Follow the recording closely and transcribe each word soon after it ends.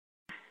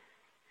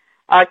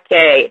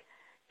Oke,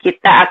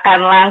 kita akan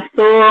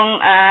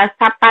langsung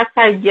sapa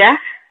saja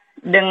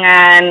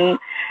dengan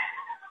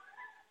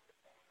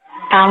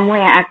tamu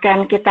yang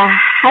akan kita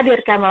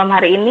hadirkan malam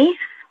hari ini.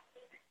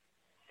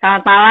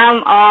 Selamat malam,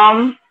 Om.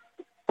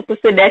 Aku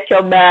sudah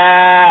coba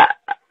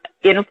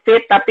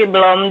invite tapi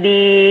belum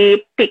di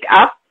pick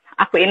up.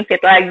 Aku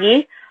invite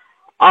lagi.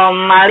 Om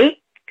Malik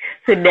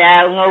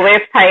sudah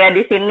nge-wave saya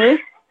di sini.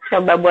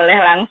 Coba boleh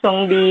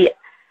langsung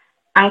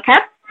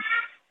diangkat.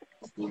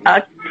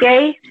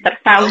 Oke,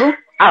 tersambung.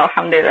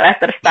 Alhamdulillah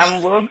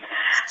tersambung.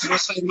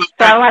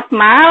 Selamat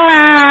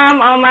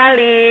malam, Om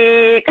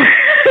Malik.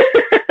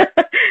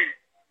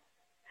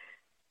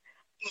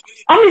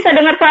 Om bisa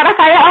dengar suara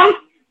saya, Om?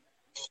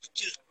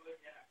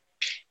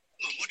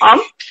 Om?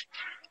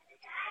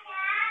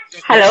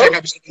 Halo?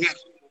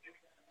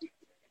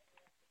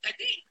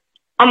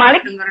 Om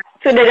Malik,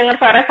 sudah dengar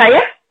suara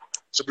saya?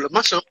 Sebelum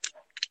masuk.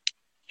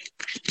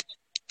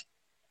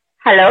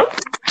 Halo?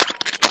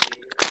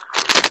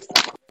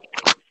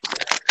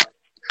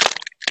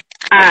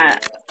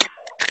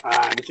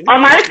 Di sini. Om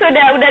Malik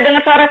sudah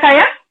dengar suara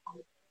saya?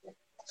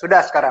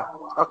 Sudah sekarang.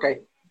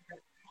 Oke.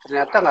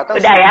 Ternyata nggak tahu.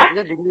 Sudah ya?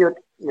 Di mute.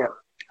 Ya.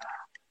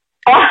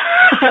 Oh,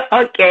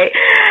 oke.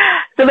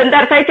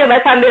 Sebentar saya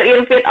coba sambil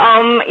invite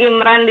Om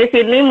Imran di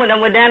sini.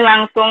 Mudah-mudahan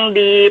langsung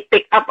di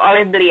pick up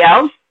oleh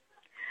beliau.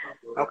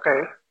 Oke.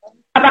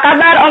 Apa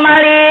kabar Om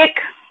Malik?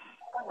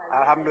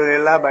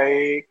 Alhamdulillah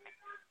baik.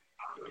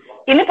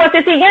 Ini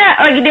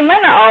posisinya lagi di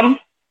mana, Om?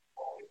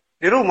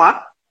 Di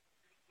rumah?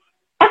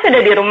 Oh, sudah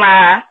di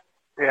rumah.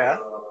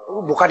 Ya.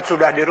 Bukan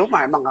sudah di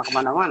rumah, emang nggak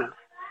kemana-mana.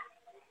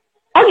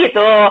 Oh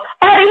gitu.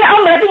 Oh, hari ini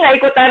Om berarti nggak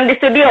ikutan di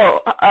studio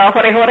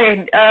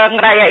hore-hore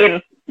ngerayain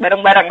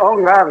bareng-bareng? Oh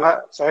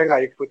enggak. Saya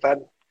nggak ikutan.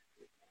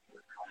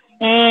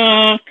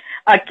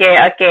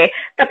 Oke.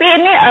 Tapi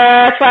ini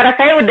suara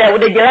saya udah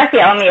jelas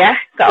ya, Om ya?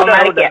 Ke Om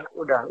Malik ya?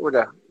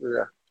 Udah.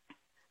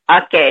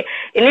 Oke.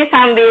 Ini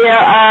sambil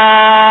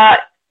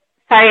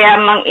saya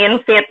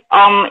menginvite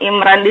Om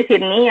Imran di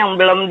sini yang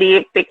belum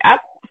di pick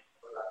up.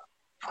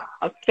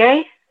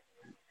 Oke.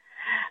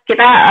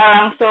 Kita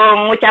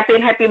langsung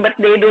ngucapin happy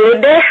birthday dulu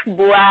deh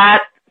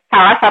buat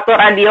salah satu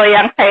radio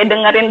yang saya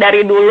dengerin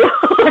dari dulu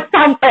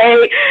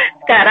sampai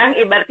sekarang,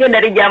 ibaratnya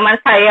dari zaman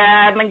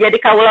saya menjadi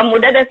kaula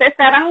muda dan saya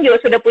sekarang juga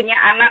sudah punya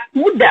anak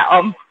muda,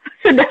 Om.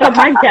 Sudah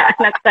remaja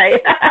anak saya.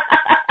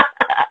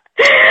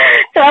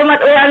 Selamat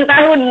ulang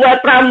tahun buat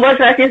Prambors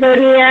Rasi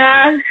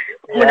Sonia.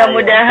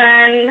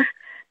 Mudah-mudahan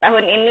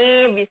tahun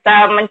ini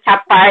bisa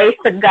mencapai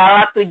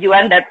segala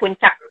tujuan dan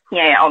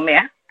puncaknya ya, Om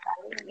ya.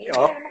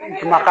 Oh,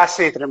 terima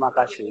kasih.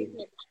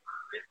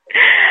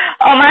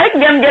 Om Malik,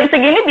 jam-jam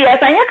segini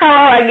biasanya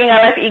kalau lagi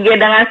nggak live IG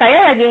dengan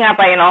saya lagi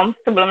ngapain, Om?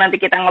 Sebelum nanti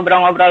kita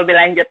ngobrol-ngobrol lebih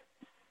lanjut.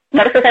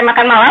 Baru selesai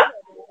makan malam?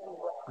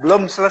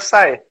 Belum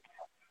selesai.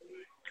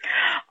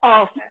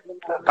 Oh,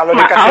 Kalau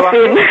dikasih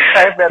waktu,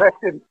 saya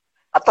beresin.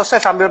 Atau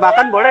saya sambil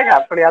makan boleh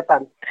nggak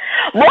kelihatan?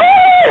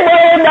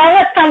 Boleh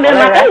banget sambil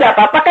boleh, makan ya? nggak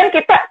apa-apa kan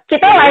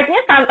kita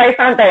live-nya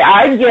santai-santai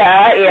aja,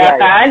 ya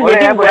kan? Boleh,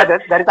 jadi ya, buat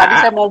dari tadi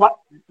saya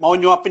mau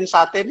nyuapin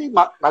sate nih,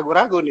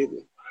 ragu-ragu nih.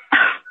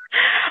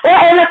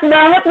 Wah, enak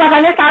banget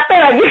makannya sate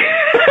lagi.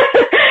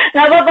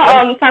 Nggak apa-apa,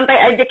 Om, santai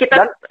aja kita.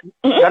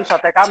 Dan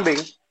sate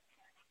kambing.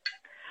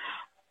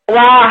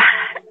 Wah,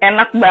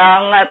 enak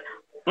banget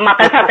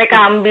makan sate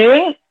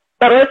kambing.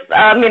 Terus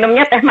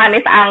minumnya teh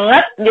manis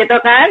anget gitu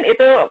kan,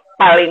 itu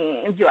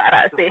paling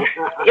juara sih.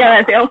 Ya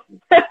nggak sih, Om?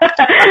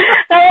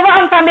 Saya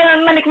Om sambil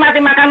menikmati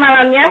makan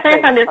malamnya,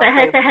 saya sambil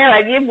sehe-sehe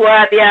lagi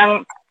buat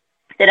yang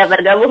sudah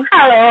bergabung.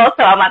 Halo,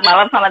 selamat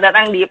malam, selamat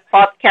datang di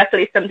podcast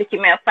Listen to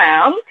Kim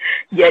FM.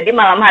 Jadi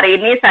malam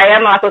hari ini saya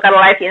melakukan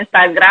live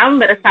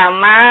Instagram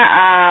bersama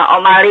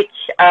Om Malik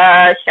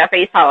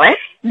Syafi'i Saleh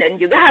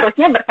dan juga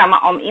harusnya bersama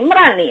Om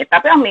Imran nih.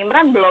 Tapi Om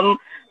Imran belum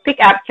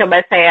pick up,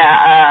 coba saya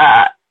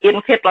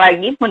invite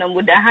lagi,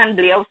 mudah-mudahan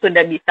beliau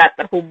sudah bisa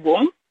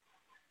terhubung.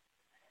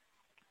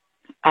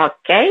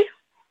 Oke.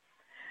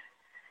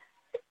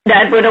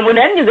 Dan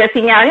mudah-mudahan juga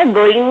sinyalnya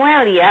going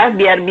well ya,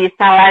 biar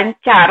bisa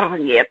lancar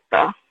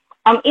gitu.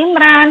 Om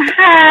Imran,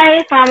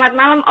 hai, selamat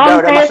malam Om,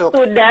 saya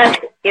sudah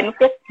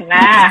invite.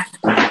 Nah,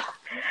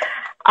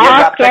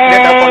 oke.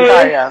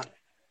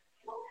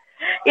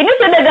 Ini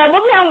sudah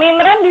gabung ya Om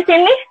Imran di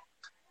sini?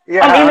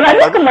 Ya, Om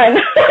Imrannya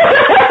kemana?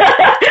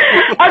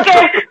 Oke,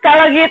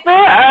 kalau gitu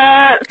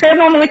saya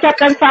mau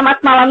mengucapkan selamat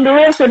malam dulu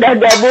yang sudah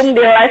gabung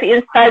di live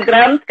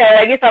Instagram. Sekali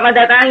lagi selamat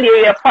datang di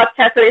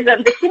podcast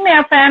Listen to Kim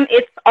FM.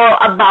 It's all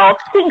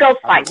about single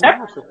fighter.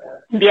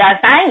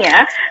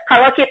 Biasanya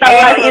kalau kita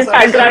live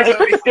Instagram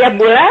itu setiap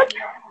bulan.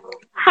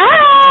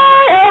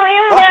 Hai Om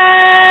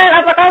Imran,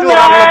 apa kabar? Lu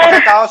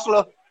pakai kaos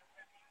lo.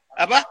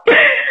 Apa?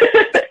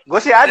 Gue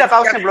sih ada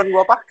kaosnya belum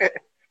gue pakai.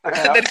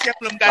 Dari siap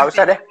belum ganti. Gak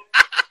usah deh.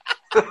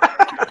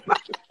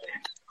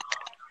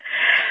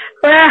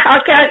 Wah,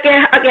 oke.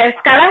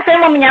 Sekarang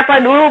saya mau menyapa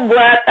dulu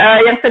buat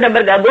yang sudah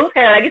bergabung.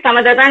 Sekali lagi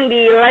selamat datang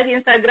di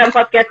live Instagram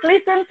podcast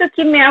Listen to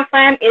Kimia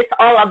FM. It's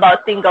all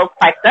about single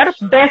factor.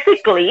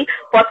 Basically,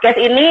 podcast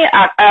ini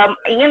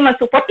ingin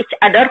mensupport each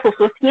other,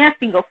 khususnya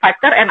single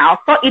factor and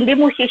also indie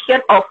musician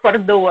over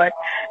the world.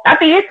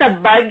 Tapi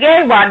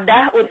sebagai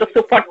wadah untuk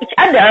support each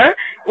other,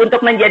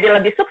 untuk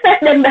menjadi lebih sukses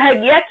dan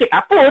bahagia,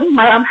 kita pun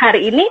malam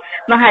hari ini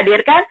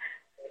menghadirkan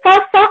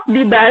sosok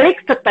di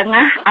balik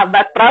setengah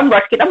abad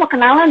Prambors. Kita mau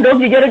kenalan dong.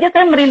 Jujur aja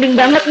saya merinding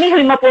banget nih,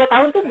 50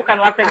 tahun tuh bukan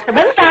waktu yang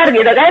sebentar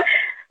gitu kan.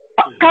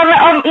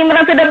 Karena Om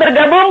Imran sudah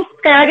bergabung,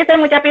 sekali lagi saya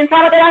mengucapin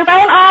selamat ulang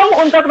tahun Om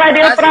untuk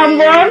Radio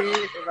Prambors.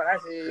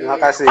 Terima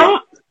kasih.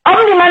 Om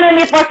di mana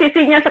nih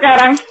posisinya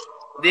sekarang?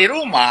 Di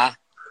rumah.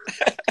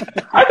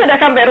 Oh, sudah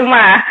sampai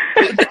rumah.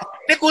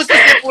 Ini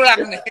khususnya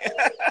pulang nih.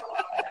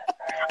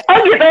 Oh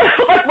gitu,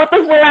 pas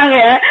putus pulang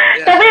ya.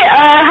 Tapi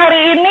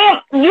hari ini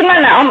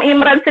gimana Om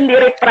Imran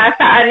sendiri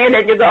perasaannya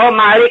dan juga Om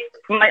Malik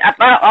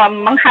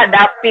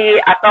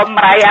menghadapi atau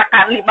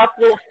merayakan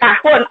 50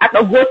 tahun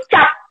atau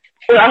gocap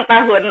ulang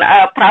tahun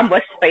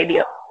Prambors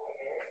Radio?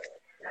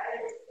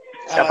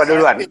 Siapa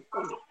duluan?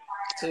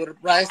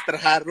 Surprise,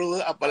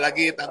 terharu,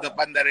 apalagi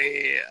tanggapan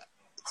dari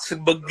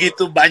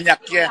sebegitu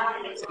banyaknya.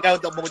 Sehingga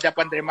untuk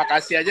mengucapkan terima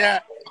kasih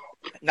aja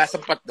nggak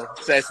sempat tuh.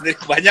 Saya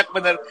sendiri banyak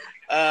bener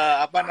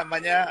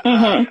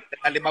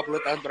dengan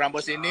 50 tahun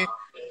Prambors ini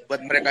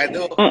buat mereka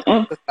itu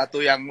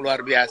sesuatu yang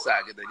luar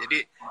biasa gitu. Jadi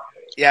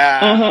ya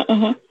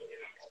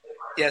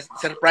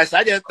surprise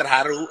aja,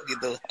 terharu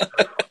gitu.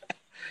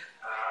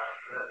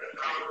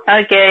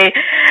 Oke.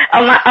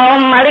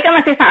 Om Malik kan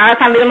masih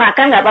sambil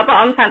makan, nggak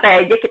apa-apa Om,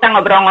 santai aja kita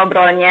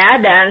ngobrol-ngobrolnya.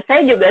 Dan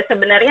saya juga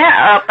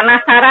sebenarnya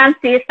penasaran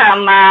sih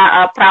sama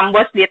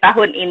Prambors di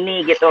tahun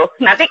ini gitu.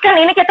 Nanti kan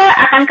ini kita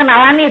akan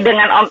kenalan nih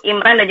dengan Om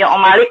Imran dan juga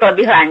Om Malik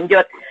lebih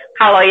lanjut.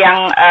 Kalau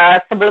yang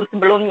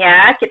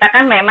sebelum-sebelumnya kita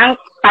kan memang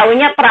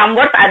taunya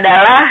Prambors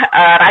adalah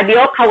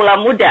radio kaula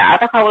muda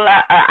atau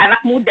kaula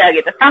anak muda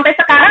gitu. Sampai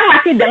sekarang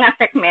masih dengan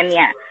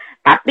segmennya.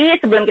 Tapi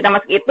sebelum kita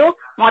masuk itu,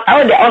 mau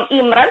tahu deh Om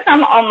Imran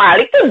sama Om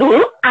Malik tuh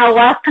dulu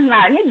awal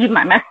kenalnya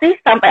gimana sih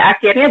sampai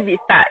akhirnya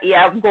bisa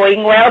ya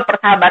going well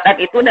persahabatan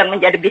itu dan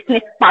menjadi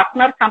bisnis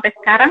partner sampai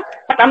sekarang.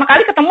 Pertama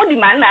kali ketemu di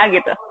mana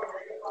gitu?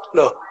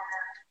 Loh,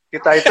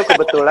 kita itu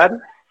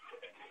kebetulan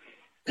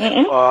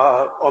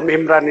Om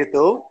Imran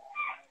itu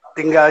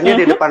tinggalnya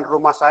di depan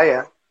rumah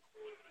saya,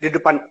 di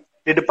depan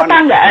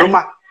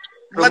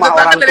rumah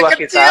orang tua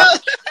kita.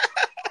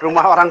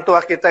 Rumah orang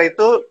tua kita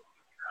itu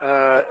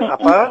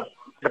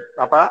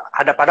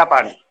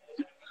hadap-hadapan.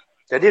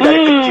 Jadi dari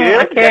kecil,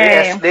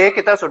 dari SD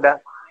kita sudah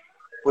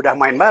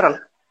main bareng.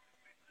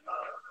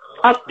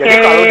 Jadi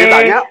kalau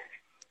ditanya,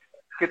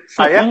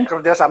 saya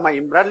kerja sama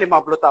Imran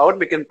 50 tahun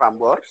bikin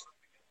Prambors.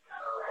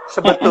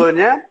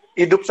 Sebetulnya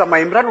hidup sama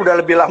Imran udah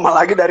lebih lama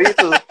lagi dari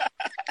itu.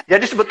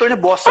 Jadi sebetulnya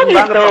bosan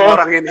banget sama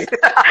orang ini.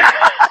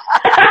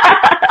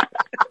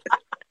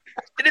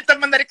 Jadi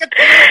teman dari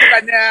kecil,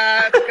 bukannya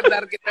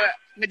sekedar kita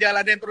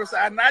ngejalanin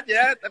perusahaan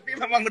aja, tapi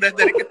memang udah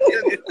dari kecil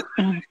gitu.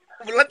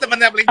 Kebetulan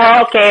temannya paling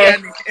nih.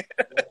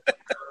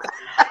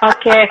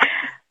 Oke.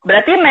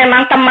 Berarti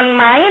memang teman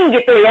main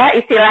gitu ya,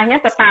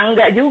 istilahnya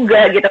tetangga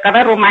juga gitu,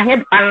 karena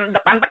rumahnya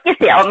depan perkis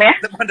ya Om ya?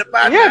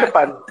 Depan-depanan. Iya,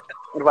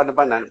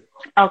 depan-depanan.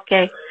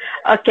 Oke.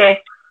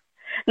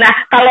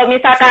 Nah, kalau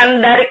misalkan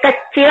dari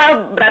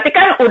kecil, berarti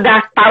kan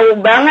udah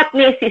tahu banget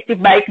nih sisi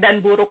baik dan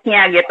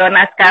buruknya gitu.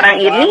 Nah,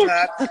 sekarang ini...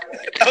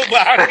 Tahu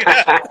banget.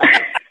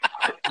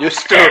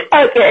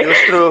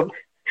 Justru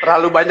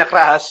terlalu banyak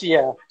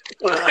rahasia.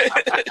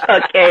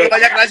 Oke.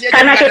 Banyak rahasia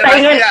karena kita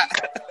ingin...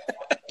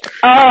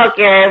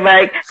 Oke,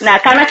 baik. Nah,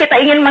 karena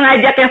kita ingin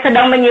mengajak yang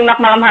sedang menyimak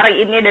malam hari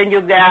ini dan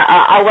juga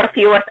our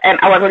viewers and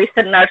our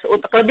listeners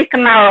untuk lebih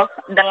kenal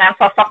dengan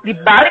sosok di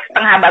balik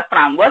setengah abad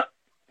Prambors,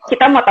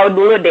 kita mau tahu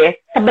dulu deh,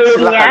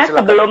 sebelumnya, silakan.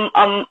 Sebelum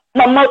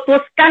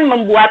memutuskan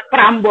membuat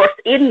Prambors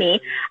ini,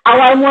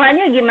 awal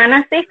mulanya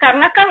gimana sih?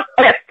 Karena kan,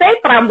 let's say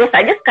Prambors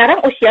aja sekarang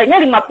usianya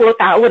 50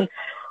 tahun.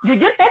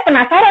 Jujur saya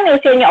penasaran nih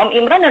usianya Om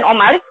Imran dan Om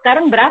Malik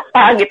sekarang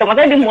berapa gitu.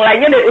 Maksudnya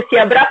dimulainya dari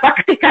usia berapa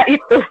ketika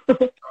itu?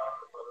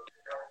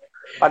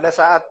 Pada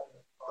saat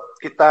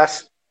kita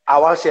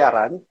awal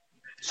siaran,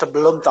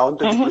 sebelum tahun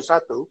 71,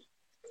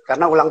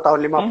 karena ulang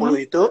tahun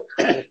 50 itu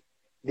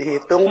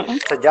dihitung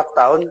sejak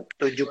tahun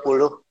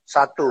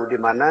 71, di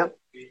mana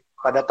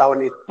pada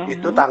tahun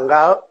itu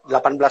tanggal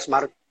 18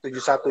 Maret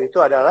 71 itu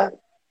adalah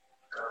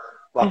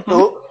waktu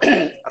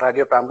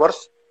Radio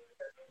Prambors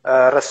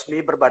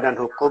resmi berbadan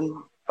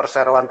hukum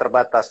perseroan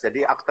terbatas.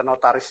 Jadi akte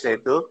notarisnya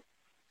itu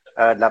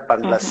 18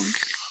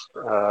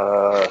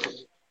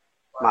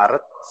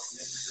 Maret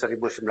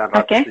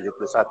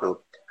 1971.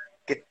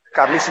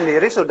 Kami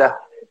sendiri sudah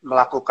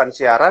melakukan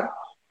siaran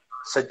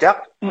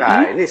sejak,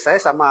 nah ini saya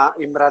sama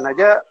Imran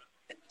aja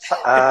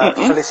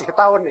selisih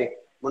tahun nih.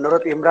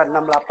 Menurut Imran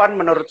 68,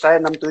 menurut saya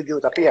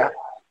 67. Tapi ya,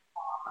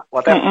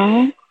 whatever.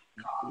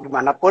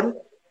 Dimanapun,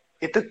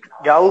 itu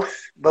jauh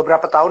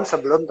beberapa tahun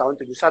sebelum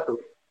tahun 71.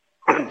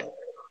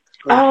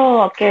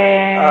 Nah, oke.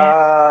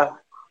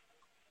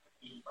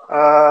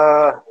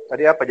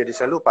 Tadi apa jadi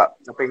saya lupa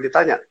apa yang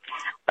ditanya.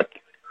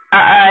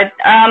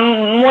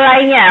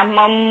 Mulainya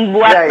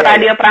membuat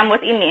Radio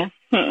Prambors ini.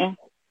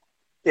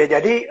 Ya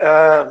jadi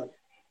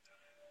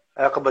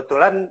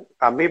kebetulan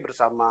kami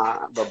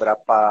bersama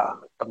beberapa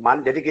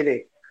teman. Jadi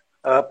gini,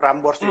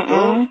 Prambors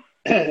itu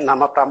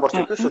nama Prambors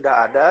itu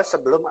sudah ada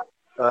sebelum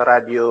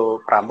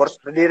Radio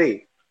Prambors berdiri.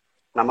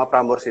 Nama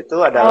Prambors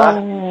itu adalah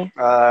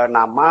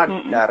nama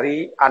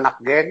dari anak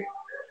geng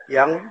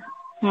yang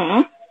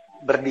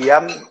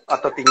berdiam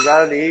atau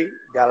tinggal di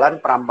Jalan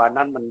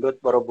Prambanan,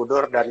 Mendut,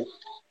 Borobudur dan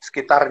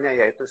sekitarnya,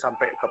 yaitu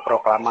sampai ke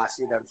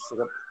Proklamasi dan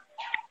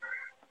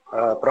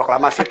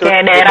Proklamasi itu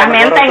daerah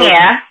Menteng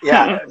ya?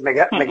 Ya,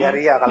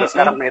 Megaria kalau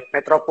sekarang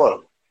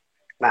Metropol.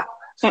 Nah,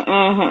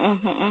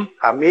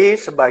 kami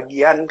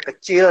sebagian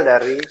kecil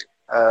dari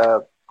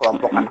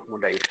kelompok anak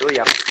muda itu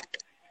yang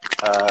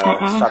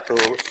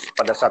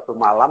pada satu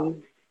malam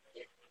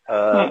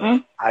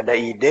ada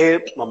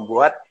ide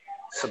membuat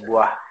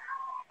sebuah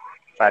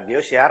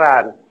radio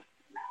siaran.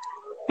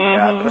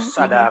 Ya, terus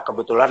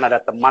kebetulan ada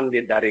teman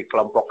dari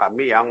kelompok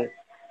kami yang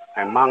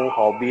memang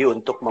hobi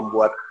untuk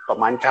membuat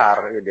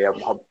pemancar, gitu ya,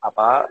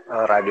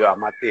 radio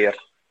amatir.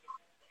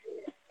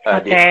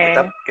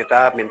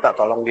 Kita minta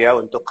tolong dia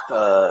untuk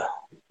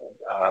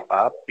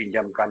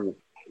pinjamkan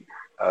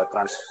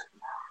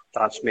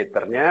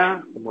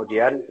transmitternya,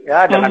 kemudian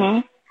ya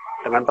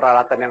dengan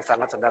peralatan yang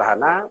sangat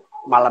sederhana,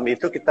 malam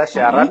itu kita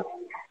siaran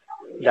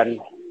dan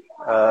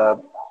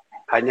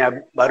hanya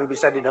baru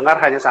bisa didengar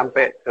hanya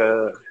sampai ke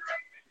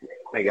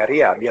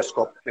Megaria,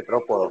 bioskop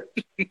Metropol.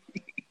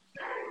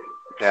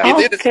 Ya,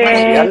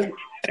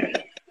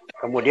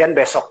 kemudian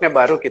besoknya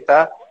baru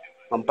kita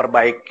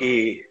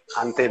memperbaiki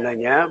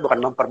antenanya,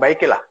 bukan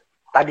memperbaiki lah.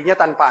 Tadinya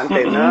tanpa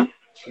antena,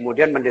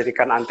 kemudian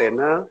mendirikan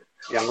antena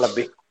yang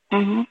lebih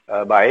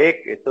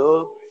baik,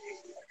 itu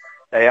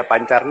daya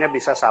pancarnya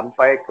bisa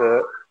sampai ke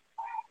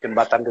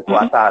jembatan Duku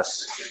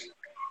Atas.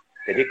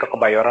 Jadi ke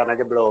Kebayoran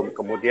aja belum.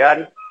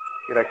 Kemudian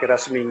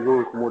kira-kira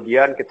seminggu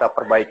kemudian kita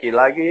perbaiki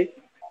lagi,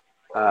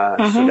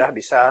 sudah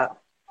bisa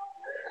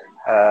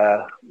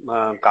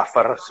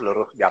mengcover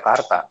seluruh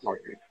Jakarta.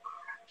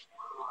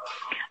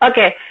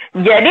 Oke,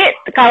 jadi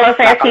kalau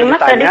saya simak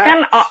tadi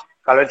kan,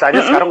 kalau ditanya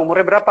sekarang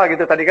umurnya berapa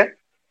gitu tadi kan?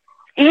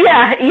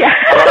 Iya.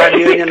 Kalau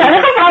radionya karena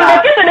kan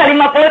Prambors sudah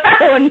 50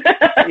 tahun.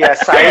 Ya,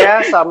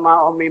 saya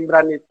sama Om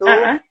Imran itu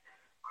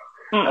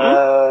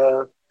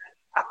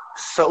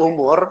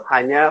seumur,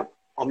 hanya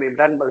Om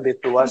Imran lebih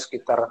tua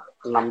sekitar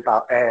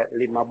 5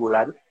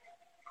 bulan.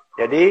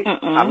 Jadi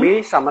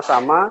kami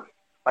sama-sama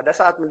pada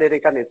saat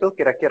mendirikan itu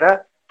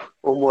kira-kira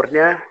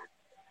umurnya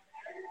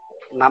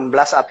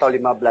 16 atau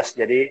 15.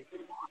 Jadi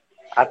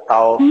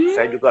atau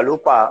saya juga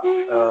lupa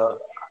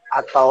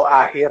atau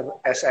akhir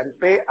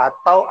SMP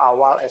atau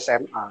awal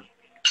SMA.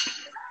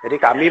 Jadi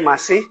kami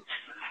masih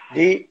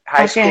di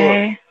high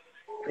school,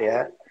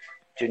 ya,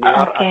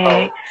 junior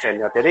atau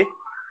senior. Jadi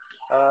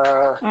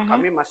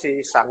kami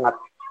masih sangat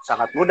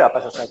muda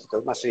pada saat itu,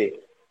 masih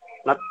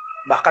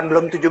bahkan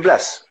belum 17.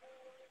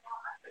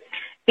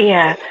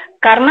 Iya,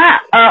 karena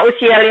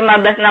usia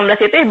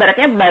 15-16 itu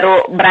ibaratnya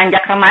baru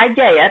beranjak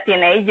remaja ya,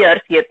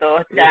 teenagers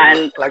gitu.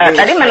 Dan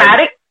tadi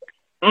menarik.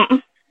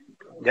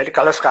 Jadi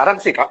kalau sekarang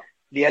sih, Kak,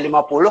 dia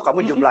 50,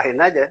 kamu jumlahin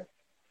aja.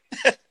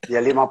 Dia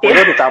 50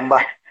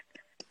 ditambah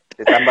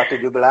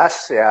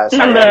 17 ya.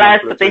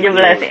 16,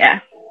 17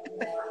 ya.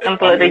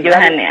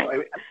 67-an ya.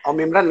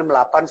 Om Imran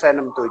 68, saya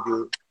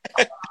 67.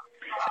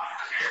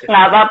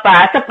 Nggak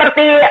apa-apa.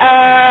 Seperti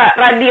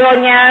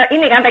radionya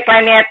ini kan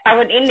tagline-nya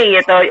tahun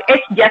ini gitu.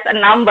 It's just a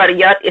number,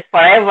 youth is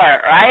forever,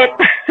 right?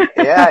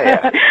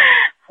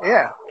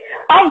 Iya.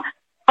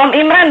 Om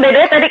Imran,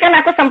 beda tadi kan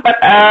aku sempat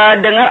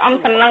dengar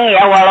Om seneng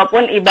ya,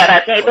 walaupun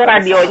ibaratnya itu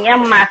radionya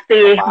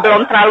masih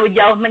belum terlalu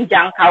jauh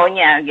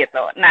menjangkaunya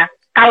gitu. Nah,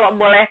 kalau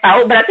boleh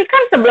tahu, berarti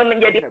kan sebelum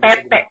menjadi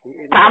PT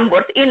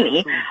Prambors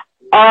ini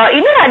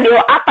radio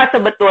apa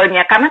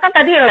sebetulnya? Karena kan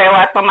tadi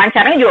lewat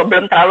pemancarnya juga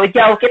belum terlalu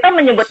jauh. Kita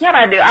menyebutnya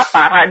radio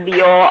apa?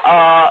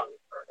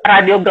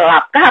 Radio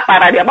gelap kah?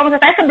 Apa radio apa?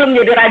 Maksud saya sebelum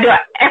menjadi radio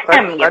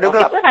FM gitu. Radio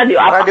gelap. Itu radio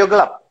apa? Radio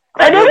gelap.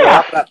 Radio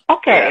gelap.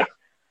 Oke.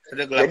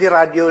 Jadi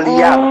radio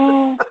liar.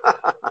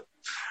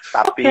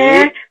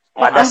 Tapi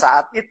pada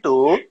saat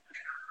itu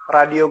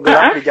radio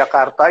gelap di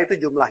Jakarta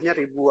itu jumlahnya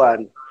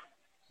ribuan.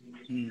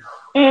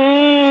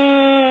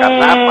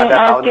 Karena pada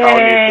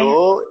tahun-tahun itu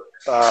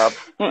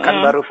kan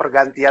baru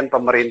pergantian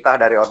pemerintah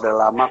dari Orde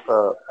Lama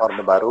ke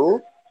Orde Baru.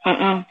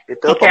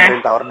 Itu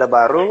pemerintah Orde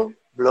Baru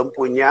belum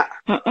punya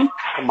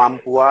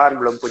kemampuan,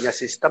 belum punya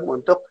sistem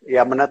untuk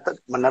ya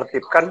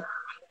menertibkan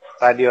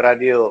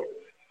radio-radio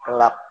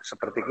gelap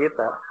seperti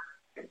kita.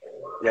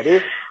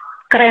 Jadi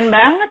keren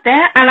banget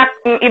ya,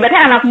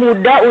 ibaratnya anak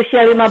muda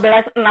usia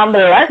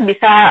 15-16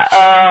 bisa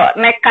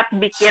nekat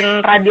bikin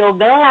radio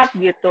gelap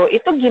gitu.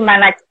 Itu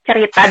gimana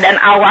cerita dan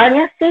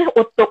awalnya sih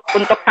untuk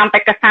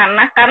sampai ke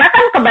sana? Karena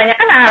kan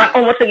kebanyakan anak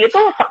umur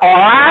segitu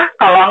sekolah,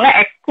 kalau nggak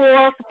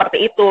ekskul seperti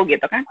itu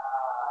gitu kan?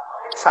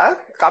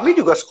 Kami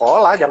juga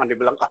sekolah, jangan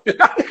dibilang kami.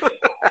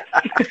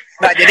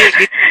 Nah,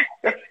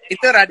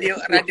 itu radio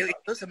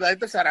itu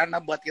sebenarnya itu sarana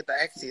buat kita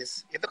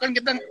eksis. Itu kan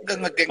kita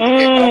ngegeng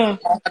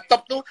mau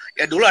ngetop tuh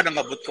ya dulu ada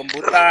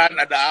ngebut-kembutan,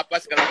 ada apa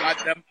segala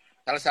macam.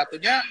 Salah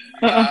satunya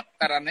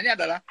sarananya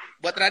adalah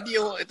buat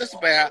radio itu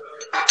supaya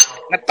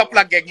ngetop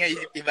lah gengnya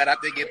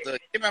ibaratnya gitu.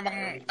 Jadi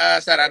memang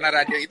sarana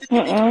radio itu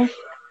jadi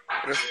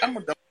terus kan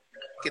untuk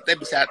kita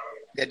bisa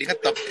jadi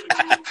ngetop.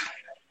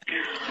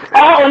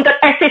 Oh, untuk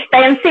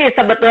eksistensi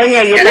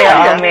sebetulnya gitu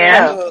ya Om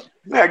ya.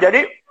 Nah,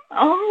 jadi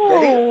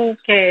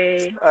oke.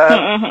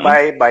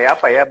 By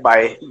apa ya?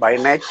 By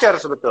nature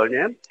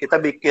sebetulnya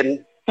kita bikin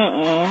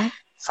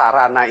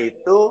sarana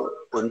itu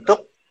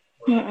untuk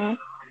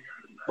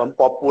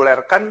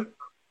mempopulerkan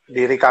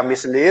diri kami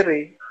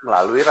sendiri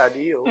melalui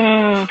radio.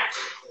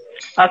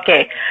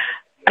 Oke.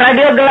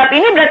 Radio Gelap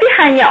ini berarti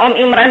hanya Om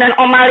Imran dan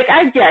Om Malik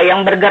aja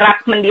yang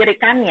bergerak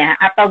mendirikannya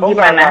atau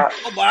gimana?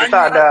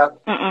 Kita ada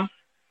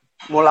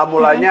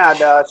mula-mulanya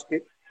ada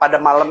pada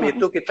malam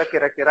itu kita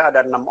kira-kira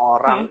ada 6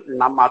 orang, 6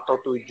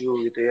 atau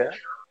 7 gitu ya.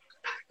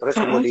 Terus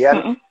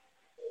kemudian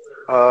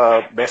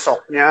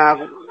besoknya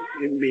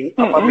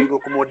minggu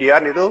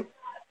kemudian itu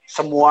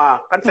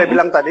semua kan saya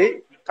bilang tadi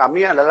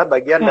kami adalah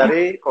bagian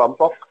dari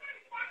kelompok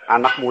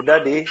anak muda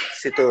di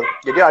situ.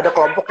 Jadi ada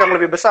kelompok yang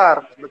lebih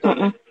besar,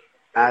 betul.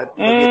 Nah,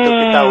 begitu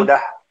kita udah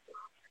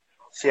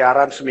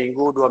siaran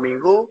seminggu, 2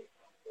 minggu,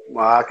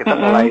 kita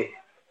mulai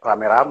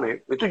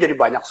rame-rame. Itu jadi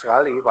banyak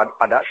sekali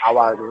pada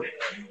awalnya.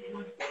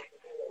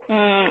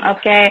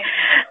 Oke.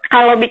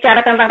 Kalau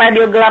bicara tentang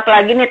radio gelap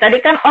lagi nih, tadi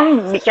kan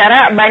Om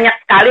bicara banyak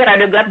sekali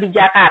radio gelap di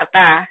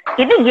Jakarta.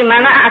 Ini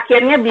gimana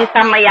akhirnya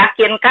bisa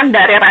meyakinkan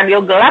dari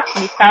radio gelap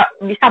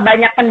bisa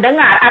banyak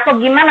pendengar atau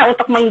gimana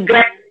untuk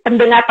menggrab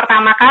pendengar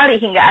pertama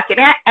kali hingga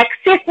akhirnya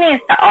eksis nih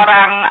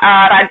seorang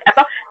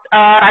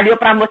radio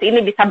Prambors ini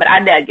bisa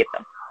berada gitu?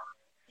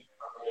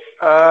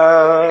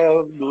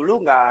 Dulu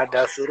nggak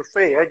ada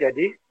survei ya,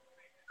 jadi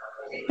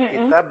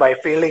kita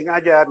by feeling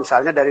aja.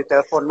 Misalnya dari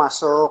telepon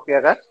masuk ya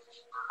kan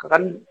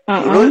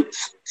dulu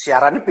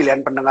siarannya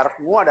pilihan pendengar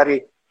semua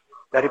dari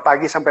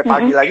pagi sampai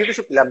pagi lagi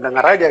itu pilihan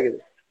pendengar aja gitu.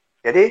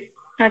 Jadi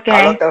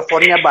kalau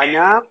teleponnya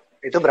banyak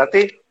itu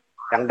berarti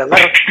yang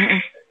dengar.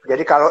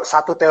 Jadi kalau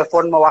satu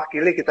telepon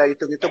mewakili, kita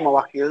hitung-hitung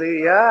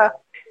mewakili ya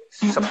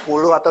 10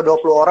 atau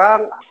 20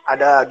 orang,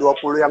 ada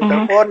 20 yang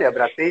telepon, ya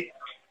berarti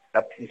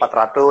ada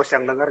 400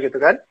 yang dengar gitu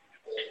kan.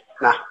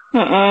 Nah,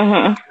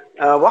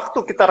 waktu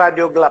kita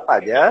radio gelap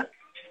aja,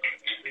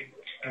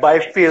 by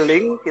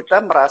feeling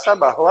kita merasa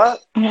bahwa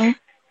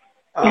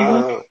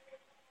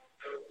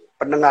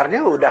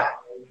pendengarnya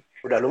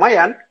udah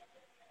lumayan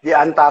di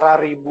antara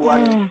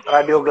ribuan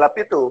radio gelap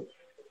itu.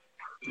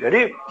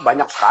 Jadi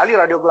banyak sekali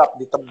radio gelap,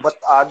 di Tebet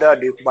ada,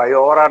 di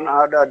Kebayoran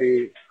ada,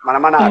 di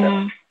mana-mana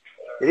ada.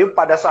 Jadi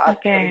pada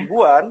saat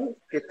ribuan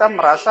kita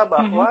merasa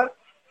bahwa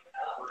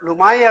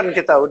lumayan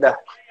kita udah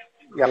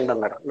yang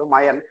dengar,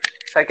 lumayan.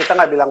 Kita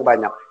nggak bilang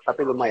banyak,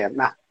 tapi lumayan.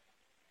 Nah,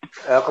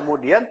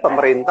 kemudian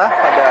pemerintah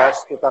pada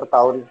sekitar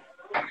tahun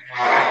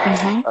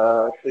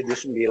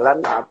 69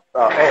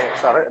 atau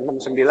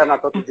 69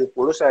 atau 70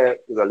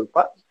 saya juga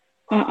lupa,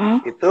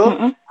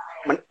 itu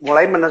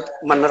mulai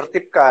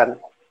menertibkan.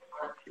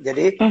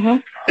 Jadi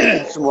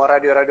semua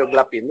radio-radio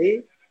gelap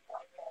ini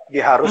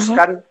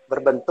diharuskan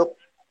berbentuk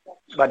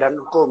badan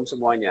hukum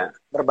semuanya,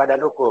 berbadan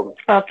hukum.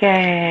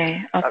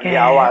 Di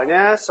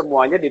awalnya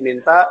semuanya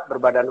diminta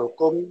berbadan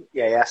hukum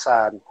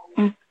yayasan.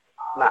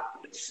 Nah,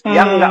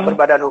 yang nggak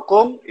berbadan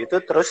hukum itu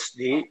terus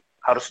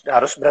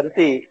harus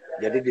berhenti,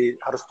 jadi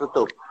harus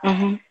tutup.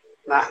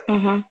 Nah,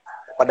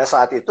 pada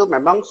saat itu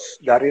memang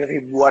dari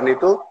ribuan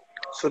itu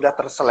sudah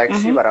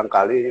terseleksi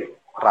barangkali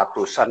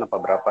ratusan apa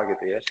berapa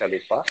gitu ya, saya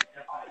lupa.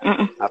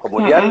 Nah,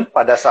 kemudian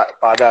pada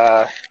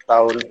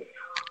tahun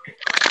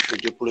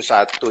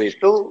 71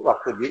 itu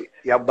waktu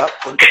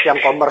untuk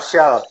yang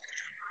komersial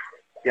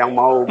yang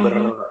mau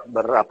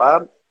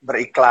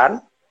beriklan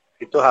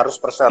itu harus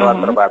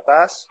perseroan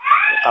terbatas.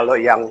 Kalau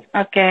yang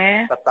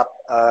tetap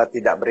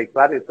tidak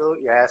beriklan itu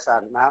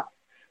yayasan. Nah,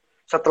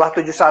 setelah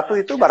 71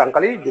 itu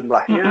barangkali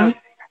jumlahnya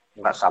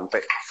nggak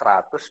sampai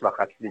 100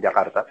 bahkan di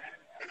Jakarta.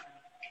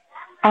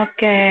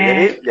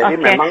 Jadi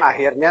memang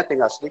akhirnya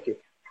tinggal sedikit.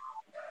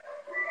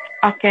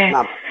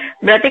 Nah,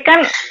 berarti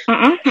kan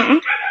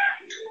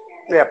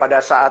ya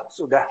pada saat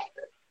sudah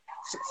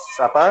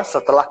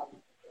setelah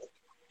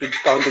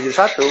tahun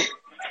 71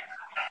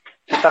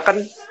 kita kan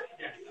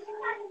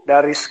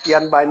dari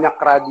sekian banyak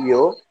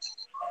radio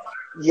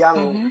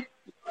yang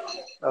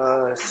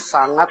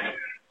sangat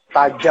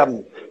tajam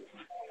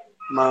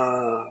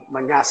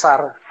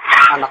menyasar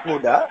anak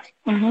muda,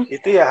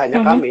 itu ya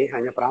hanya kami,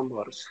 hanya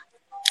Prambors.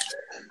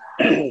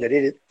 Jadi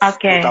di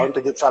tahun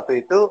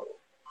 71 itu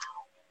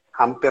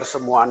hampir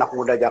semua anak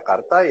muda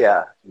Jakarta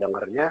ya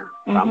dengarnya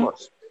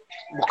Prambors.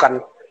 Bukan,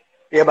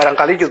 ya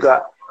barangkali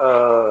juga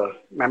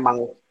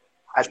memang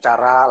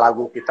acara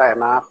lagu kita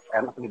enak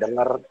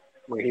didengar,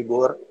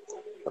 menghibur.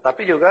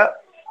 Tetapi juga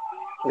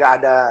nggak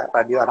ada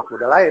radio anak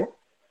muda lain.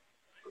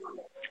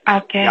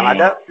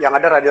 Yang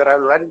ada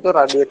radio-radio lain itu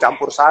radio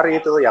campur sari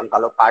itu, yang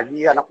kalau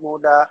pagi anak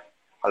muda,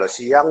 Kalau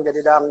siang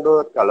jadi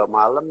dangdut, kalau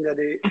malam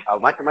jadi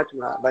macam-macam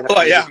lah, banyak.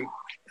 Oh ya.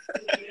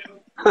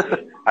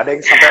 Ada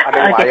yang sampai ada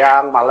yang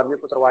wayang, malamnya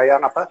putar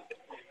wayang apa?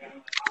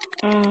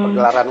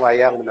 Pergelaran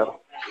wayang bener.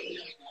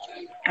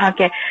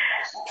 Oke.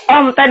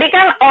 Om, tadi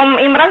kan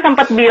Om Imran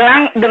sempat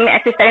bilang demi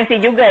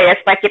eksistensi juga ya,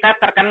 supaya kita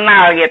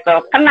terkenal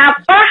gitu.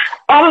 Kenapa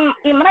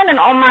Om Imran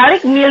dan Om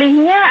Malik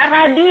milihnya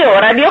radio?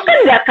 Radio kan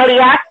nggak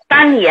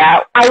kelihatan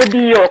ya,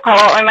 audio.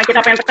 Kalau memang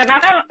kita pengen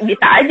terkenal kan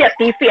bisa aja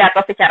TV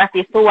atau secara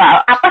visual.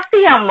 Apa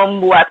sih yang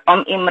membuat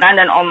Om Imran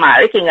dan Om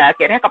Malik hingga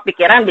akhirnya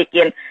kepikiran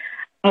bikin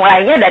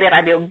mulainya dari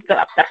radio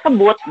gelap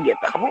tersebut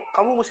gitu?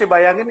 Kamu mesti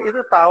bayangin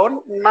itu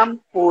tahun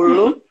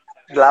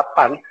 68.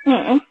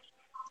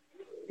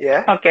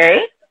 Ya.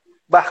 Oke.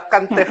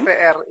 Bahkan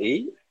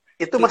TVRI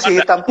itu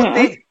masih hitam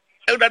putih.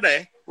 Udah ada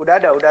ya?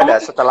 Udah ada.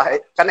 Setelah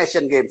kan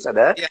Asian Games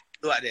ada. Iya,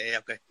 dua deh ya,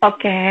 oke.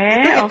 Oke.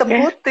 Itu hitam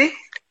putih.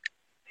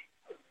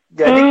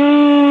 Jadi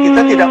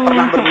kita tidak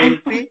pernah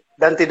bermimpi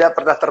dan tidak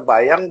pernah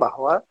terbayang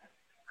bahwa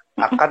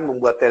akan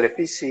membuat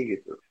televisi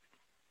gitu.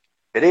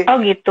 Jadi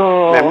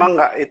gitu. Memang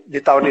nggak di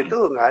tahun itu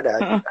nggak ada.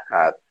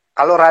 Nah,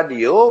 kalau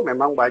radio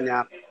memang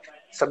banyak.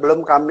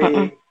 Sebelum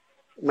kami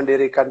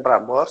mendirikan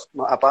Prambors,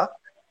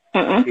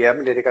 ya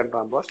mendirikan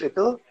Prambors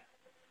itu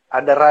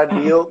ada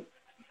radio.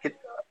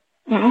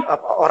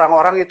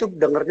 Orang-orang itu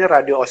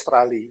dengernya radio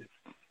Australia.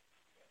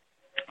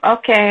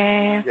 Oke.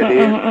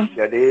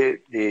 Jadi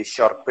di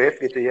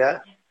shortwave gitu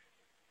ya,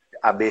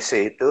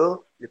 ABC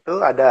itu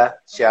ada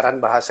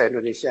siaran bahasa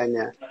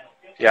Indonesianya.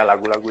 Ya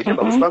lagu-lagunya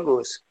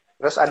bagus-bagus.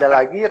 Terus ada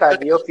lagi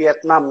radio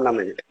Vietnam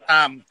namanya.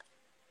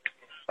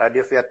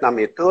 Radio Vietnam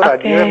itu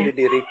radio yang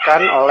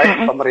didirikan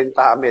oleh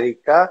pemerintah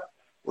Amerika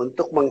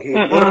untuk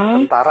menghibur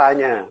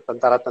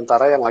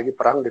tentara-tentara yang lagi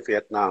perang di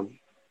Vietnam.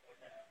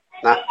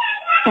 Nah,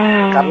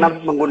 karena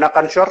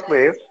menggunakan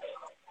shortwave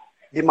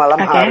di malam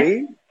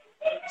hari,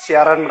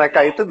 siaran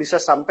mereka itu bisa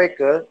sampai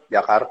ke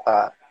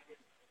Jakarta.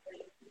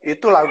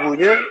 Itu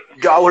lagunya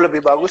jauh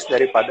lebih bagus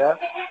daripada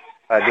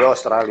radio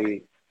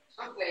Australia.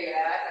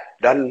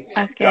 Dan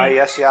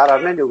gaya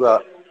siarannya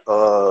juga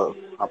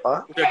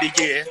Udah DJ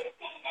ya?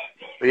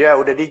 Iya,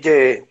 udah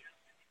DJ.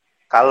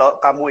 Kalau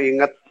kamu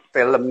ingat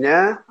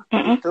filmnya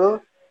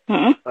itu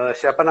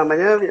siapa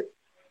namanya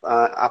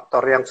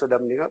aktor yang sudah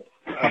meninggal,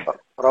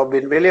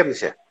 Robin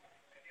Williams ya?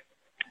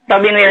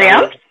 Robin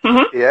Williams?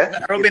 Iya.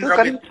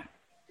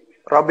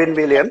 Robin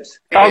Williams.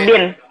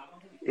 Robin.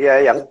 Iya,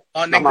 yang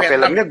nama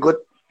filmnya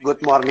Good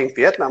Morning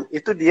Vietnam.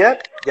 Itu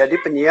dia jadi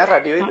penyiar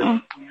radio itu.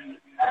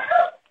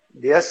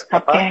 Dia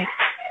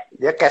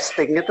dia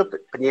castingnya tuh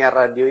penyiar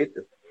radio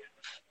itu.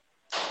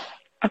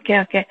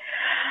 Oke.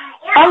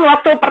 Om,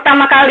 waktu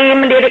pertama kali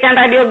mendirikan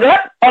Radio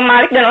Gelap, Om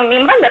Malik dan Om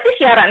Imran berarti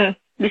siaran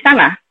di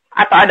sana?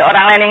 Atau ada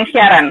orang lain yang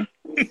siaran?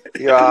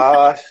 Ya,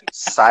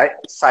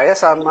 saya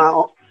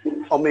sama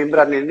Om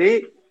Imran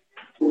ini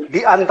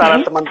di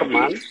antara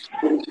teman-teman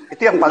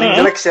itu yang paling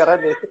jelek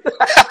siarannya.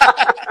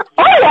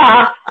 Oh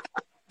ya?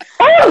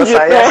 Kalau gitu.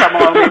 Saya sama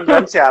Om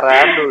Imran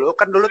siaran dulu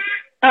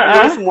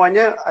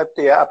semuanya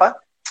itu ya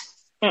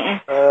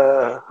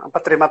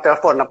terima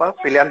telepon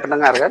pilihan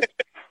pendengar kan?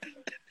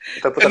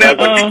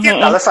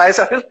 Kalau saya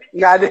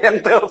nggak ada yang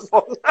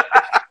telepon.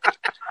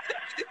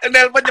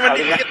 Telepon cuma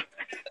dikit.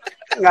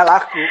 Nggak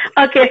laku.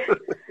 Oke.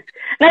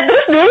 Nah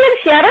terus dulu yang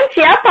siaran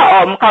siapa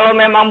Om? Kalau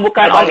memang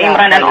bukan Om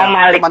Imran dan Om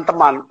Malik.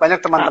 Banyak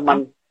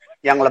teman-teman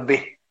yang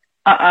lebih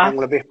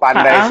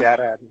pandai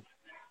siaran.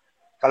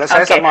 Kalau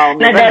saya sama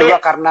Om Imran juga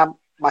karena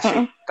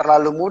masih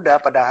terlalu muda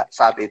pada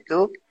saat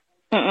itu,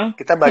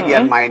 kita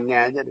bagian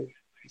mainnya aja deh.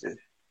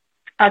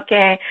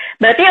 Oke,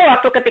 berarti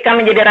waktu ketika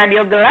menjadi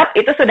Radio Gelap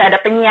itu sudah ada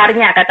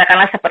penyiarnya,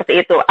 katakanlah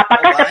seperti itu.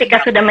 Apakah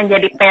ketika sudah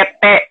menjadi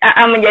PT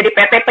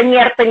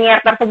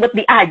penyiar-penyiar tersebut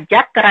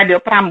diajak ke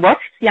Radio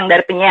Prambors yang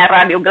dari penyiar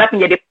Radio Gelap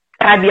menjadi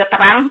Radio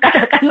Terang,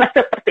 katakanlah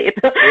seperti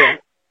itu?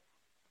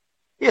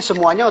 Iya,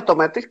 semuanya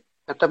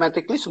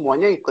automatically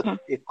semuanya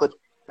ikut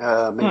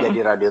menjadi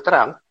Radio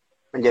Terang,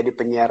 menjadi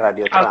penyiar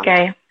Radio Terang.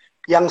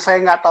 Yang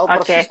saya nggak tahu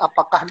persis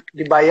apakah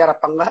dibayar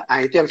apa enggak,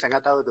 itu yang saya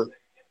nggak tahu tuh.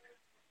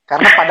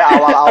 Karena pada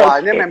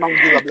awal-awalnya memang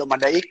juga belum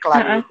ada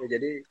iklan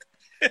gitu.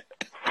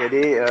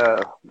 Jadi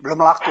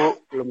belum laku.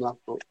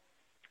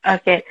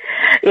 Oke.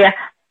 Ya,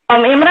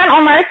 Om Imran,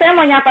 Om Malik, saya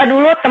mau nyapa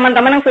dulu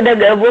teman-teman yang sudah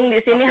gabung di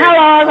sini.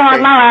 Halo, selamat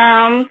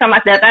malam.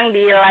 Selamat datang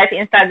di live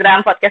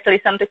Instagram podcast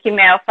Listen to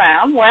Kimi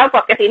FM. Well,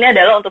 podcast ini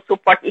adalah untuk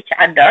support each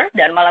other.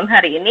 Dan malam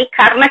hari ini,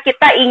 karena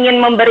kita ingin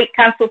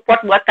memberikan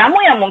support buat kamu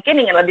yang mungkin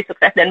ingin lebih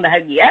sukses dan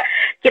bahagia,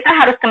 kita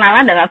harus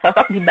kenalan dengan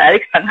sosok di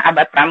balik setengah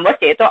abad Prambors,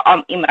 yaitu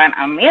Om Imran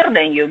Amir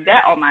dan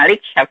juga Om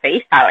Malik Syafei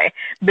Saleh.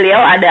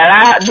 Beliau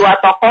adalah dua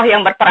tokoh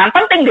yang berperan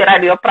penting di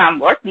Radio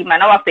Prambors, di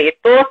mana waktu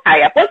itu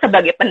saya pun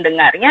sebagai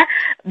pendengarnya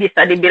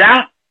bisa dibilang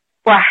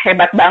wah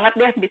hebat banget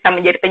deh bisa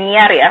menjadi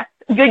penyiar ya.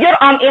 Jujur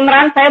Om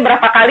Imran, saya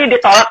berapa kali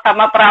ditolak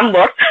sama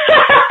Prambors.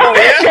 Oh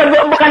ya?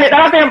 Bukan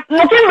ditolak, ya.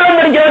 Mungkin belum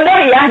berjodoh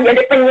ya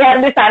jadi penyiar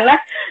di sana.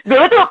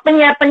 Dulu tuh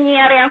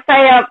penyiar-penyiar yang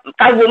saya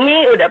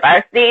kagumi udah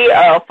pasti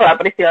Fla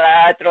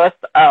Priscilla, terus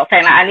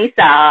Vena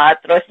Anissa,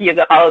 terus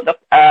juga kalau untuk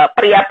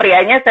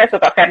pria-prianya saya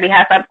suka Ferdi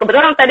Hasan.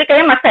 Kebetulan tadi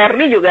kayaknya Mas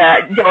Ferdi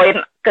juga join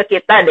ke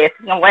kita deh,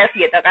 nge-web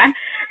gitu kan.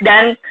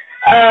 Dan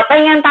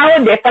pengen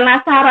tahu deh,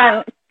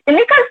 penasaran. Ini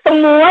kan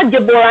semua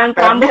jebolan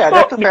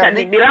Prambors tuh bisa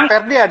dibilang.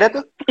 Ferdi ada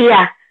tuh.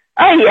 Iya.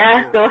 Oh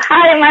iya, tuh.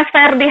 Hai Mas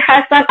Ferdi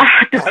Hasan.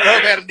 Aduh. Halo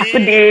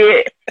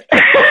Ferdi.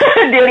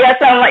 Aku dilihat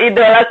sama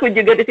idolaku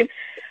juga di sini.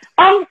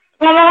 Om,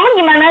 ngomong-ngomong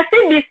gimana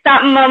sih bisa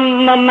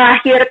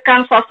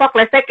melahirkan sosok,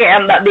 let's say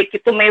kayak Mbak Becky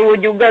Tumewu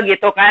juga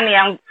gitu kan,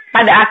 yang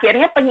pada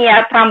akhirnya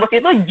penyiar Prambors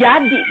itu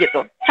jadi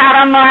gitu.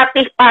 Cara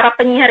melatih para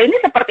penyiar ini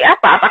seperti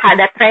apa? Apakah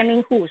ada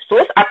training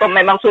khusus atau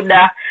memang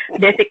sudah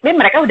basically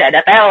mereka udah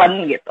ada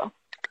talent gitu?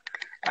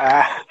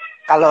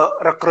 Kalau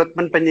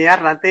rekrutmen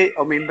penyiar nanti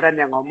Om Imran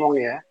yang ngomong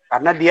ya.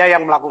 Karena dia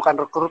yang melakukan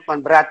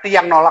rekrutmen. Berarti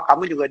yang nolak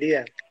kamu juga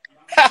dia.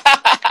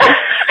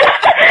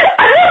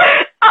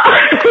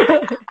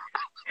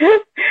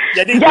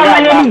 Jadi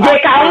zamannya DJ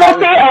kamu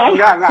sih, Om.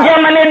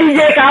 Zamannya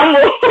DJ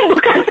kamu,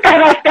 bukan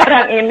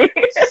sekarang ini.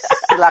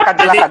 Silakan.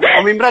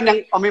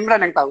 Om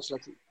Imran yang tahu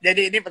silakan.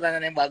 Jadi ini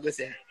pertanyaan yang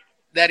bagus ya.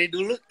 Dari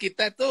dulu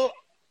kita tuh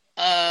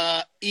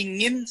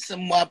ingin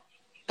semua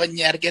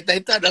penyiar kita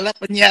itu adalah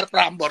penyiar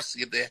Prambors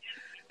gitu ya.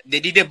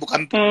 Jadi dia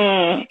bukan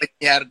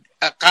penyiar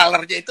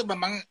colornya itu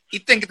memang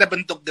itu yang kita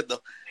bentuk gitu.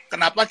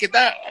 Kenapa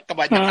kita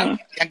kebanyakan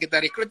yang kita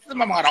rekrut itu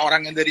memang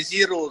orang-orang yang dari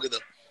zero gitu.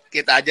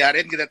 Kita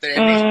ajarin, kita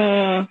training.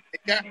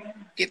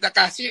 Kita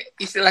kasih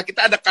istilah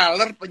kita ada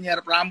color penyiar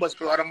Prambors.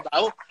 Kalau orang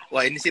tahu,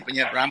 wah ini sih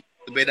penyiar Prambors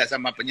itu beda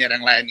sama penyiar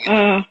yang lain gitu.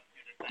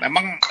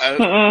 Memang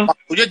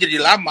waktunya jadi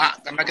lama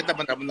karena kita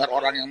benar-benar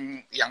orang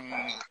yang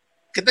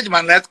kita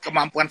cuma lihat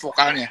kemampuan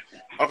vokalnya.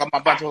 Kalau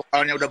kemampuan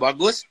vokalnya udah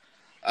bagus,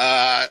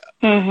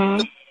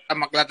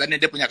 sama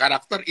kelihatannya dia punya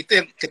karakter, itu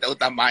yang kita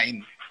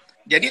utamain.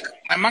 Jadi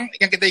memang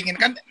yang kita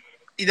inginkan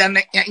dan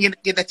yang ingin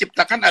kita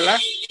ciptakan adalah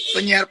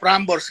penyiar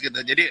Prambors gitu.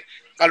 Jadi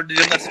kalau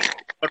didengar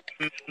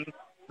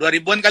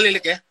 2000-an kali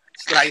ya,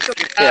 setelah itu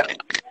kita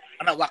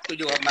karena waktu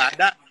juga nggak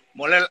ada,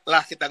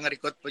 mulailah kita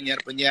nge-record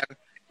penyiar-penyiar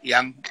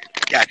yang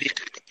jadi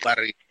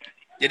baru.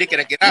 Jadi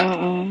kira-kira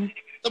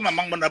itu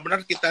memang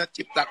benar-benar kita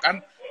ciptakan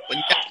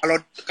penyiar.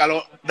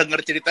 Kalau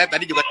dengar ceritanya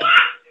tadi juga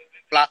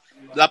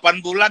 8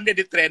 bulan dia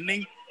di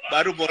training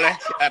baru boleh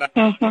siaran.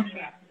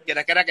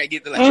 Kira-kira kayak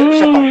gitu lah.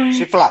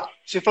 Si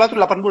Fla tuh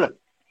 8 bulan.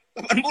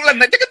 8 bulan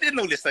aja kan dia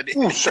nulis tadi.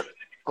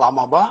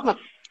 Lama banget.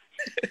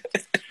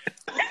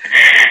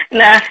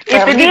 Nah,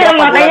 itu dia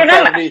makanya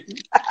kan.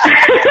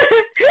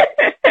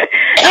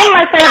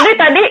 Mas Ferdi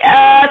tadi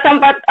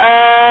sempat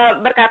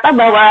berkata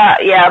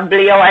bahwa ya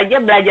beliau aja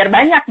belajar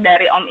banyak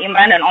dari Om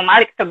Imran dan Om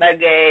Malik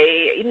sebagai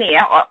ini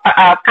ya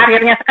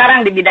karirnya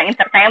sekarang di bidang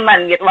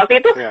entertainment gitu.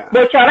 Waktu itu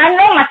bocoran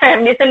dong Mas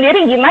Ferdi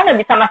sendiri gimana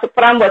bisa masuk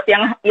Prambors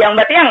yang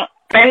berarti yang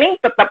training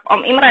tetap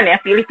Om Imran ya,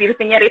 pilih-pilih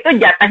penyiar itu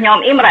jatahnya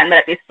Om Imran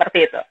berarti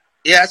seperti itu.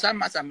 Ya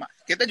sama-sama.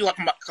 Kita juga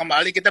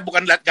kembali kita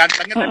bukan lihat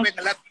gantengnya tapi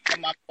ngeliat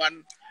kemampuan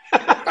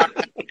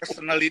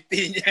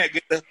personality-nya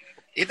gitu.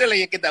 Itu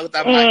yang kita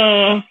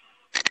utamakan.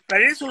 Nah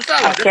ini susah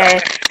loh.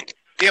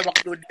 Dia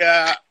waktu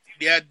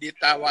dia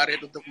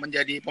ditawarin untuk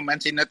menjadi pemain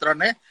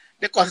sinetronnya,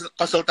 dia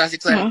konsultasi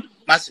ke saya,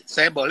 Mas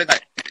saya boleh nggak?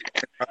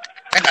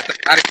 Saya nggak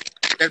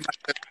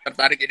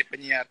tertarik jadi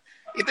penyiar.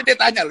 Itu dia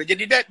tanya loh.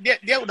 Jadi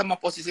dia udah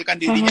memposisikan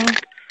dirinya.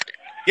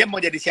 Dia mau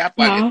jadi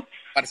siapa gitu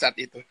pada saat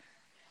itu.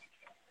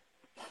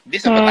 Dia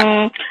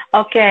sempat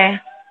Oke.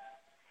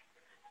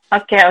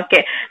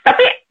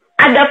 Tapi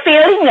ada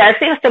feeling nggak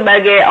sih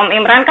sebagai Om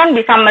Imran kan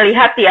bisa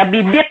melihat ya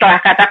bibit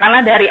lah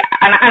katakanlah dari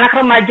anak-anak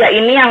remaja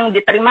ini yang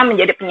diterima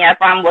menjadi penyiar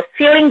Prambors.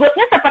 Feeling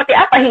good-nya seperti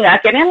apa hingga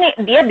akhirnya nih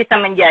dia bisa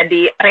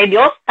menjadi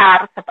radio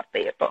star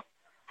seperti itu?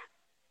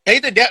 Ya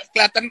itu dia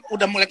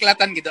udah mulai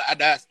kelihatan gitu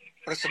ada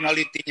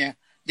personality-nya.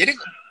 Jadi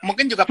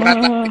mungkin juga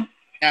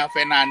perhatiannya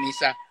Vena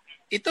Anissa.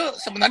 Itu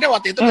sebenarnya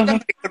waktu itu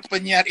kita rekrut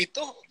penyiar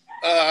itu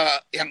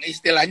yang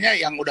istilahnya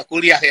yang udah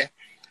kuliah ya.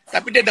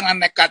 Tapi dia dengan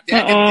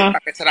nekatnya dia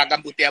pakai seragam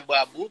putih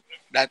abu-abu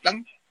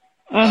datang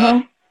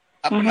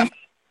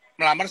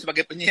melamar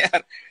sebagai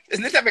penyiar.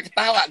 Terus dia sampai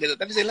ketawa gitu.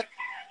 Tapi saya lihat,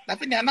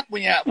 tapi ini anak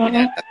punya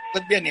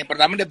kelebihan nih.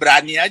 Pertama dia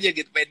berani aja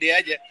gitu, pede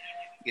aja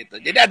gitu.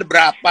 Jadi ada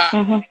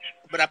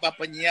berapa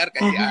penyiar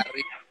kasih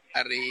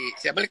Ari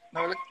siapa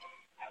namanya?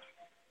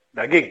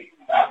 Daging.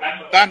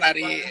 Bukan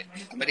Ari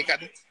Amerika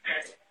tuh.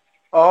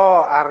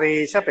 Oh,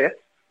 Ari siapa ya?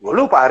 Gue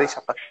lupa Ari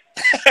siapa.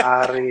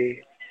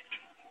 Ari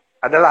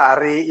adalah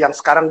Ari yang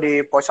sekarang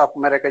di Voice of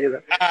America juga.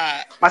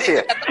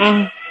 Masih ya?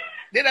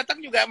 Dia datang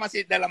juga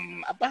masih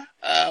dalam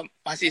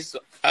masih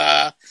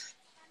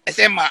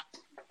SMA.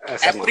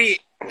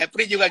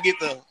 Epri juga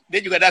gitu.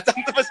 Dia juga datang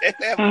terus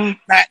SMA.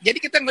 Nah,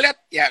 jadi kita ngeliat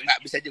ya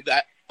nggak bisa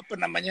juga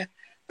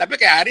Tapi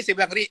kayak Ari saya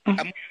bilang, Ri,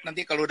 kamu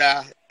nanti kalau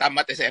udah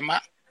tamat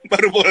SMA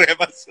baru boleh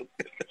masuk.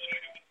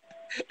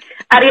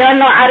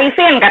 Aryono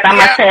Arifin kata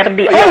Mas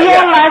Ferdi. Oh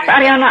iya Mas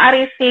Aryono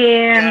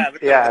Arifin.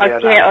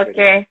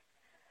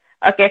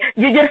 Oke.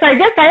 Jujur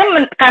saja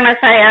karena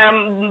saya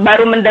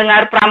baru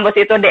mendengar Prambors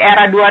itu di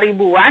era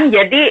 2000-an,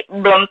 jadi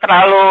belum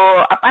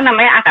terlalu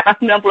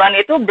angkatan 90-an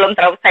itu belum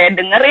terlalu saya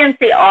dengerin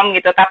sih Om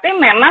gitu. Tapi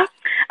memang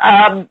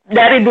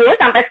dari dulu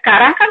sampai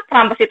sekarang kan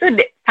Prambors itu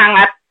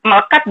sangat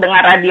melekat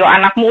dengan radio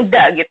anak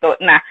muda gitu.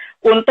 Nah,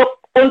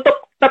 untuk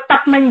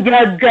tetap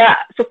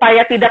menjaga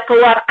supaya tidak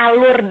keluar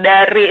alur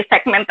dari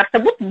segmen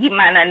tersebut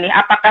gimana nih?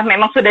 Apakah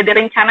memang sudah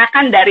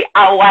direncanakan dari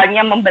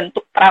awalnya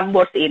membentuk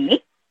Prambors ini?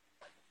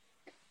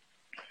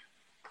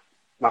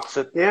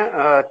 Maksudnya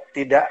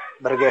tidak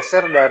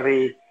bergeser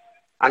dari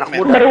anak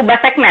muda?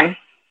 Berubah segmen?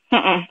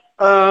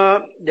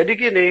 Jadi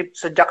gini,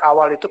 sejak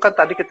awal itu kan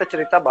tadi kita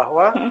cerita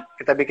bahwa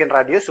kita bikin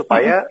radio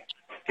supaya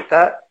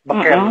kita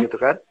beken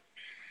gitu kan.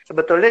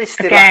 Sebetulnya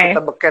istilah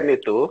kita beken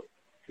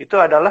itu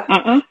adalah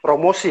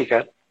promosi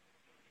kan,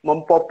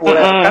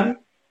 mempopulerkan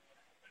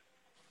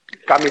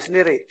kami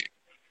sendiri.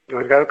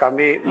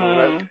 Kami,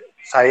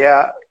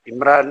 saya,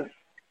 Imran.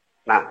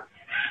 Nah,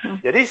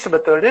 jadi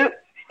sebetulnya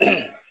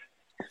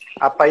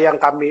apa yang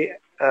kami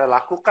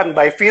lakukan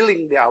by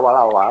feeling di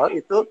awal-awal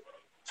itu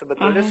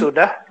sebetulnya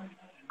sudah,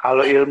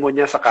 kalau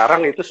ilmunya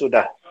sekarang itu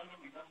sudah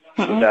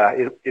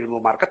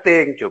ilmu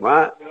marketing,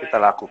 cuma kita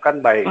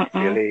lakukan by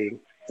feeling.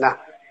 Nah,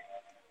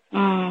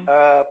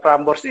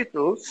 Prambors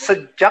itu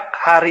sejak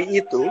hari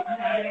itu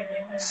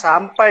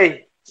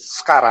sampai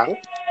sekarang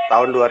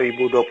tahun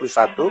 2021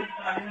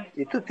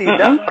 itu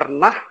tidak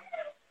pernah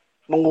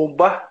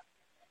mengubah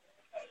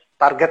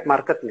target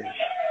marketnya.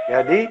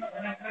 Jadi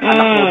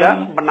anak muda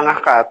menengah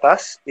ke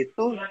atas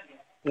itu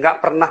nggak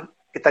pernah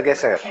kita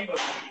geser.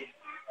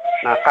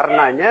 Nah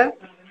karenanya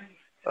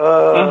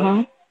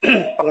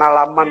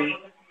pengalaman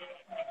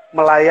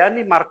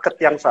melayani market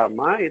yang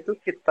sama itu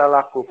kita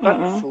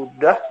lakukan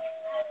sudah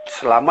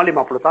selama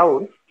 50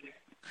 tahun.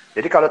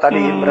 Jadi kalau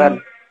tadi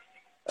Imran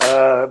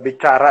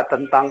bicara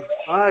tentang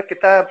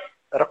kita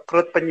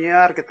rekrut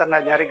penyiar, kita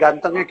nggak nyari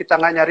gantengnya, kita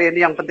nggak nyari ini,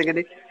 yang penting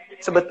ini.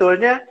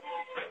 Sebetulnya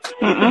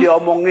itu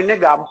diomonginnya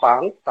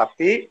gampang,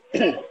 tapi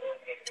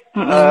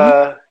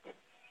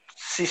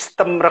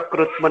sistem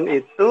rekrutmen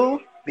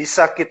itu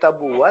bisa kita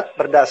buat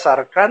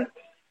berdasarkan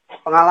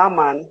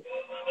pengalaman.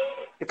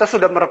 Kita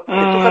sudah merekrut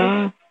itu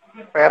kan,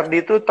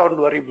 Ferdi itu tahun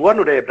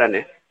 2000-an udah ya Bran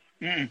ya?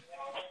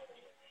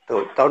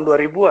 Tuh, tahun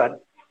 2000-an.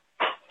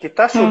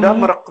 Kita sudah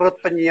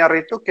merekrut penyiar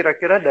itu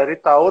kira-kira dari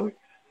tahun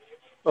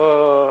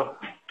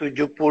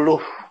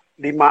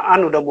 75-an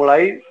udah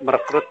mulai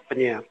merekrut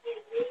penyiar.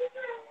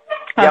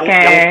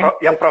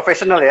 Yang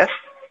profesional ya,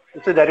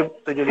 itu dari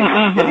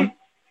 75. Jadi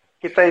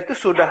kita itu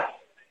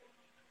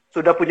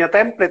sudah punya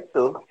template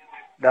tuh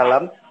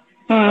dalam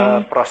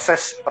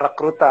proses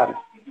perekrutan.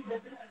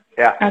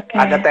 Ya,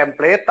 ada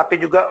template,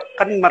 tapi juga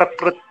kan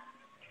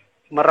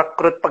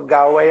merekrut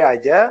pegawai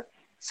aja,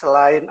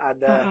 selain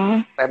ada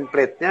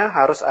template-nya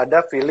harus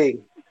ada feeling.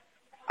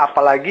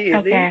 Apalagi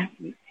ini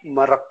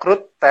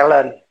merekrut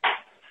talent.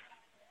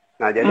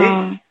 Nah,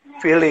 jadi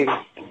feeling.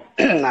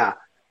 Nah,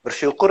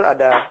 bersyukur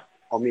ada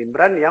Om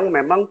Imran yang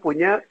memang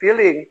punya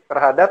feeling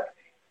terhadap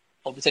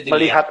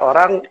melihat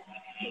orang.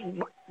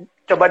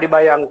 Coba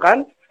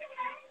dibayangkan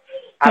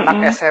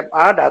anak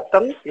SMA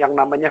datang yang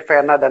namanya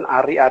Vena dan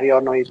Ari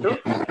Aryono itu,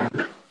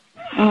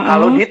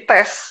 kalau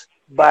dites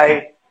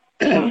by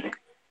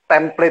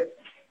template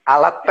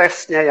alat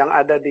tesnya yang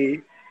ada di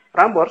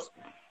Prambors,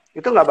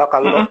 itu nggak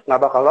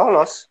bakal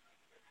lolos.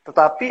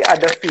 Tetapi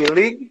ada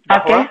feeling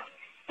bahwa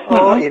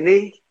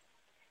ini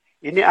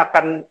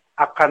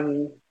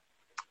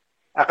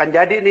akan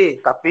jadi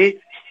nih,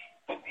 tapi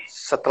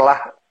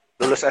setelah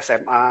lulus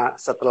SMA,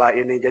 setelah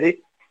ini. Jadi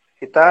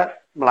kita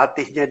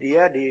melatihnya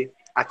dia di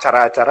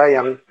acara-acara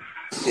yang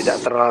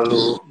tidak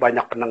terlalu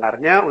banyak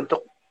pendengarnya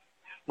untuk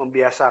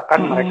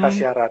membiasakan mereka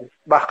siaran.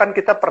 Bahkan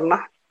kita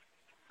pernah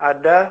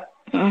ada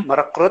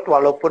merekrut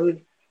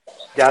walaupun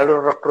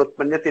jalur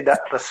rekrutmennya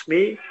tidak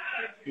resmi,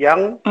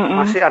 yang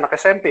masih anak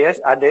SMP ya,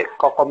 adik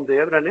Kokom tuh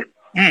ya berarti.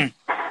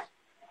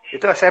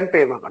 Itu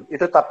SMP makan.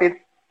 Itu tapi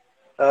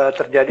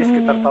terjadi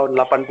sekitar tahun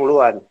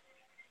 80-an.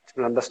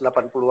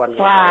 1980-an.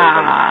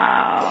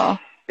 Wow.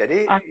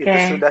 Jadi itu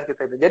sudah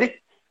kita. Jadi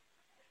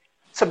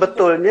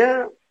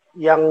sebetulnya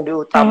yang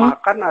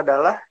diutamakan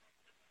adalah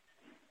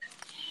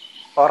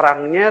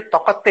orangnya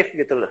talkative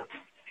gitu loh.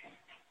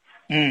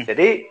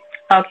 Jadi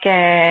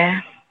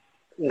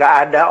nggak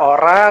ada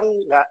orang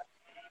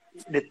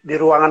di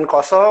ruangan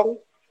kosong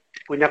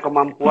punya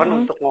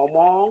kemampuan untuk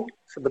ngomong.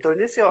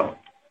 Sebetulnya sih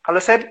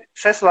kalau saya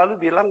selalu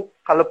bilang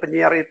kalau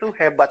penyiar itu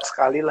hebat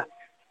sekali lah.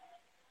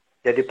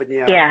 Jadi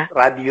penyiar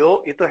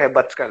radio itu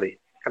hebat sekali.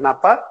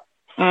 Kenapa?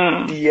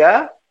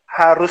 Dia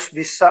harus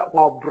bisa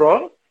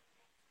ngobrol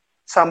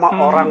sama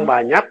orang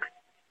banyak,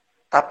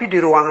 tapi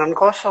di ruangan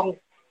kosong.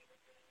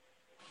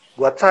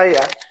 Buat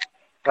saya,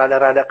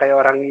 rada-rada kayak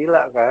orang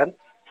gila kan.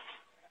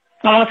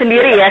 Ngomong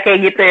sendiri ya kayak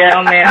gitu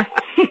ya Om ya.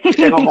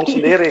 Saya ngomong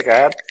sendiri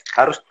kan.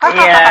 Harus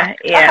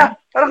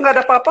orang nggak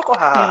ada apa-apa kok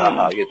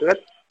gitu kan.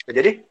 Nah,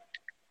 jadi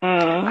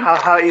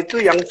hal-hal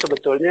itu yang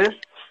sebetulnya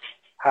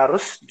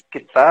harus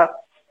kita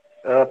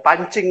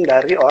pancing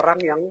dari orang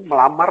yang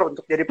melamar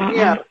untuk jadi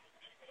penyiar.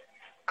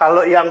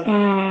 Kalau yang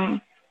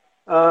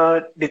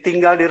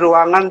ditinggal di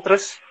ruangan,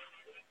 terus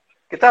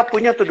kita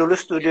punya tuh dulu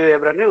studio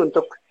ya berani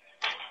untuk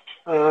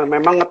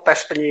memang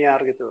ngetes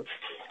penyiar gitu.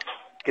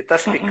 Kita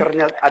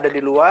speakernya ada di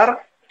luar,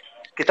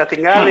 kita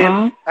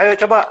tinggalin. Ayo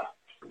coba.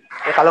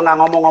 Ya kalau nggak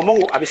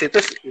ngomong-ngomong, abis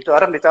itu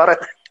orang dicoret.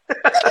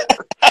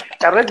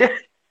 karena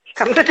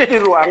dia di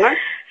ruangan,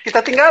 kita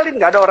tinggalin,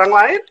 nggak ada orang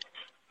lain.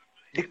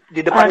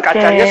 Di depan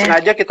kacanya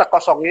sengaja kita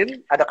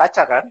kosongin, ada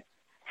kaca kan?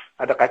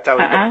 Ada kaca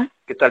untuk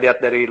kita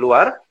lihat dari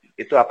luar,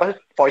 itu apa?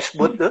 Voice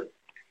booth tuh.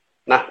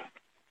 Nah,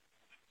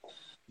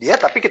 dia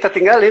tapi kita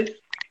tinggalin.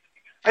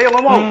 Ayo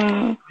ngomong.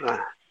 Nah,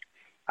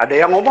 ada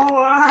yang ngomong,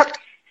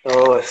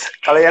 terus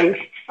kalau yang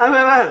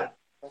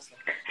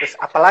terus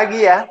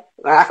apalagi ya?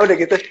 Nah, udah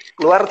gitu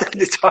keluar tuh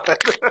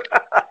dicoret.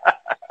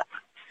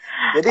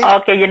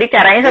 Jadi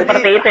caranya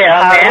seperti itu ya,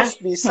 Om, harus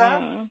bisa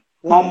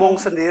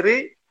ngomong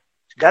sendiri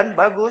dan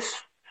bagus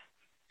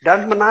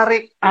dan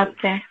menarik.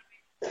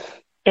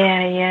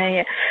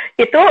 Iya.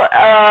 Itu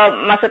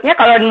maksudnya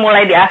kalau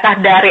mulai diasah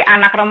dari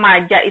anak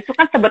remaja itu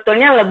kan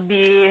sebetulnya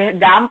lebih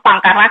gampang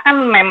karena kan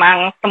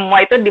memang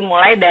semua itu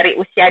dimulai dari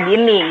usia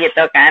dini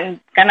gitu kan.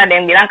 Kan ada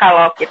yang bilang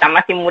kalau kita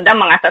masih muda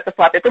mengasah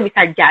sesuatu itu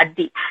bisa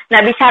jadi. Nah,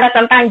 bicara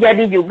tentang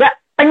jadi juga,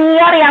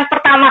 penyiar yang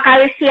pertama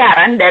kali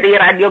siaran dari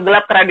radio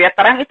gelap ke radio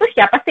terang itu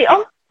siapa sih,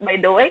 Om? By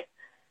the way?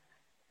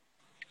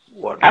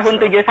 Tahun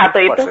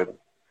 71 itu?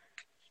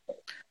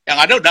 Yang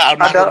ada udah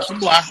almarhum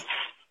semua.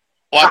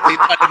 Waktu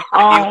itu ada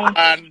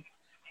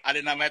ada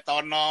namanya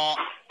Tono.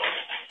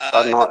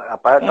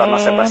 Tono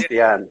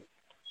Sebastian.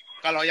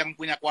 Kalau yang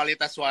punya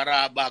kualitas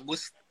suara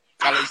bagus,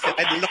 kalau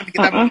istilahnya dulu kan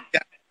kita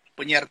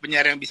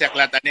penyiar-penyiar yang bisa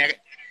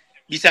kelihatannya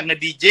bisa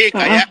nge-DJ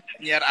kayak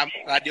penyiar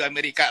radio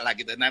Amerika lah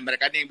gitu. Nah,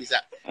 mereka ini yang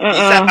bisa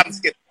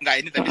sedikit enggak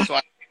ini tapi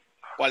suara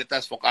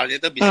kualitas vokalnya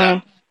itu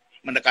bisa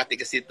mendekati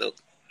ke situ.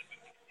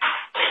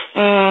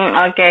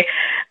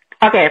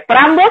 Oke,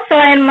 Prambors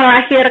selain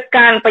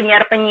melahirkan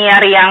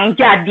penyiar-penyiar yang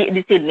jadi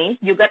di sini,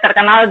 juga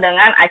terkenal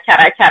dengan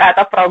acara-acara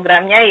atau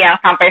programnya yang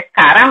sampai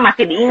sekarang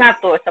masih diingat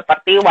tuh,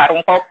 seperti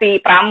Warung Kopi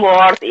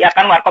Prambors, ya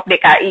kan, Warkop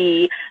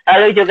DKI,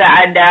 lalu juga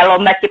ada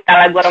Lomba Cipta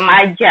Lagu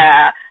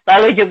Remaja,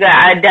 lalu juga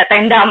ada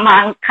Tenda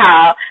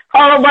Mangkal.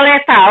 Kalau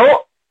boleh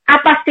tahu,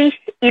 apa sih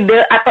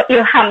ide atau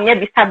ilhamnya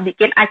bisa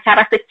bikin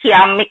acara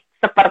seciamik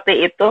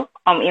seperti itu,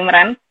 Om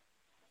Imran?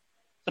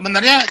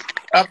 Sebenarnya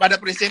pada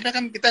prinsipnya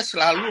kan kita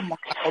selalu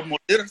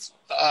mengakomodir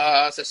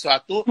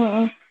sesuatu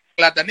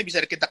kelihatannya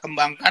bisa kita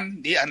kembangkan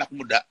di anak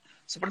muda.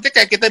 Seperti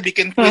kayak kita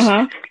bikin kuis.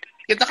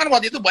 Kita kan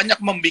waktu itu banyak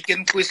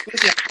membuat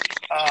kuis-kuis yang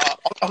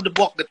out of the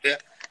box gitu ya.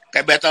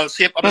 Kayak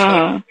Battleship.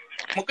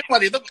 Mungkin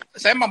waktu itu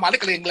saya sama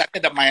Malik lagi ngeliatnya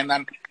ada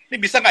mainan. Ini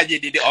bisa nggak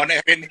jadi di on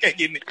air ini kayak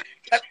gini.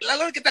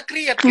 Lalu kita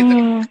create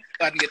gitu.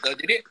 Gitu.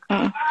 Jadi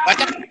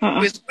banyak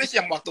kuis-kuis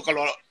yang waktu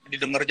kalau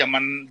didengar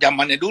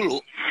zamannya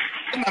dulu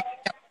itu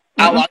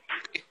awal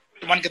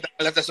cuman kita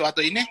lihat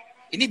sesuatu ini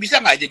bisa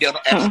nggak jadi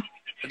on air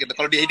gitu.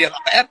 Kalau dia jadi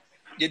on air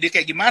jadi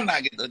kayak gimana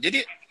gitu.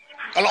 Jadi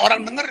kalau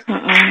orang dengar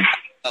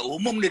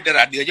umum di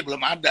radio aja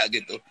belum ada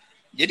gitu.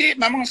 Jadi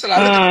memang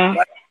selalu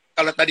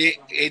kalau tadi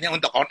ini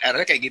untuk on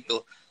air kayak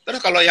gitu.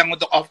 Terus kalau yang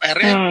untuk off air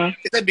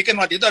kita bikin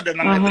waktu itu ada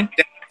namanya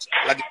breakdance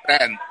lagi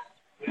tren.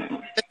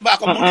 Kita coba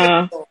akomodir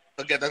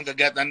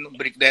kegiatan-kegiatan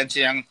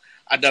breakdance yang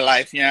ada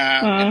live-nya,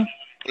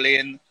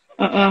 clean,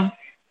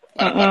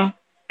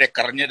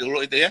 breakernya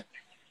dulu itu ya.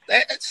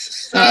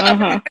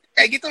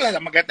 Kayak gitulah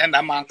sama kayak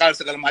Tenda Mangkal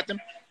segala macam.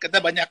 Kita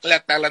banyak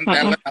lihat talent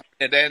apa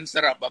dancer,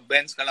 apa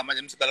band segala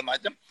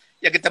macam.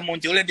 Ya kita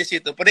munculin di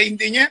situ. Pada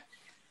intinya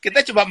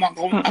kita coba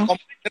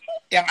mengakomodir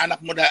yang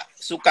anak muda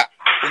suka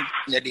untuk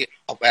menjadi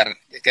off-air,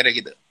 kira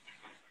gitu.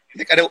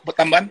 Jadi ada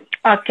tambahan?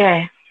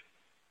 Oke.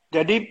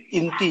 Jadi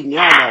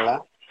intinya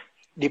adalah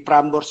di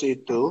Prambors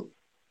itu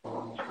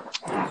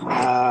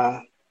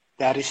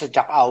dari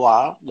sejak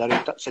awal,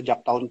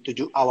 sejak tahun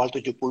awal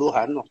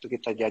 70-an waktu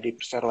kita jadi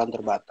perseroan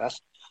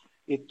terbatas,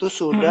 itu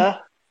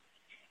sudah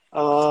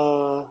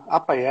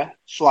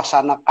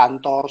suasana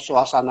kantor,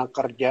 suasana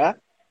kerja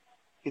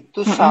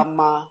itu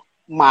sama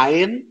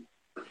main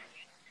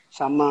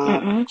sama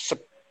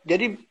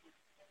jadi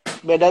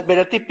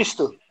beda tipis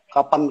tuh,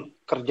 kapan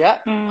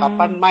kerja,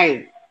 kapan main.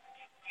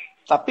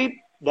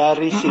 Tapi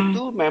dari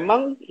situ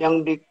memang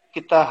yang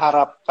kita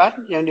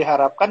harapkan, yang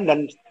diharapkan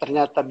dan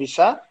ternyata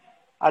bisa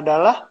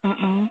adalah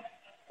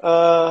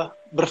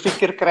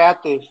berpikir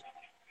kreatif.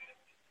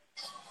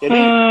 Jadi,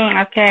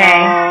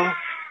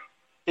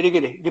 jadi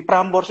gini, di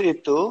Prambors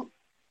itu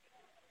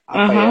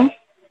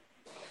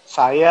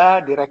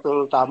saya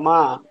direktur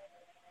utama,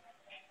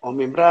 Om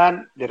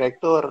Imran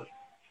direktur.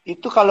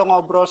 Itu kalau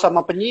ngobrol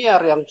sama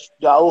penyiar yang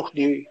jauh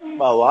di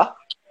bawah,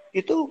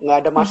 itu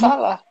nggak ada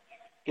masalah.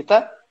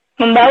 Kita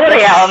membaur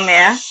ya, Om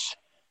ya.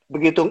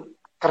 Begitu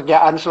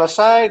kerjaan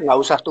selesai, nggak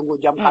usah tunggu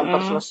jam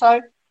kantor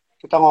selesai.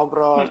 Kita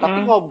ngobrol,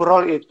 tapi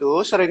ngobrol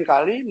itu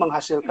seringkali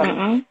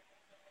menghasilkan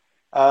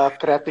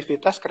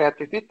kreativitas.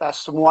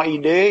 Semua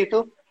ide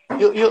itu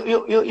yuk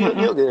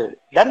gitu.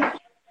 Dan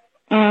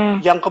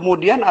yang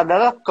kemudian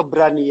adalah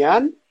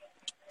keberanian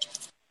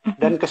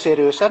dan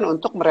keseriusan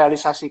untuk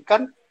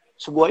merealisasikan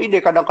sebuah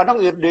ide. Kadang-kadang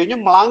idenya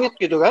melangit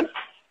gitu kan,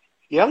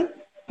 yang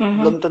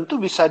belum tentu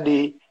bisa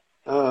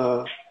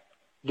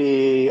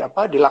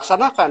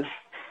dilaksanakan,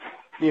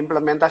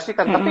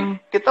 diimplementasikan. Tapi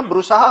kita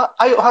berusaha,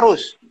 ayo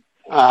harus.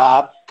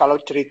 Kalau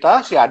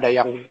cerita sih ada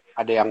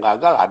yang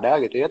gagal,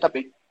 ada gitu ya.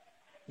 Tapi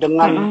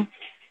dengan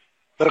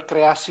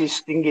berkreasi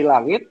setinggi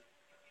langit,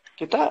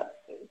 kita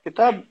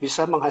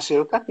bisa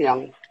menghasilkan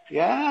yang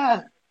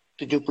ya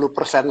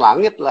 70%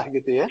 langit lah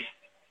gitu ya.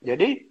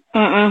 Jadi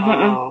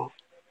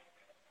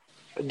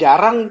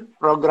jarang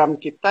program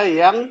kita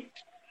yang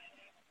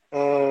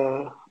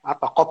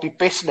copy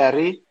paste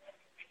dari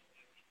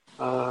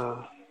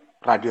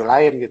radio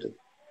lain gitu.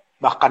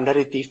 Bahkan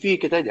dari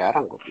TV kita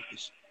jarang copy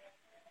paste.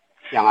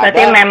 Yang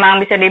berarti ada, memang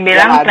bisa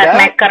dibilang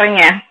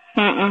playmaker-nya.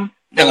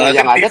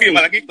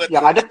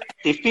 Yang ada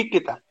TV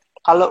kita.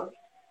 Kalau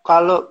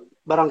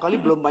barangkali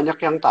belum banyak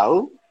yang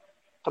tahu,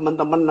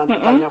 teman-teman nanti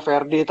tanya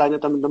Ferdi,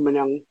 tanya teman-teman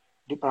yang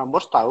di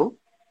Prambors tahu.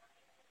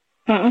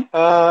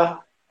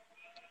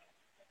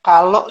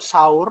 Kalau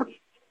sahur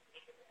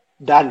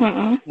dan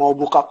mau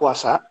buka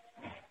puasa,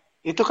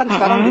 itu kan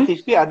sekarang di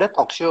TV ada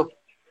talk show.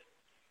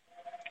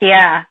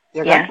 Iya.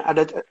 Ya kan?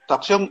 Ada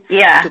talk show.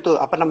 Itu tuh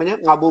apa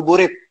namanya?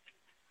 Ngabuburit.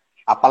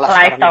 Apalah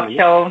live sekarang talk namanya.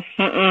 Show.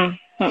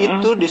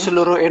 Itu di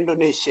seluruh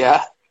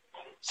Indonesia.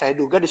 Saya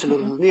duga di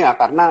seluruh dunia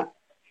karena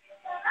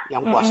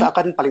yang puasa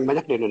kan paling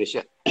banyak di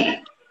Indonesia.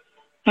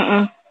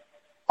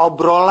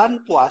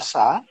 Obrolan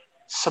puasa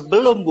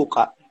sebelum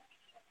buka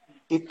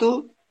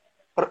itu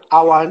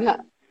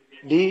awalnya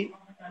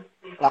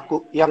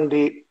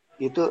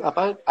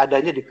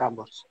adanya di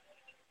Prambors.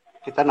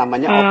 Kita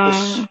namanya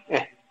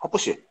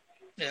Opus ya?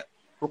 Yeah.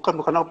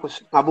 Bukan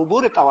Opus.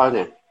 Ngabuburit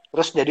awalnya.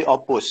 Terus jadi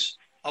Opus.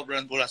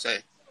 Obrolan puasa ya?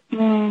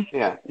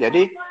 Ya,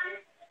 jadi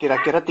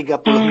kira-kira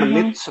 30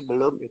 menit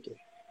sebelum itu.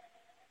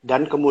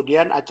 Dan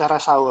kemudian acara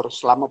sahur.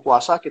 Selama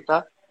puasa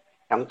kita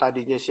yang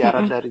tadinya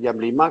siaran dari jam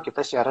 5,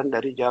 kita siaran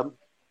dari jam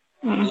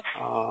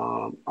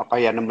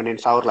nemenin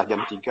sahur lah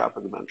jam 3 apa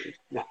gimana.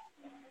 Nah,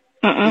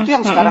 itu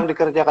yang sekarang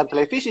dikerjakan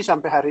televisi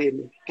sampai hari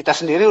ini. Kita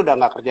sendiri udah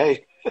nggak kerjain.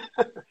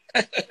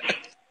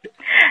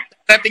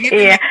 Ratingnya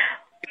tinggi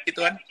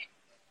gituan.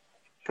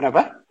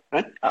 Kenapa?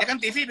 Ya kan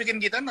TV bikin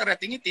gituan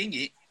ratingnya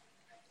tinggi.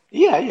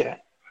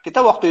 Iya.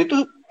 Kita waktu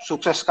itu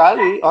sukses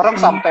sekali. Orang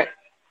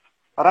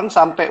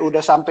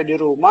sampai di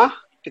rumah,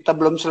 kita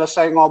belum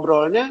selesai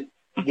ngobrolnya,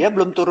 dia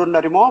belum turun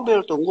dari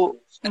mobil, tunggu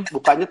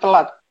bukanya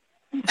telat.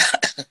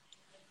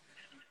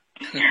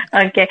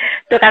 Oke,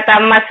 itu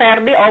kata Mas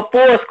Ferdi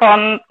Opus,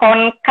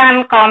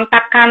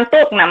 kontak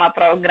kantuk nama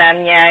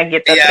programnya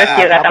gitu. Terus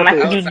juga kata Mas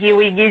Gigi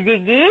Wigi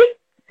Zigi.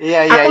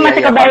 Aku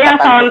masih kebayang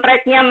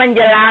soundtracknya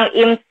menjelang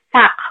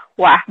imsak.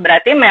 Wah,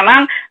 berarti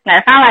memang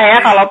nggak salah ya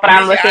kalau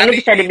Prambors ini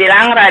bisa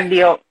dibilang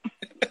radio.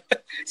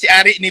 Si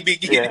Ari nih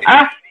bikin.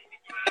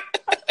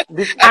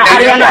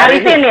 Ariano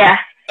Arifin ya?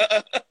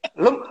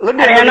 Lu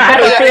di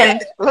Indonesia.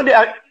 Lu di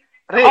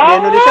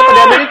Indonesia atau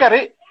di Amerika,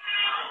 Ri?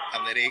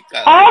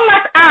 Amerika. Oh,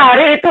 Mas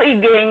Ari itu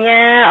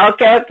IG-nya.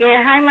 Oke.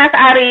 Hai Mas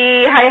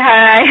Ari.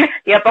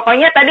 Hai. Ya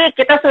pokoknya tadi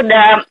kita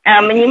sudah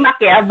menyimak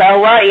ya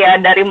bahwa ya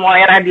dari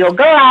mulai radio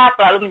gelap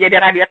lalu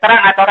menjadi radio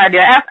terang atau radio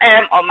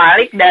FM, Om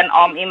Malik dan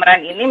Om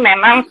Imran ini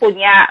memang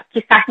punya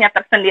kisahnya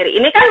tersendiri.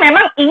 Ini kan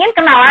memang ingin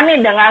kenalan nih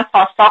dengan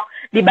sosok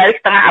di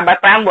balik setengah abad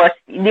Prambors.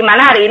 Di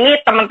mana hari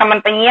ini teman-teman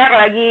penyiar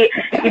lagi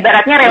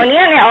ibaratnya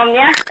reunian ya Om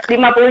ya,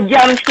 50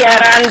 jam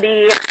siaran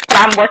di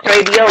Prambors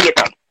Radio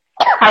gitu.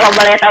 Kalau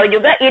boleh tahu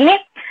juga ini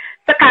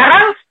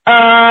sekarang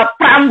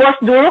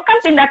Prambors dulu kan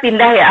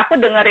pindah-pindah ya. Aku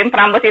dengerin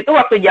Prambors itu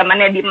waktu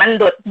zamannya di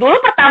Mendut.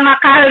 Dulu pertama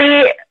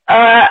kali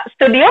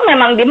studio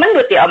memang di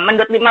Mendut ya,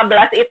 Mendut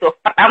 15 itu.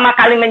 Pertama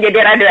kali menjadi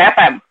radio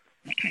FM.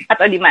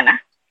 Atau di mana?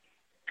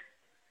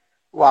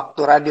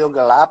 Waktu radio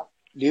gelap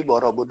di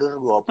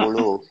Borobudur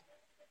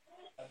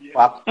 20.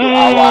 Waktu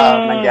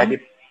awal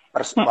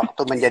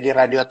waktu menjadi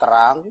radio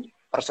terang,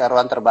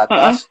 perseroan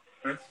terbatas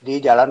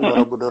di Jalan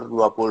Borobudur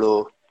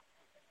 20.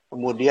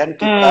 Kemudian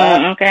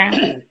kita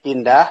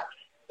pindah,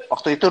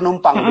 waktu itu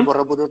numpang, di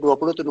Borobudur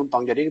 20 itu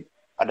numpang. Jadi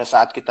pada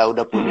saat kita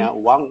udah punya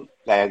uang,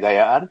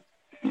 gaya-gayaan,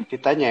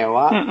 kita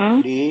nyewa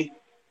di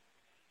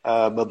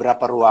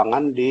beberapa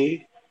ruangan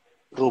di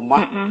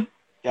rumah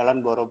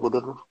Jalan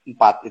Borobudur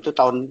 4. Itu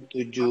tahun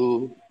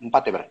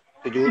 74 ya, Bro?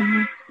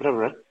 Berapa,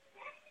 Bro?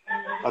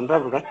 Tahun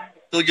berapa, Bro?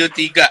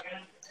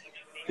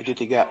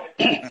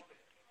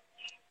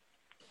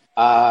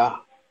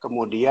 73.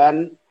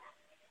 Kemudian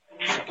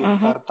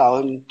sekitar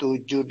tahun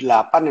 78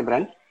 ya,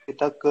 Bran,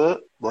 kita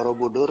ke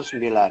Borobudur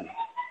 9.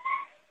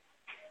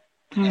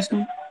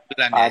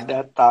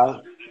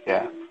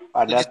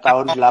 Pada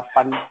tahun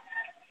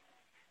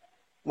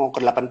 8 mau ke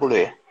 80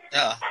 ya?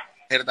 Ya,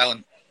 akhir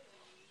tahun.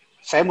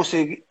 Saya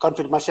mesti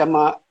konfirmasi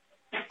sama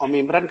Om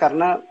Imran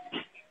karena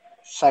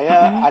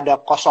saya ada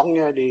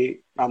kosongnya di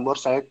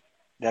Prambors. Saya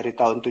dari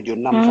tahun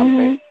 76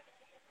 sampai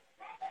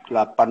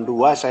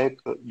 82 saya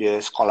di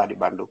sekolah di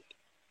Bandung.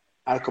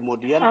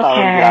 Kemudian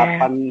tahun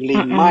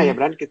 85 ya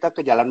Bran, kita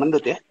ke Jalan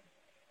Mendut ya.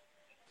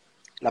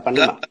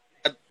 85.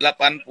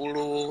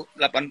 80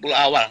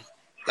 awal.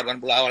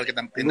 80 awal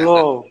kita pindah.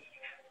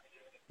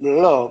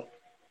 Belum.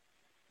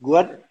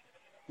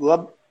 Gua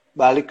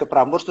balik ke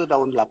Prambors tuh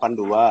tahun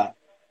 82.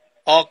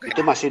 Oke.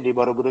 Itu masih di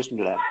Borobudur 9.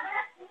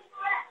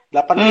 85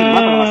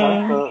 kalau nggak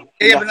salah ke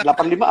iya,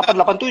 85 apa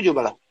 87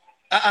 malah.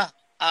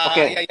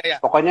 Oke. Iya.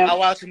 Pokoknya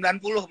awal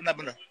 90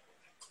 benar-benar.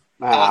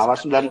 Nah, awal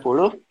 90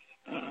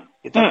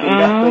 kita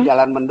pindah ke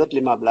Jalan Mendut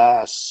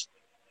 15.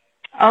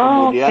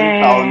 Kemudian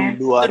tahun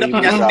 2000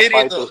 berapa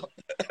itu?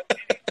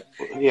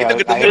 Iya,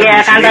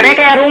 kantornya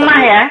kayak rumah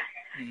ya.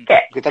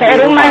 Kayak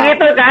rumah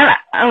gitu kan.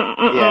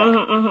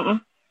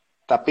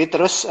 Tapi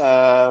terus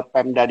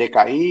Pemda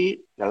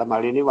DKI dalam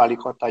hal ini Wali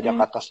Kota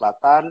Jakarta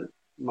Selatan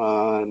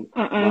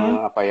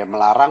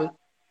melarang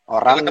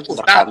orang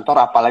berkantor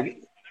apalagi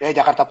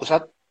Jakarta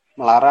Pusat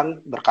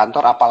melarang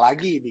berkantor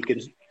apalagi bikin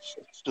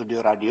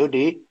studio radio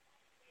di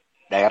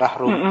daerah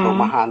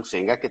rumahan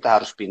sehingga kita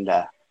harus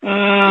pindah.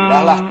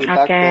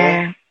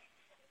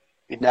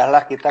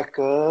 Pindahlah kita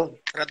ke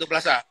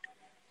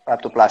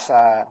Ratu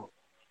Plaza.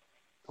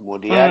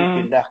 Kemudian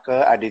pindah ke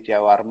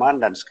Aditya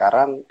Warman dan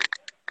sekarang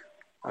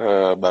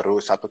baru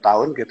 1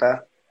 tahun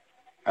kita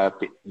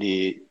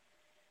di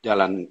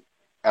Jalan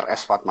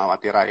RS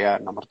Fatmawati Raya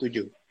nomor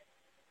 7.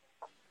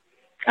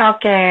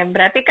 Oke,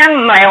 berarti kan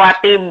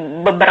melewati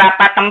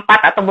beberapa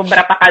tempat atau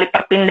beberapa kali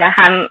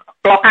perpindahan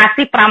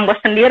lokasi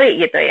Prambors sendiri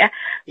gitu ya.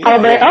 Kalau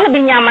boleh tahu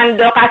lebih nyaman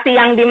di lokasi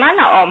yang di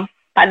mana Om?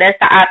 Pada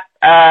saat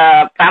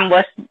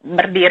Prambors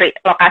berdiri,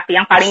 lokasi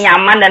yang paling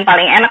nyaman dan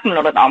paling enak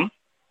menurut Om?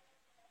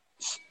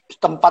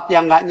 Tempat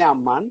yang nggak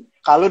nyaman,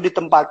 kalau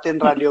ditempatin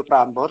radio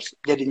Prambors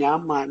jadi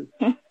nyaman.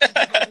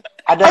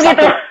 Ada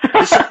satu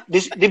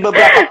di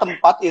beberapa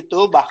tempat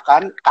itu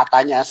bahkan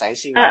katanya saya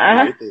sih nggak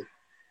tahu itu.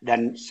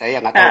 Dan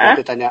saya nggak tahu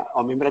nanti tanya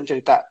Om Imran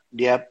cerita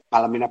dia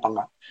ngalamin apa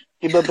enggak.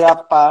 Di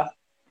beberapa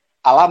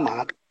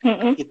alamat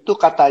itu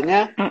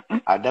katanya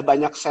ada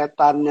banyak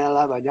setannya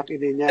lah, banyak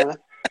ininya lah.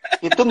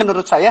 Itu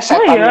menurut saya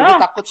setan itu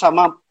takut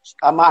sama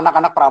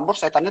anak-anak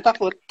Prambors, setannya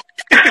takut.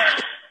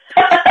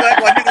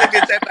 Kelakuannya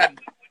lebih setan.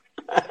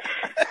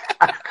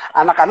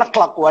 Anak-anak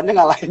kelakuannya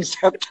ngalahin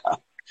setan.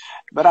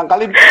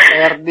 Barangkali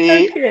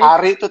Erdi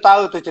Ari itu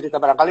tahu tuh cerita,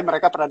 barangkali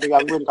mereka pernah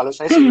digangguin. Kalau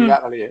saya sih enggak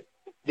kali ya.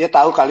 Dia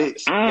tahu kali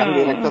yang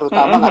direktur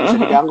utama nggak bisa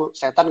diganggu.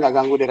 Setan nggak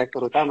ganggu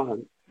direktur utama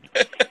kan.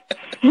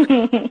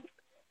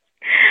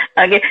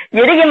 Oke,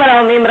 jadi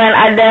gimana Om Imran?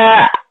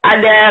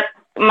 Ada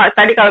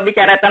tadi kalau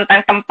bicara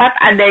tentang tempat,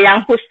 ada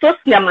yang khusus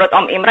nggak menurut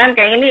Om Imran?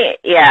 Kayak ini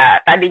ya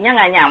tadinya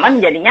nggak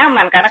nyaman jadi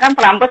nyaman karena kan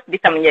Prambors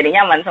bisa menjadi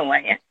nyaman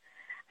semuanya.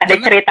 Ada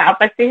cerita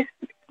apa sih?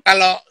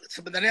 Kalau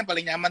sebenarnya yang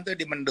paling nyaman tuh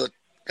di Mendut.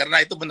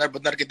 Karena itu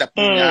benar-benar kita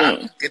punya,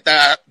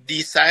 kita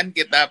desain,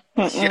 kita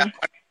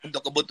siapkan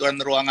untuk kebutuhan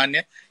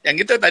ruangannya. Yang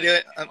itu tadi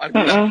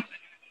bilang,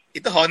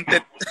 itu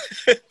haunted.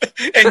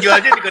 Yang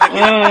jualnya juga udah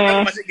bilang,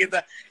 masih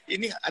kita,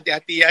 ini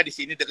hati-hati ya, di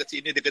sini, deket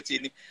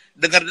sini.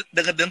 Dengar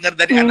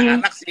dari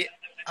anak-anak sih,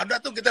 ada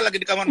tuh kita lagi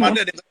di kamar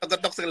mandi, ada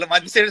ketok-ketok segala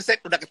macam. Saya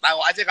udah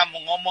ketawa aja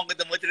kamu ngomong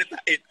gitu, mau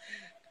ceritain.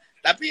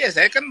 Tapi ya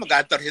saya kan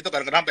mengantor situ,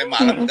 karena sampai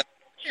malam.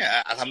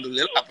 Ya,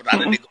 alhamdulillah nggak pernah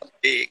ada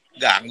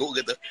diganggu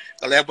gitu.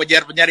 Kalau yang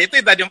penyiar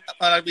itu tadi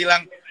malah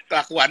bilang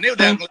kelakuannya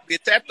udah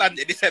ngeliat setan,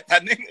 jadi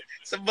setannya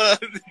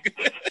sebel.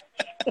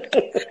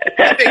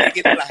 Tapi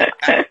gitulah.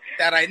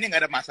 Cara ini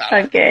nggak ada masalah.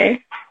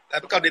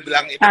 Tapi kalau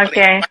dibilang itu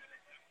paling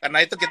karena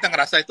itu kita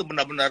ngerasa itu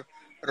benar-benar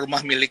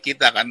rumah milik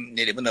kita kan,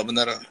 jadi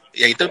benar-benar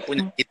ya itu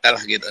punya kita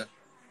lah gitu.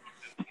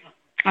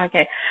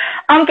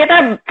 Om,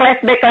 kita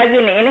flashback lagi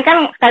nih. Ini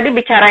kan tadi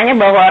bicaranya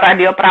bahwa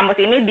Radio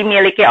Prambors ini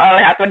dimiliki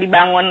oleh atau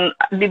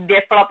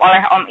didevelop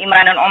oleh Om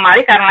Imran dan Om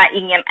Ali karena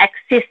ingin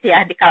eksis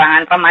ya di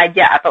kalangan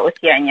remaja atau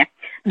usianya.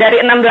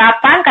 Dari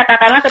 68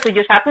 katakanlah ke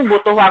 71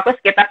 butuh waktu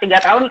sekitar 3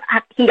 tahun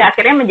hingga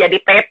akhirnya menjadi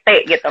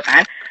PT gitu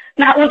kan.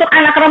 Nah, untuk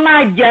anak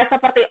remaja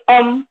seperti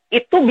Om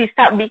itu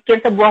bisa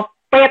bikin sebuah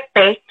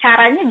PT,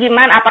 caranya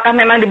gimana? Apakah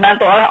memang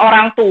dibantu oleh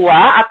orang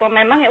tua atau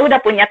memang ya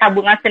udah punya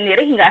tabungan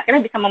sendiri hingga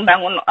akhirnya bisa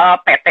membangun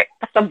PT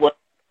tersebut?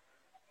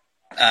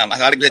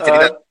 Mas Ali bisa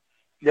cerita.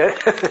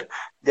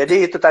 Jadi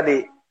itu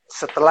tadi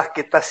setelah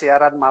kita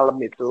siaran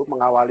malam itu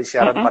mengawali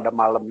siaran pada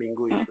malam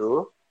minggu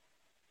itu,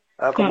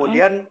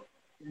 kemudian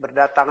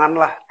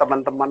berdatanganlah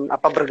teman-teman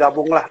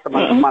bergabunglah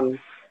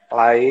teman-teman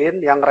lain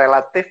yang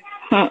relatif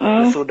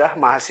sudah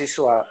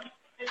mahasiswa.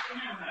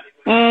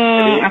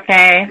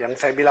 Jadi yang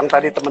saya bilang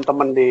tadi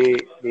teman-teman di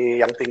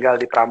yang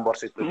tinggal di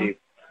Prambors itu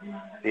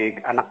di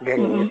anak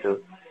geng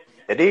gitu.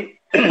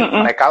 Jadi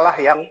mereka lah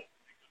yang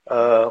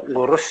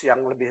ngurus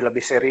yang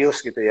lebih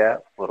serius gitu ya,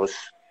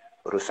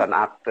 urusan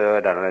akte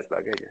dan lain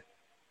sebagainya.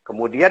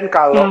 Kemudian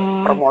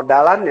kalau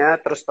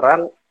permodalannya terus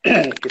terang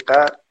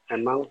kita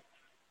memang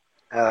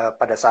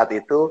pada saat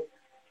itu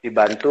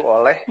dibantu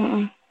oleh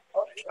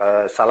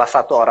salah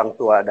satu orang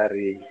tua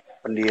dari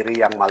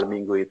pendiri yang malam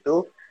minggu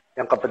itu.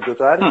 Yang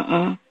kebetulan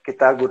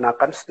kita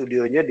gunakan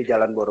studionya di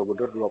Jalan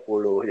Borobudur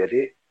 20.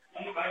 Jadi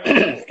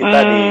kita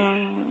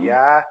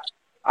ya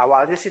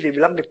awalnya sih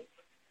dibilang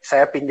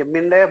saya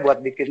pinjemin deh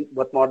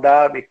buat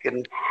modal,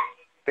 bikin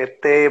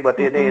PT, buat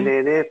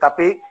ini.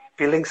 Tapi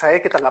feeling saya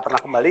kita nggak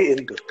pernah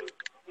kembaliin tuh.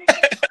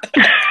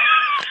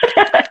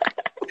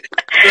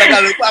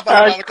 Nggak lupa apa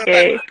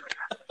okay.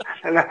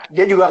 Nah,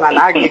 dia juga nggak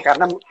nagih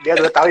karena dia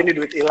udah tahu ini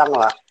duit hilang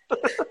lah.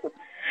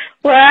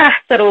 Wah,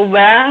 seru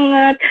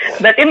banget.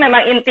 Berarti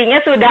memang intinya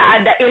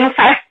sudah ada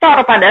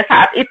investor pada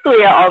saat itu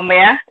ya Om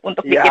ya,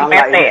 untuk bikin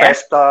PT ya?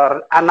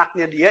 Investor,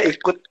 anaknya dia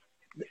ikut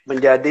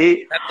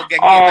menjadi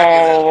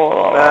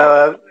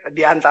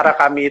di antara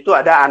kami itu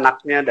ada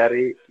anaknya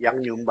dari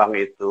yang nyumbang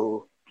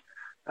itu.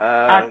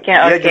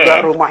 Dia juga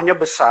rumahnya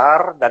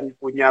besar dan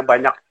punya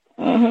banyak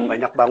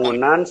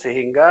bangunan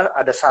sehingga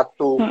ada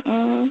satu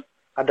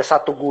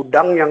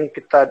gudang yang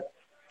kita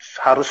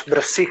harus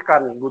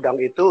bersihkan gudang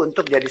itu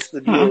untuk jadi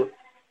studio.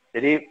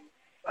 Jadi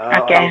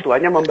orang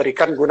tuanya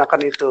memberikan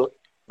gunakan itu.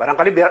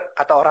 Barangkali biar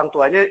kata orang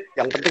tuanya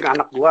yang penting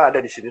anak gua ada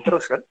di sini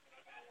terus kan.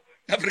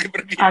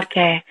 Pergi-pergi.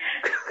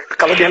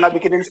 Kalau dia nggak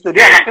bikinin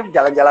studio, anaknya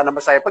jalan-jalan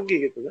sama saya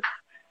pergi gitu kan.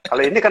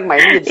 Kalau ini kan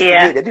mainnya di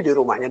studio, jadi di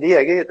rumahnya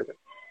dia gitu kan.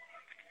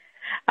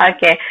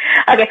 Oke.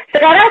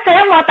 Sekarang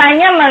saya mau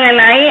tanya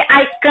mengenai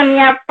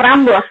ikonnya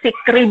Prambors, si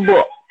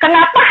Kribo.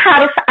 Kenapa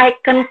harus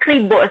ikon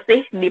Kribo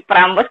sih di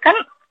Prambors? Kan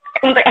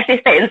untuk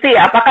eksistensi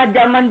ya. Apakah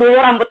zaman dulu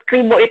rambut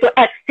Kribo itu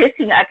eksis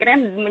hingga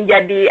akhirnya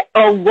menjadi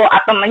logo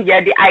atau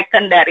menjadi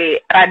ikon dari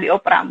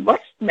Radio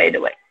Prambors, by the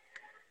way?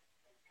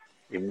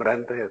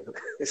 Imran tuh ya.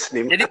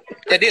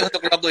 Jadi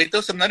untuk logo itu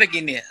sebenarnya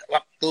gini ya.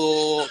 Waktu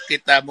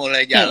kita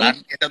mulai jalan,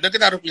 kita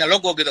harus punya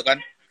logo gitu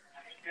kan.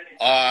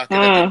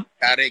 Kita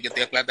cari gitu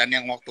ya, kelihatan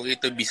yang waktu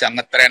itu bisa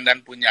ngetrend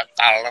dan punya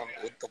color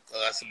untuk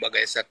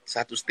sebagai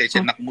satu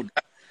station anak muda.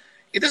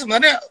 Itu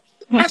sebenarnya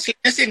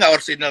aslinya sih nggak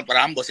original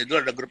Prambors, itu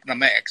ada grup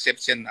namanya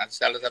Exception,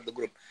 salah satu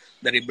grup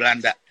dari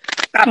Belanda.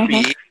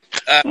 Tapi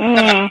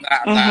kita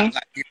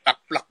nggak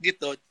diplak-plak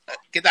gitu.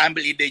 Kita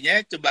ambil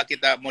idenya, coba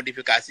kita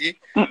modifikasi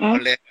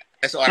oleh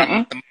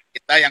seorang teman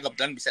kita yang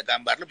kebetulan bisa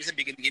gambar. Lu bisa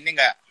bikin gini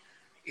nggak?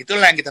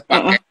 Itulah yang kita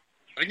pakai.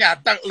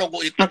 Ternyata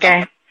logo itu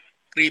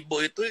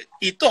Kribo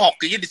itu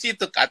hokinya di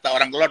situ, kata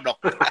orang Glodok.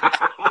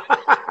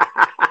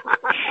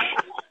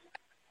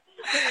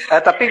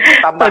 Tapi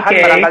tambahan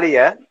barangkali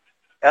ya.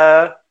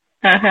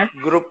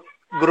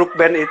 Grup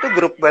band itu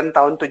grup band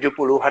tahun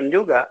 70-an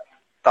juga,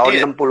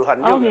 tahun 60-an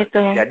juga.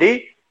 Gitu. Jadi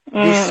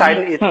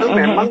desain itu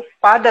memang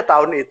pada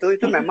tahun itu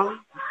memang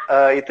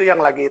itu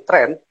yang lagi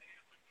tren.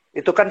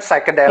 Itu kan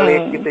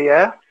psychedelic gitu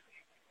ya.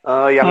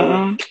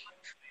 Yang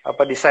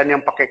desain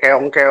yang pakai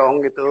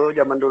keong-keong gitu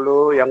zaman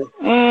dulu yang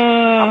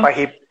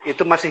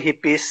itu masih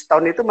hippies.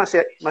 Tahun itu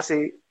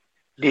masih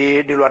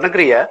di luar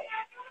negeri ya.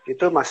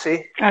 Itu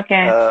masih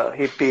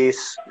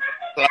hippies.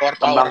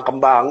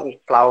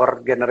 Kembang-kembang,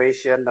 flower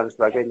generation dan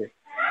sebagainya.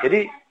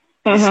 Jadi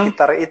di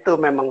sekitar itu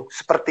memang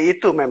seperti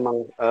itu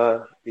memang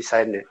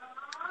desainnya.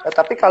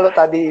 Tapi kalau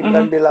tadi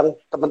Imran bilang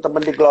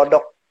teman-teman di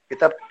Glodok,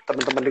 kita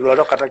teman-teman di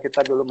Glodok karena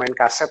kita dulu main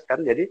kaset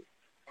kan, jadi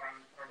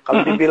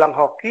kalau dibilang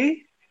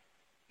hoki,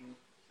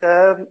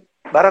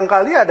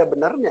 barangkali ada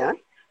benarnya.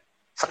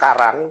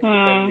 Sekarang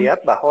kita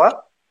lihat bahwa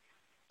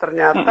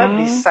ternyata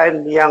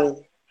desain yang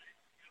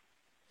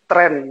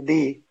tren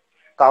di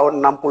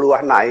tahun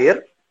 60-an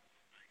akhir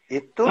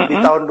itu di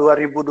tahun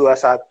 2021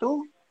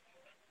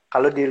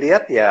 kalau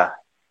dilihat ya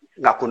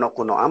nggak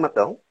kuno-kuno amat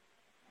dong.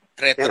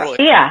 Retro.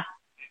 Iya.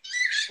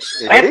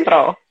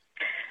 Retro.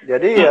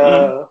 Jadi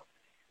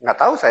nggak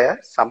tahu saya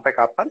sampai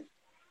kapan.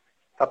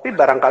 Tapi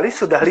barangkali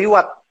sudah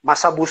liwat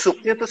masa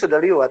busuknya tuh sudah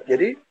liwat.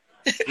 Jadi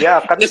dia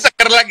akan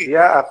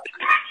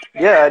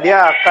dia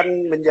akan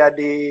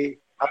menjadi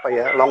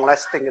long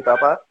lasting gitu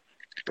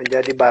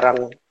menjadi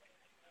barang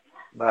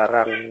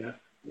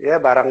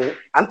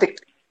antik.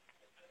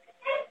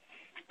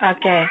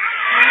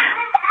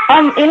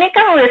 Om, ini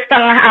kan udah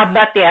setengah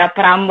abad ya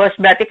Prambors,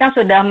 berarti kan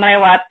sudah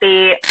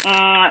melewati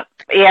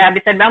ya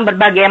bisa dibilang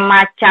berbagai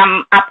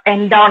macam up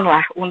and down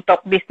lah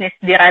untuk bisnis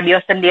di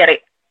radio sendiri.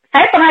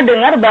 Saya pernah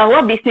dengar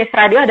bahwa bisnis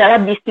radio adalah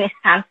bisnis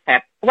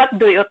sunset. What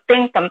do you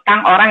think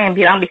tentang orang yang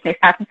bilang bisnis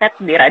sunset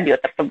di radio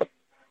tersebut?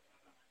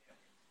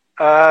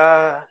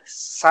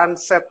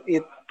 Sunset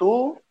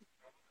itu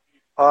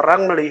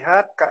orang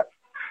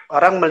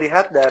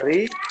melihat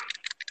dari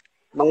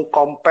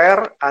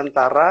mengcompare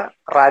antara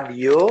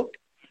radio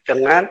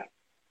dengan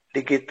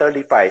digital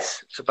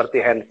device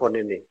seperti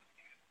handphone ini.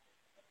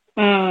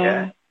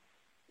 Ya.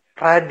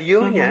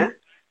 Radionya,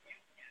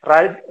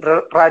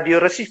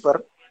 radio receiver,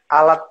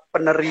 alat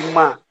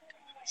penerima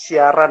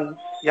siaran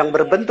yang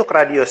berbentuk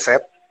radio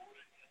set,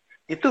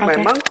 itu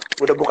memang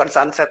udah bukan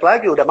sunset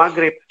lagi, udah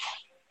maghrib.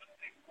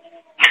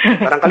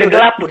 Barangkali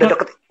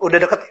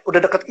udah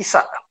deket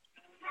Isya.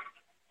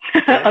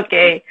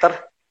 Ya.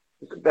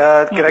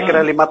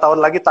 Kira-kira 5 tahun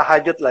lagi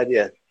tahajud lah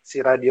dia si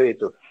radio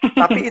itu.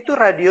 Tapi itu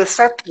radio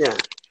setnya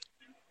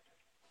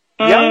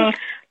yang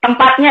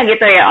tempatnya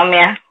gitu ya Om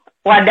ya,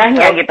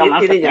 wadahnya gitu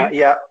maksudnya.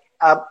 Ya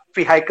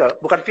vehicle,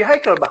 bukan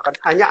vehicle bahkan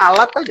hanya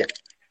alat aja.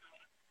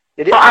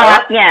 Jadi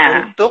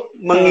alatnya untuk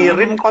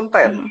mengirim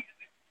konten,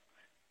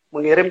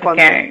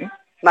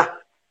 Nah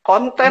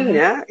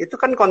kontennya itu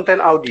kan konten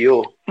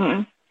audio.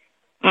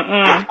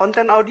 Nah,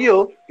 konten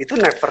audio itu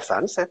never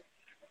sunset.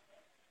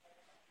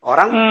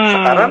 Orang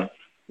sekarang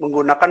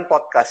menggunakan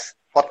podcast.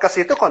 Podcast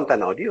itu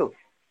konten audio.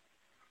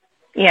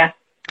 Iya.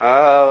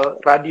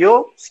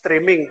 Radio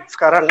streaming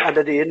sekarang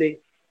ada di ini.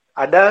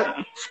 Ada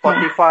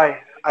Spotify,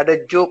 ada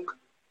Juke.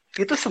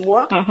 Itu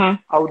semua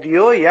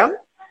audio yang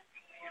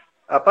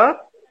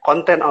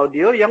konten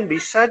audio yang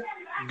bisa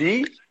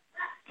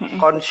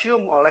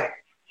dikonsum oleh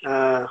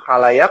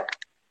khalayak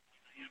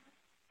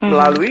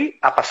melalui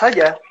apa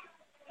saja.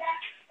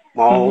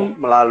 Mau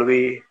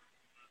melalui,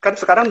 kan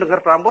sekarang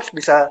dengar Prambors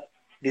bisa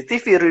di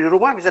TV, di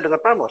rumah bisa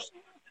dengar Prambors.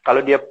 Kalau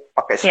dia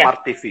pakai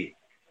Smart TV.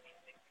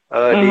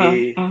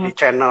 Di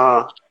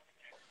channel,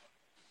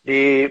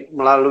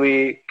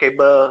 melalui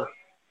kabel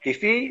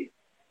TV,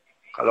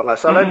 kalau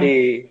nggak salah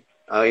di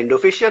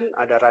Indovision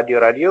ada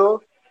radio-radio,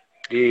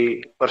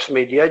 di First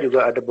Media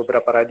juga ada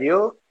beberapa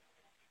radio,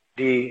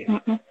 di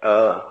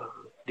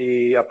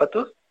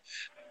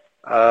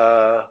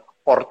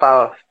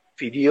portal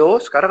video,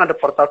 sekarang ada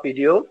portal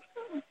video.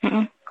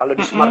 Kalau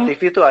di Smart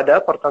TV itu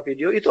ada portal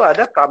video, itu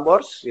ada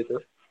Prambors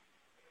gitu.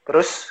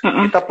 Terus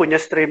kita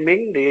punya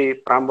streaming di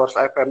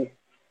pramborsfm.com,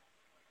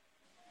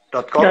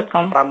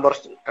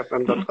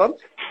 pramborsfm.com,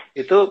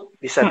 itu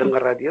bisa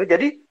dengar radio.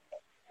 Jadi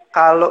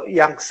kalau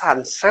yang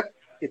sunset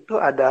itu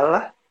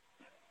adalah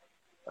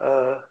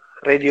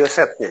radio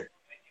setnya.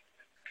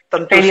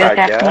 Tentu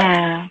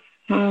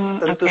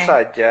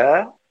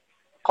saja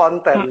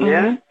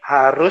kontennya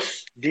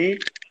harus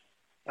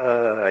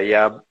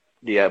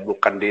dia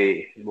bukan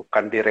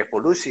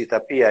direvolusi,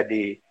 tapi ya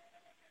di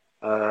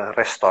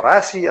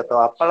restorasi atau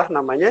apalah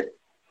namanya,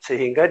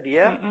 sehingga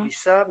dia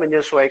bisa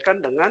menyesuaikan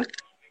dengan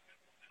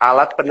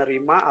alat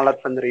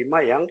penerima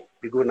yang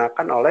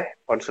digunakan oleh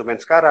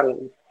konsumen sekarang,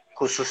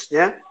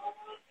 khususnya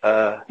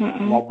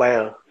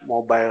mobile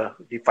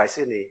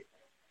device ini.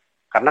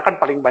 Karena kan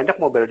paling banyak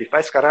mobile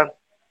device sekarang,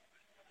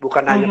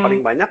 bukan hanya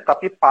paling banyak,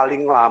 tapi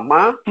paling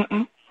lama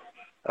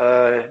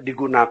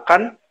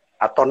digunakan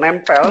atau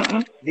nempel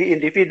di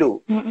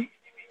individu.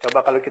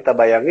 Coba kalau kita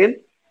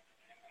bayangin,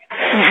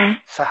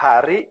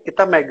 sehari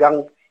kita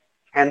megang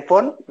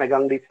handphone,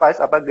 megang device,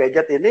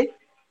 gadget ini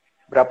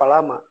berapa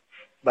lama?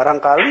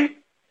 Barangkali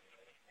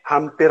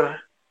hampir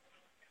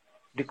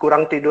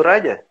dikurang tidur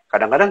aja.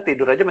 Kadang-kadang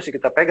tidur aja masih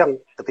kita pegang,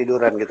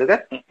 ketiduran gitu kan?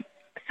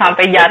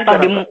 Sampai jatuh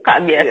di muka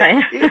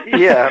biasanya.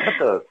 Iya,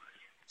 betul.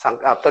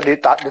 Atau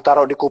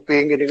ditaruh di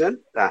kuping gini kan?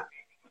 Nah,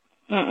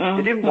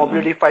 jadi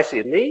mobile device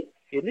ini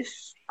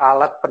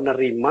alat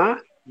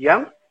penerima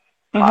yang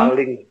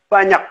paling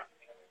banyak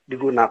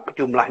digunakan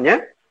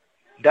jumlahnya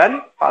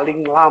dan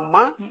paling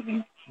lama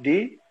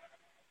digunakan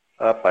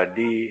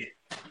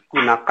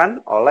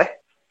oleh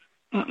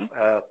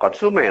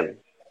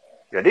konsumen.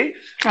 Jadi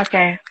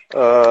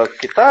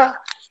kita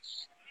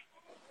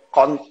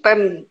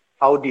konten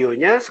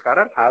audionya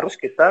sekarang harus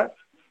kita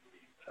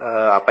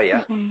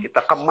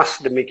kita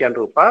kemas demikian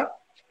rupa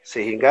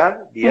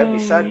sehingga dia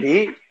bisa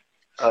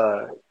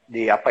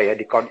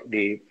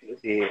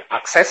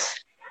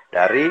diakses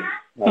dari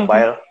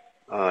mobile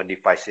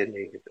device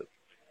ini gitu.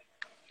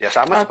 Ya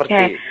sama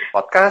seperti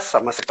podcast,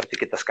 sama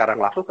seperti kita sekarang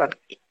lakukan.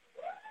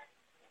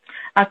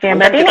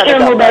 Berarti ini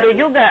ilmu baru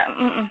juga.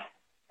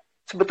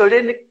 Sebetulnya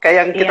ini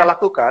kayak yang kita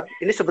lakukan,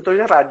 ini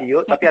sebetulnya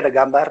radio tapi ada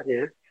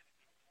gambarnya.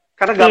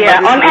 Karena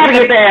gambarnya on air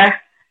gitu ya.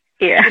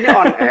 Ini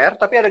on air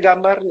tapi ada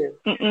gambarnya.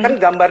 Kan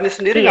gambarnya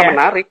sendiri nggak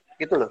menarik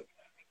gitu loh.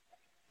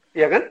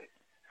 Iya kan?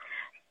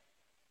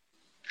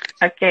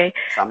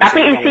 Tapi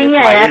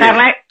isinya ya,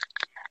 karena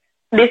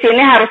di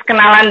sini harus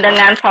kenalan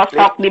dengan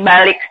sosok di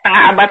balik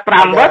setengah abad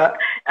Prambors.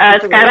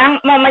 Sekarang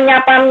mau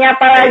menyapa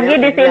lagi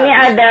di sini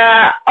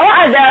ada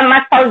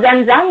Mas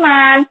Fauzan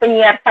Zaman,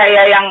 penyiar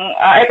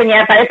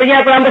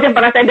Prambors yang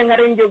pernah saya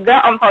dengerin juga.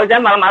 Om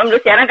Fauzan malam-malam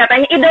dulu siaran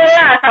katanya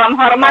idola, salam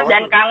hormat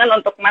dan kangen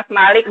untuk Mas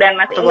Malik dan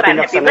Mas Imran.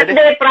 Happy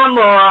birthday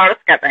Prambors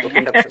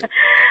katanya.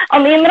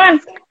 Om Imran,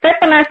 saya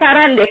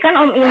penasaran deh, kan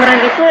Om Imran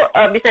itu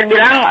bisa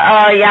dibilang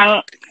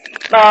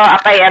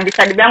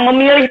bisa dibilang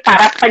memilih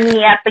para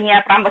penyiar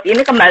Prambors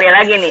ini. Kembali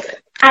lagi nih,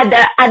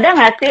 ada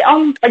nggak sih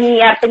Om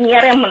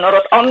penyiar yang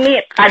menurut Om nih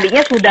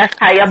tadinya sudah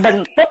saya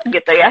bentuk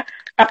gitu ya,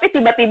 tapi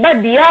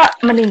tiba-tiba dia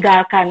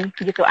meninggalkan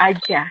gitu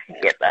aja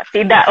gitu,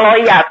 tidak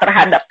loyal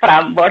terhadap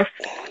Prambors?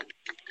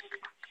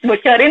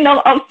 Bocorin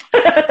dong Om.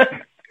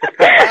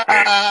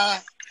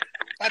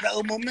 Pada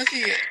umumnya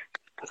sih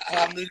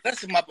alhamdulillah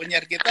semua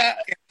penyiar kita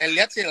saya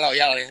lihat sih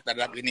loyal ya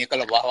terhadap ini.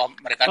 Kalau bahwa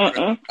mereka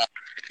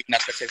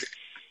pindah ke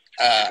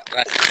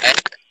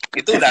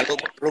itu udah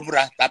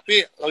lumrah,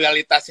 tapi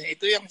loyalitasnya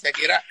itu yang saya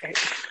kira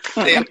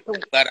yang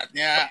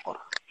baratnya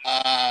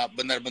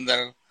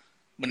benar-benar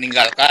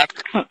meninggalkan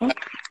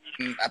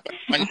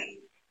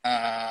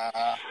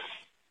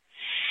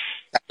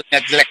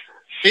satunya jelek.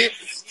 Tapi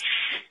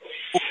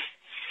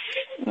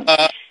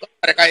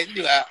mereka ini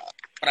juga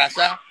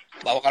merasa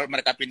bahwa kalau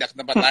mereka pindah ke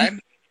tempat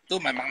lain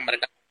itu memang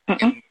mereka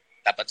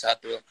dapat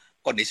satu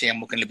kondisi yang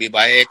mungkin lebih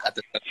baik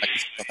atau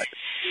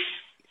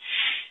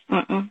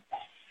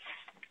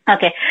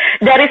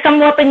Dari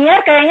semua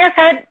penyiar kayaknya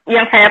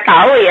yang saya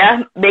tahu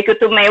ya, Beku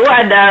Tumewu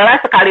adalah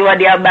sekali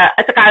Wadiabala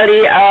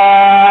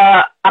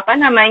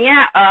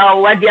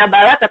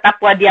tetap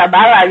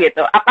Wadiabala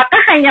gitu.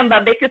 Apakah hanya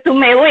Mbak Beku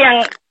Tumewu yang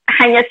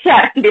hanya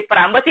siaran di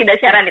Prambors,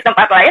 tidak siaran di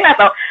tempat lain,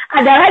 atau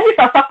ada lagi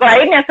sosok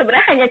lain yang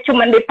sebenarnya hanya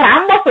cuma di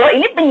Prambors loh,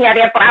 ini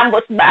penyiarnya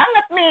Prambors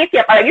banget nih,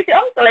 siapa lagi sih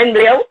Om selain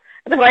beliau,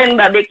 atau selain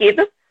Mbak Becky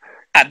itu?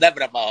 Ada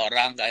berapa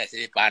orang kayak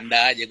si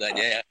Panda juga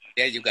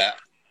dia juga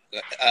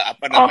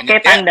Oke,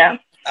 Panda.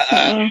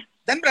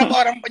 Dan berapa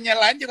orang penyiar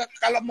lain juga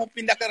kalau mau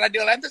pindah ke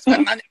radio lain tuh suka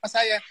nanya sama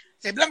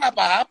saya bilang nggak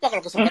apa-apa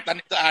kalau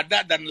kesempatan itu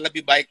ada dan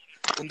lebih baik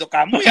untuk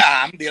kamu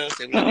ya ambil,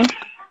 saya bilang.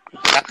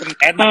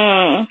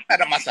 Enak,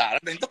 ada masalah,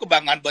 dan itu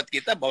kebanggaan buat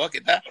kita bahwa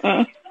kita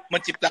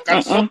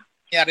menciptakan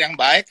penyiar yang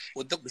baik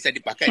untuk bisa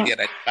dipakai di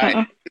radio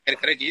lain,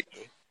 kira-kira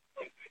gitu.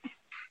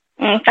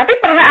 Tapi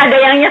pernah ada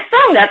yang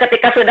nyesel nggak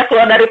ketika sudah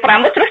keluar dari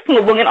Prambors terus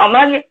ngubungin Om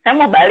lagi, saya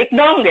mau balik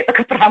dong gitu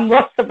ke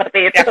Prambors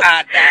seperti itu?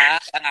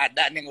 Yang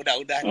ada nih udah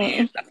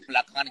nih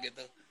belakangan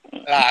gitu.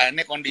 Lah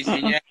ini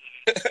kondisinya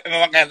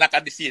memang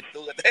enakan di situ,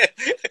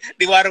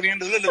 di warung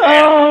yang dulu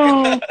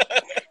lumayan.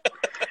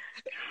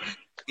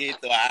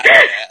 Gitu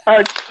aja.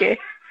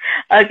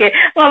 Oke.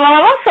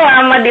 Ngomong-ngomong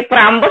selama di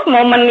Prambors,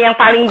 momen yang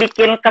paling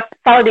bikin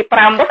kesel di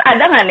Prambors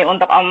ada nggak nih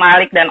untuk Om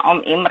Malik dan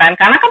Om Imran?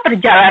 Karena kan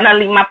perjalanan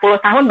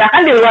 50 tahun,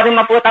 bahkan di luar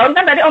 50 tahun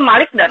kan tadi Om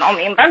Malik dan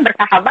Om Imran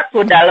bersahabat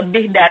sudah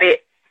lebih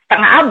dari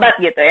setengah abad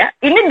gitu ya.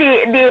 Ini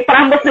di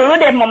Prambors dulu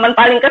deh, momen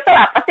paling kesel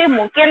apa sih?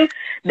 Mungkin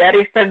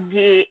dari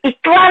segi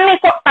iklan nih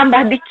kok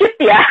tambah dikit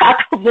ya,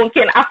 atau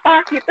mungkin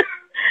apa gitu.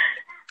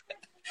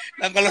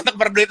 Nah, kalau untuk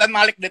perduitan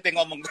Malik deh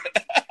ngomong.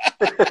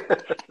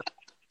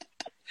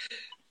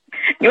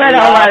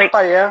 Gimana Om Malik?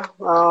 Apa ya?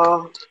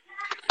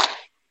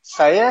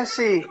 Saya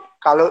sih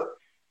kalau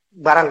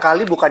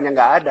barangkali bukannya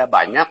nggak ada,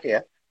 banyak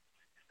ya.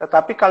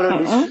 Tetapi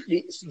kalau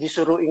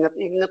disuruh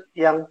inget-inget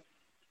yang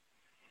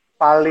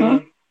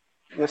paling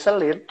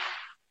ngeselin,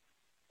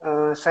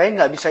 saya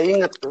nggak bisa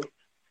inget tuh.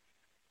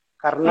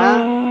 Karena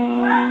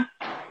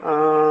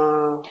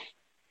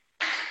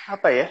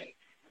apa ya?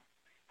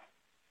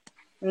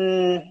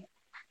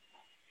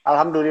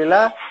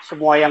 Alhamdulillah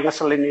semua yang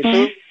ngeselin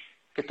itu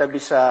kita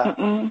bisa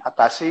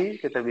atasi,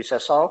 kita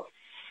bisa solve,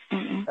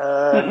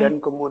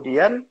 dan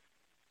kemudian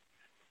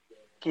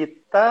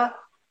kita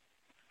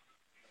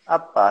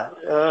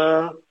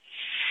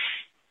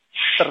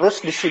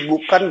terus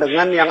disibukkan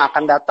dengan yang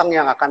akan datang,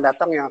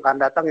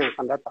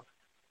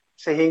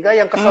 sehingga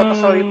yang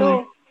kesel-kesel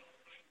itu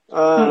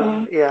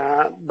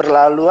ya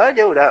berlalu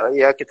aja, udah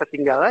ya kita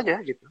tinggal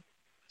aja gitu.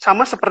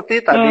 Sama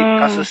seperti tadi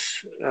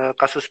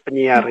kasus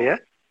penyiar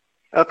ya.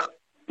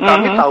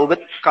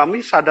 Kami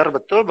sadar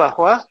betul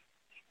bahwa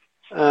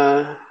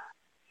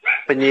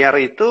penyiar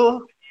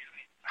itu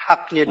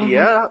haknya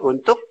dia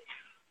untuk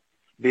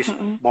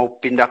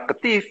mau pindah ke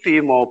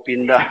TV, mau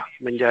pindah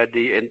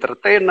menjadi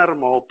entertainer,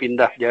 mau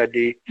pindah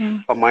jadi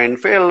pemain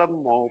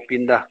film, mau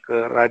pindah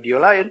ke radio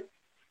lain,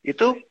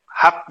 itu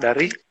hak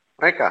dari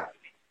mereka.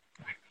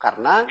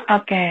 Karena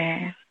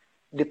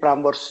di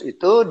Prambors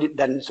itu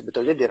dan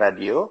sebetulnya di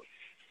radio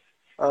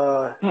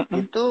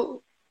itu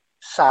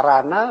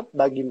sarana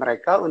bagi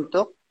mereka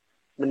untuk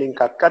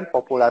meningkatkan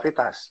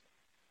popularitas.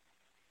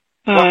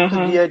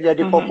 Waktu dia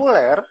jadi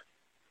populer,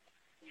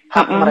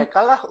 hak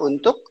mereka lah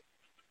untuk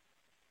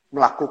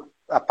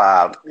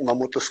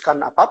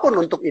memutuskan apapun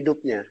untuk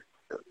hidupnya.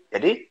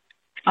 Jadi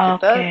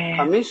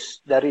kami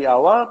dari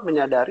awal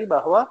menyadari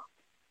bahwa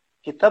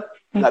kita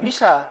nggak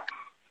bisa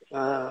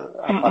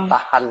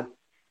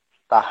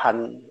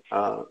tahan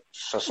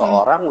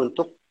seseorang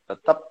untuk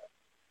tetap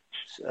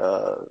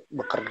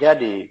bekerja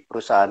di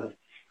perusahaan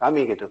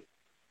kami gitu.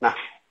 Nah,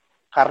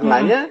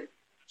 karenanya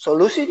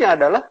solusinya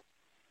adalah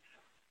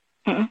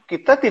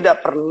kita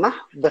tidak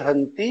pernah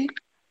berhenti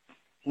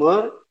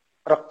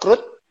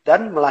merekrut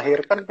dan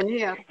melahirkan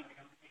penyiar.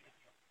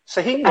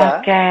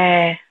 Sehingga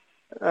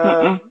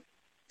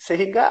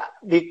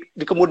di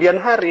kemudian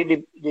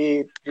hari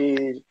di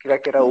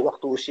kira-kira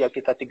waktu usia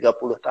kita 30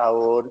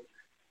 tahun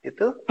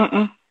itu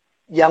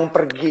yang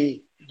pergi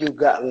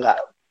juga nggak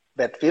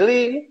bad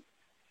feeling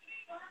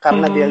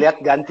karena dia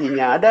lihat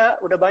gantinya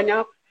udah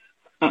banyak.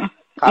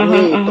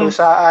 Kami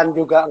perusahaan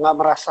juga nggak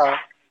merasa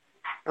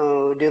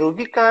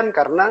dirugikan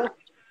karena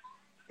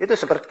itu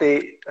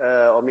seperti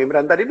Om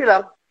Imran tadi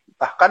bilang,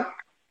 bahkan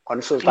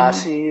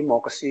konsultasi mau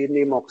ke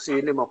sini.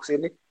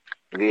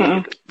 Gitu.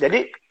 Jadi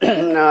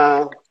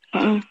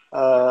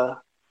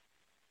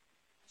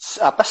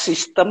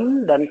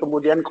sistem dan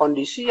kemudian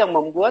kondisi yang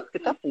membuat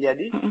kita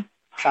menjadi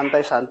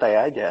santai-santai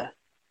aja.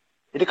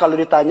 Jadi kalau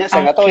ditanya,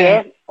 saya nggak tahu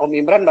ya, Om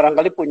Imran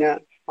barangkali punya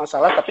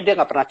masalah, tapi dia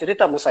nggak pernah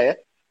cerita sama saya.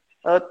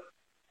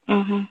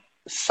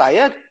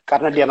 Saya,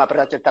 karena dia nggak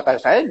pernah cerita ke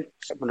saya,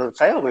 menurut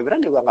saya Om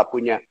Imran juga nggak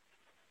punya.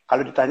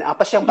 Kalau ditanya,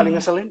 apa sih yang paling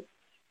ngeselin?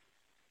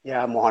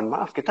 Ya mohon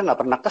maaf, kita nggak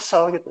pernah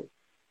kesel gitu.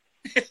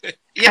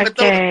 Iya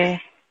betul.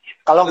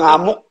 Kalau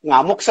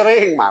ngamuk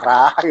sering,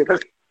 marah gitu.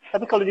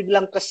 Tapi kalau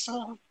dibilang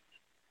kesel,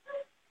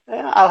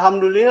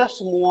 alhamdulillah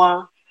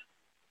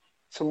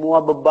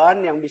semua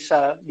beban yang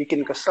bisa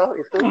bikin kesel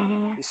itu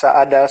bisa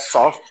ada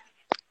solve,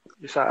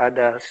 bisa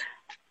ada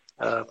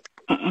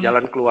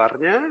jalan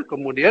keluarnya.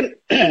 Kemudian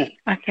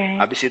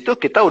habis itu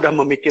kita udah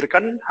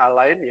memikirkan hal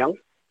lain yang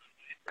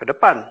ke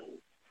depan.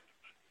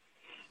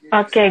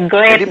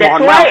 Great. Jadi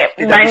mohon maaf,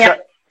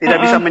 tidak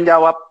bisa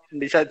menjawab,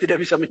 tidak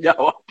bisa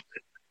menjawab.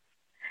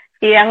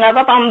 Iya, nggak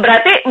apa-apa.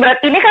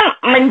 Berarti ini kan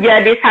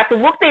menjadi satu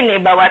bukti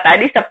nih bahwa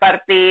tadi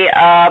seperti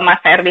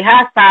Mas Ferdi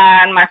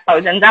Hasan, Mas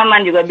Fauzan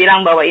Zaman juga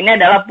bilang bahwa ini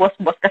adalah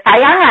bos-bos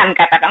kesayangan,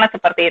 katakanlah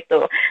seperti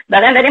itu.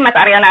 Bahkan tadi Mas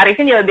Aryan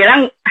Arifin juga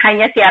bilang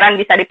hanya siaran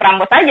bisa di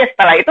Prambors saja,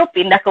 setelah itu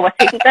pindah ke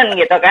Washington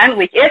gitu kan,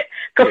 which is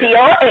ke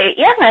VOA.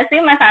 Iya nggak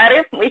sih Mas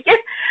Arif? Which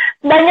is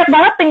banyak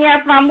banget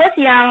penyiar Prambors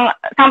yang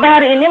sampai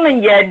hari ini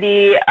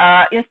menjadi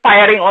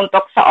inspiring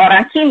untuk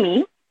seorang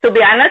Kimi. To be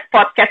honest,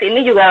 podcast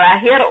ini juga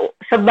lahir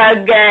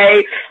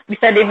sebagai,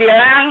 bisa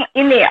dibilang,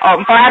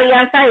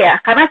 pelarian saya.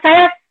 Karena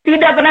saya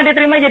tidak pernah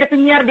diterima jadi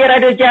penyiar di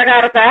Radio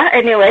Jakarta,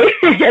 anyway.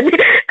 Jadi,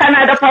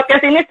 karena ada podcast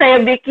ini, saya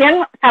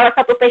bikin salah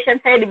satu passion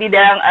saya di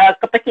bidang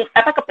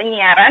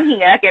kepenyiaran,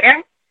 hingga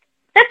akhirnya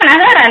saya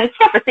penasaran,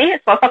 siapa sih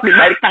sosok di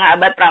balik Setengah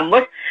Abad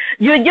Prambors.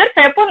 Jujur,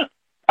 saya pun,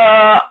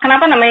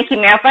 kenapa namanya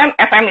Kimi FM?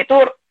 FM itu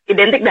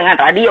identik dengan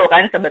radio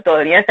kan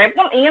sebetulnya. Saya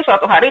pun ingin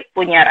suatu hari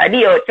punya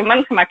radio,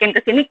 cuman semakin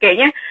kesini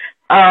kayaknya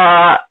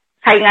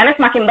saingannya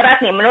semakin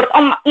berat nih. Menurut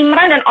Om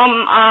Imran dan Om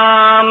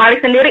Malik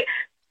sendiri,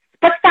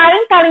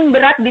 pesaing paling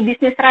berat di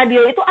bisnis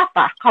radio itu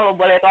apa? Kalau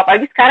boleh tahu,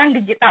 apalagi sekarang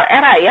digital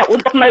era ya,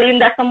 untuk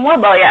melindas semua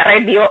bahwa ya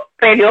radio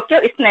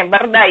kill is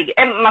never die.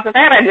 Maksud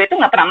saya radio itu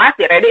nggak pernah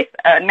mati, radio is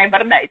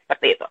never die,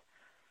 seperti itu.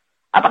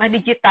 Apakah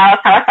digital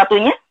salah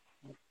satunya?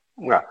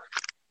 Enggak.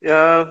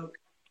 Ya,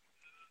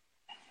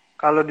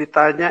 kalau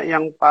ditanya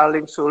yang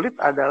paling sulit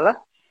adalah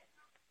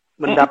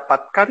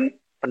mendapatkan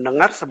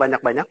pendengar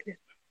sebanyak-banyaknya.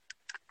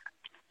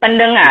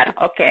 Pendengar,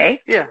 oke.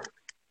 Iya.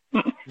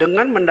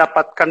 Dengan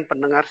mendapatkan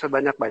pendengar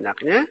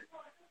sebanyak-banyaknya,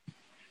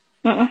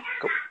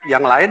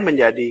 yang lain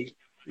menjadi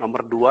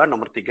nomor 2,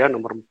 nomor 3,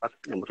 nomor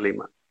 4, nomor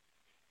 5.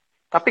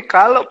 Tapi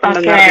kalau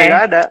pendengarnya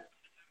nggak ada,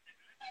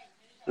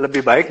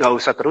 lebih baik nggak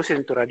usah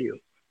terusin itu radio.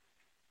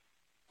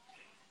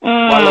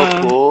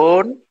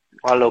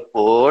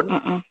 Walaupun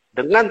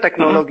dengan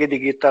teknologi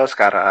digital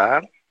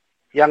sekarang,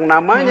 yang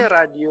namanya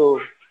radio,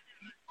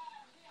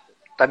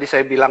 tadi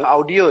saya bilang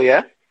audio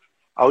ya,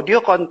 audio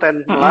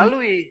konten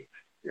melalui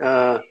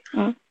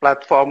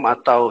platform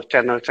atau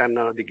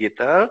channel-channel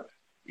digital,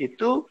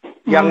 itu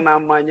yang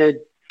namanya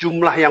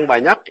jumlah yang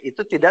banyak,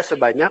 itu tidak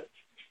sebanyak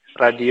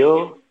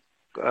radio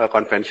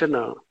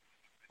konvensional.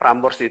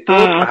 Prambors itu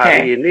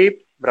hari ini,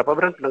 berapa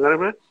Bran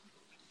pendengarnya?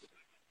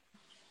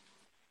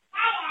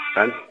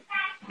 Kan,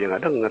 dia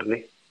nggak denger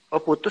nih. Oh,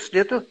 putus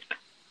dia tuh.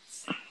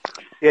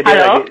 Ya, dia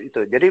lagi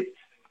itu. Jadi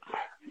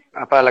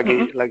apa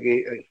lagi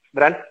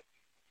Bran?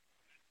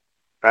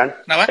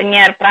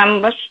 Penyiar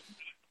Prambors.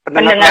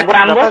 Pendengar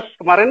Prambors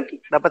kemarin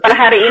dapat per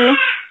hari ini.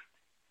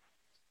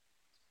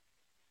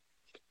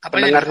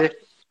 Apa pendengarnya?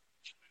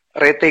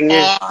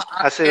 Ratingnya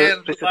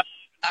hasil 2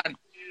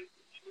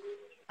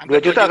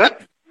 juta kan?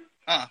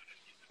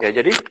 Ya,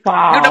 jadi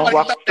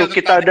waktu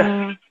kita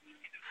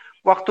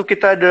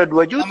ada 2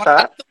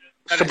 juta,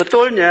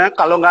 sebetulnya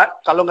kalau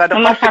nggak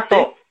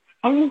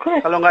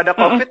ada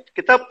COVID,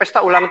 kita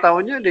pesta ulang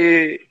tahunnya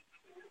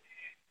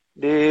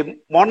di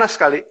Monas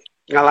kali,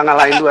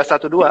 ngalah-ngalahin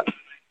 212.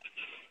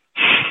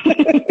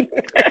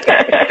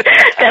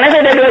 Karena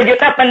sudah 2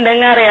 juta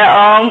pendengar ya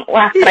Om.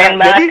 Wah, keren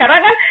banget. Karena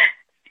kan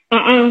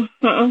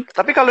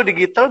tapi kalau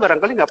digital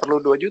barangkali nggak perlu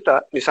 2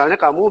 juta. Misalnya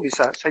kamu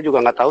bisa, saya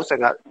juga nggak tahu,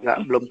 saya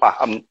belum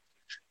paham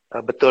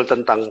betul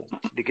tentang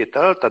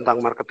digital, tentang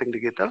marketing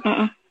digital.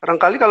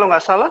 Barangkali kalau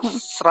nggak salah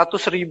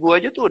 100.000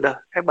 aja tuh udah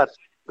hebat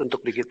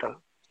untuk digital.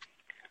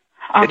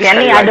 Oke,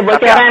 ini ada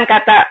bocoran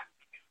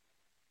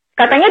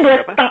katanya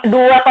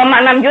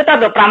 2,6 juta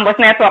tuh Prambors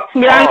Network.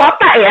 9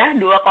 kota ya,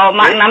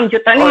 2,6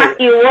 juta ini Mas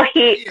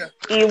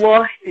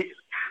Iwo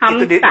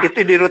Hamzah.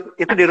 Itu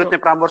di rootnya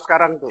Prambors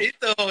sekarang tuh.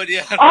 Itu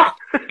dia. Oh,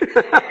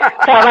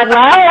 selamat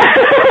malam.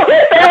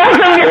 Saya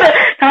langsung gitu.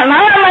 Selamat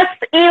malam Mas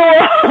Iwo.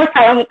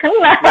 Salam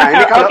kenal. Nah,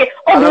 ini kalau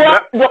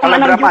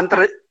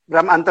juta.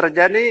 Bram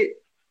Antarja nih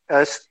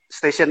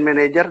station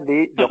manager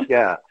di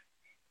Jogja.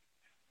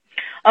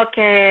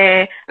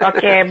 Oke.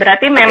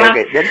 Berarti memang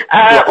Jadi,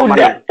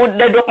 udah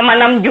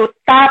 2,6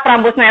 juta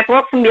Prambors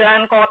Network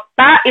 9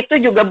 kota, itu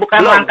juga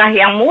bukan langkah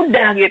yang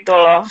mudah gitu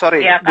loh.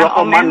 Sorry, ya, kan,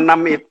 2,6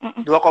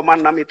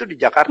 itu di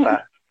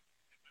Jakarta.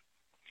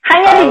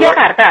 Hanya di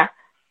Jakarta?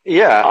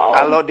 Iya,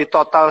 kalau di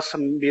total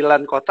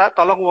 9 kota,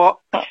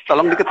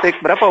 tolong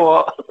diketik berapa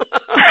Wo?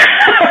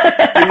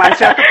 Di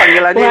Mansyah tuh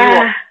panggilannya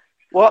ini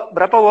Wo,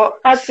 berapa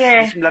Wo?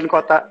 Oke. 9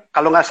 kota.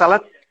 Kalau nggak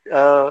salah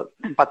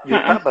 4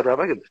 juta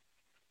berapa gitu.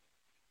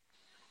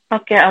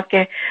 Oke.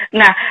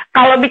 Nah,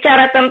 kalau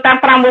bicara tentang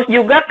Prambors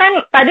juga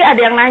kan tadi ada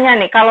yang nanya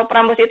nih, kalau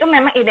Prambors itu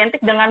memang identik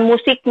dengan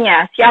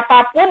musiknya.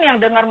 Siapapun yang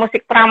dengar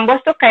musik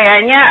Prambors tuh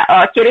kayaknya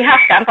ciri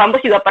khas kan.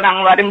 Prambors juga pernah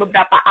ngeluarin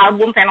beberapa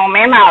album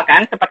fenomenal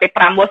kan, seperti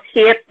Prambors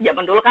Hit,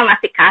 zaman dulu kan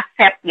masih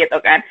kaset gitu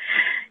kan.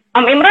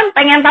 Om Imran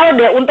pengen tahu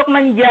deh untuk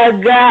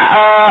menjaga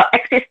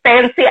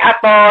eksistensi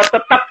atau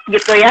tetap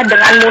gitu ya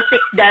dengan musik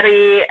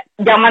dari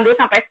zaman dulu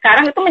sampai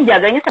sekarang itu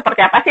menjaganya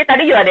seperti apa sih?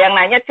 Tadi juga ada yang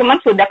nanya, cuman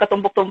sudah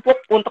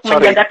ketumpuk-tumpuk untuk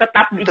menjaga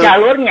tetap di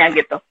jalurnya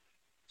gitu.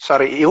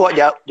 Sorry, Iwo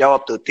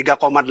jawab tuh 3,8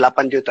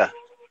 juta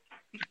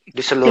di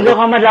seluruh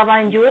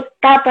 3,8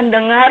 juta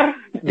pendengar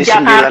di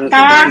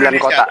Jakarta 9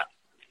 kota.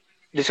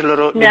 Di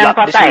seluruh 9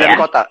 kota, di 9 ya?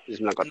 kota, di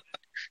 9 kota.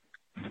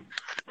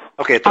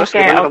 Oke, terus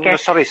gimana kamu?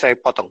 Sorry, saya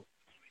potong.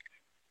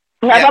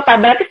 Nggak apa-apa,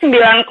 berarti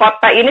 9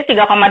 kota ini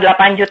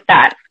 3,8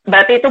 juta.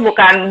 Berarti itu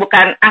bukan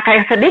angka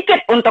yang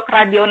sedikit untuk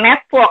radio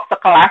network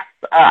sekelas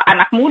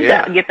anak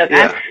muda gitu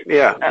kan.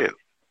 Iya.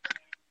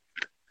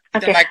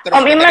 Oke.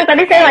 Om Imran,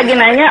 tadi saya lagi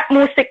nanya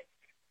musik.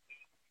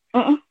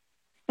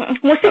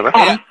 Musik,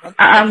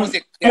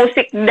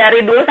 musik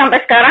dari dulu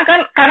sampai sekarang kan,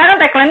 karena kan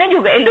tagline-nya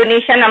juga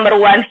Indonesia number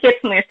one hit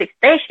music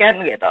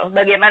station gitu.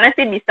 Bagaimana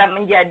sih bisa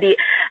menjadi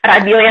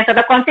radio yang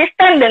tetap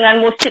konsisten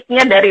dengan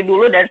musiknya dari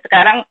dulu dan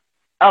sekarang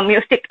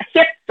music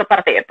hit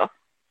seperti itu?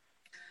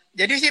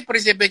 Jadi sih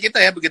prinsipnya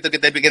kita ya, begitu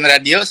kita bikin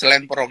radio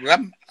selain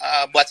program,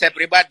 buat saya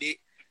pribadi,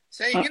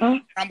 saya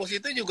ingin Prambors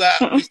itu juga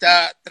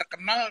bisa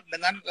terkenal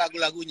dengan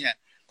lagu-lagunya.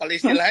 Kalau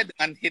istilahnya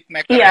dengan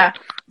hitmaker. Yeah.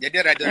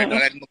 Jadi radio-radio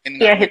lain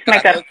mungkin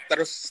hitmaker.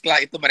 Terus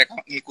setelah itu mereka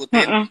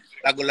ngikutin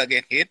lagu-lagu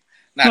yang hit.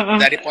 Nah,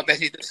 dari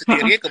potensi itu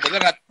sendiri,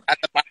 kebetulan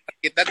ada partner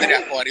kita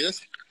dari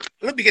Aquarius,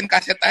 lu bikin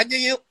kaset aja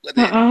yuk.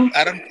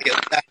 Sekarang ya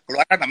udah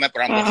keluar namanya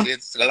Prambors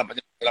Hits, segala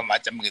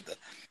macam gitu.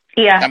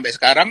 Iya. Sampai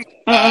sekarang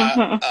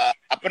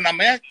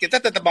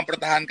kita tetap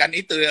mempertahankan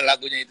itu ya,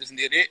 lagunya itu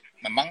sendiri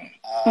memang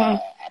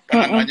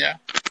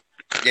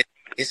jadi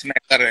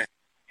hitmaker.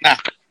 Nah,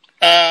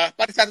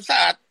 pada satu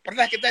saat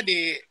pernah kita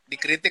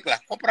dikritik lah,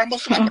 kok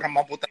Prambors nggak pernah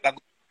mau putar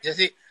lagu aja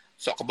sih,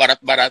 sok ke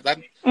barat-baratan.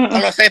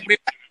 Kalau saya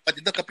pribadi waktu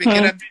itu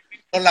kepikiran,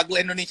 kalau lagu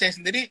Indonesia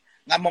sendiri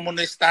nggak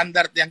memenuhi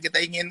standar yang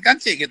kita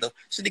inginkan sih gitu,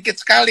 sedikit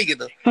sekali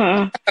gitu.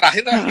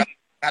 Terakhir lah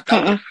nggak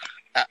tahu.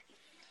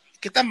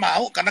 Kita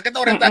mau karena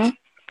kita orientasi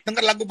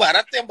dengar lagu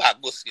barat yang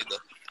bagus gitu.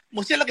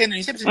 Mestinya lagu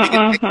Indonesia bisa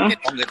bikin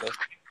gitu.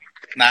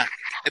 Nah,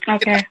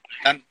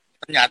 dan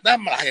ternyata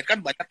melahirkan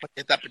banyak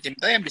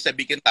pecinta-pecinta yang bisa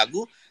bikin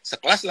lagu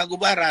sekelas lagu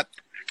barat.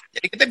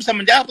 Jadi kita bisa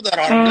menjawab tuh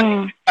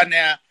orang-orang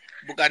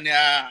bukannya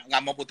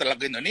nggak mau putar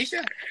lagu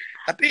Indonesia,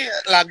 tapi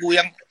lagu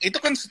yang itu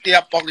kan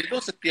setiap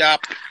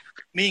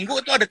minggu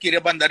itu ada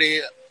kiriman dari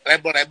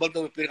label-label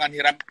tuh piringan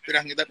hitam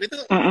itu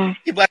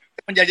ibarat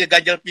menjadi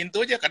ganjal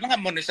pintu aja karena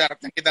nggak memenuhi syarat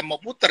yang kita mau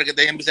putar gitu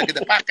yang bisa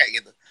kita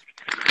pakai gitu.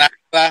 Nah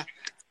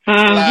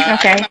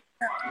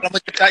kalau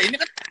kita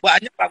ini kan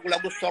banyak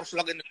lagu-lagu source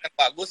lagu Indonesia yang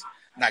bagus.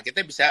 Nah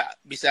kita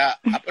bisa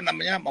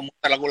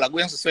memutar lagu-lagu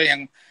yang sesuai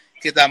yang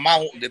kita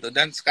mau gitu.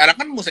 Dan sekarang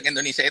kan musik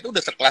Indonesia itu udah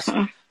sekelas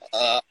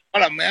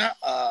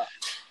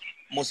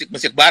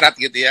musik-musik barat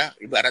gitu ya,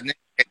 ibaratnya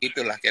kayak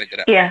gitulah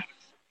kira-kira. Iya.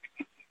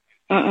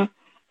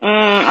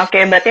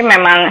 Oke, berarti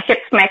memang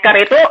hitsmaker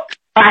itu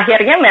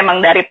lahirnya memang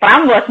dari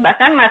Prambors.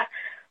 Bahkan Mas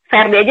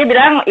Ferdi aja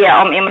bilang,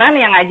 ya Om Imran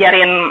yang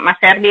ngajarin Mas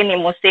Ferdi nih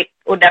musik,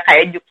 udah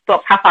kayak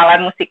jukebox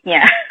hafalan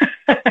musiknya.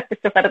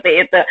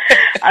 Seperti itu.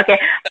 Oke.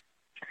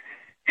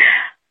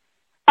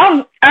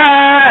 Om,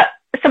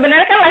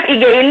 sebenarnya kan live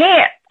IG ini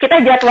kita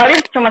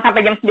jadwalin cuma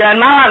sampai jam 9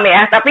 malam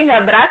ya, tapi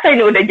nggak berasa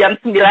ini udah jam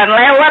 9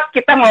 lewat,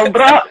 kita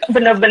ngobrol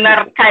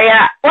bener-bener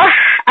kayak, wah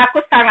aku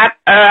sangat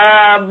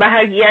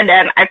bahagia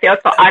dan I feel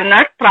so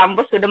honored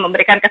Prambors sudah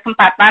memberikan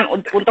kesempatan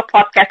untuk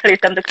podcast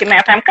Listen to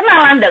Kimia FM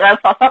kenalan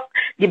dengan sosok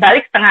di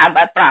balik setengah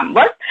abad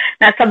Prambors.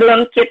 Nah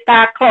sebelum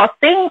kita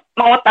closing,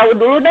 mau tahu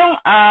dulu dong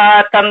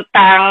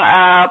tentang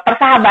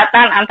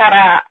persahabatan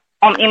antara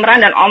Om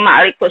Imran dan Om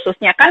Malik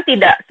khususnya. Kan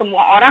tidak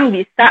semua orang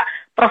bisa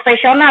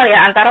profesional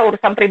ya antara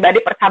urusan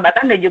pribadi,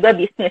 persahabatan dan juga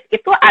bisnis.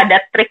 Itu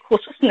ada trik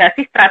khusus nggak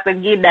sih,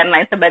 strategi dan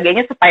lain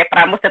sebagainya supaya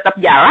Prambors tetap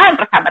jalan,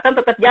 persahabatan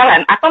tetap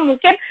jalan? Atau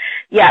mungkin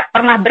ya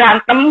pernah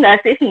berantem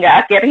nggak sih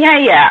sehingga akhirnya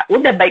ya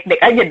udah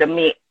baik-baik aja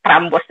demi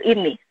Prambors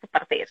ini,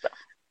 seperti itu?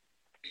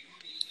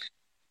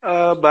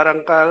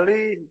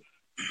 Barangkali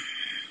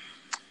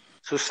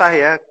susah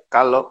ya,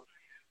 kalau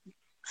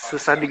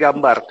susah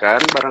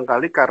digambarkan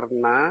barangkali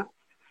karena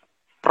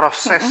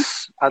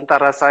proses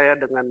antara saya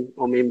dengan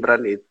Om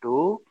Imran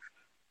itu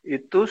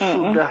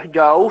sudah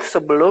jauh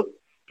sebelum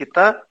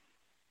kita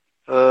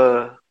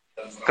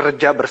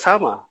kerja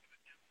bersama.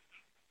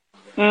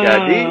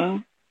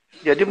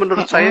 Jadi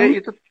menurut saya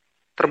itu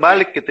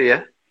terbalik gitu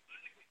ya.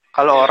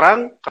 Kalau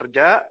orang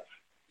kerja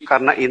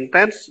karena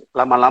intens,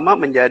 lama-lama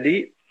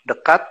menjadi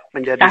dekat,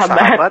 menjadi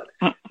sahabat,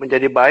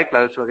 menjadi baik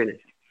lalu sebagainya.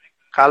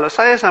 Kalau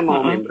saya sama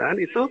Om Imran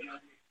itu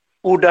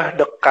udah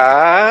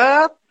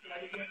dekat,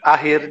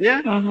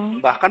 akhirnya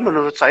bahkan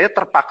menurut saya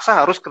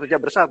terpaksa harus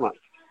kerja bersama.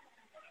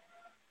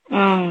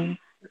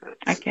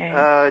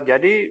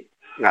 Jadi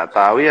nggak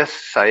tahu ya,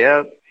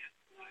 saya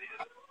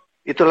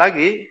itu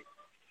lagi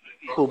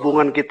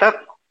hubungan kita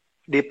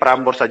di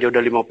Prambors saja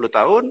udah 50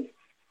 tahun,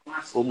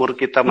 umur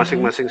kita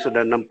masing-masing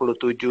sudah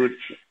 67-an,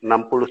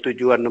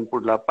 68.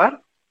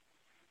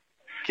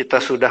 Kita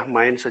sudah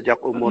main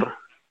sejak umur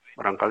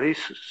barangkali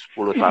 10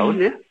 tahun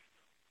ya.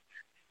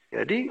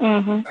 Jadi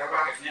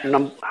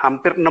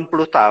hampir 60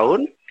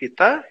 tahun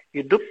kita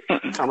hidup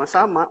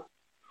sama-sama.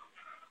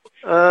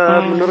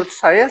 Menurut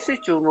saya sih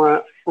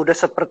cuma udah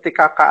seperti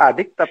kakak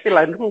adik tapi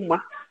lain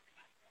rumah.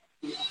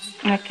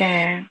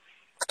 Oke.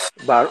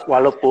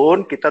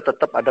 Walaupun kita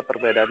tetap ada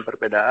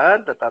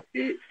perbedaan-perbedaan,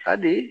 tetapi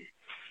tadi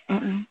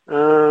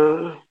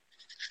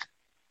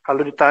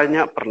kalau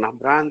ditanya pernah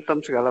berantem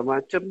segala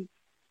macem,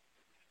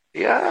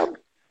 ya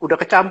udah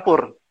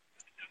kecampur.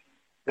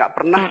 Nggak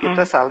pernah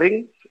kita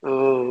saling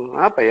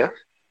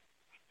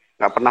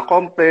nggak pernah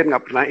komplain,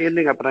 nggak pernah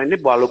ini,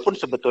 walaupun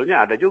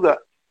sebetulnya ada juga.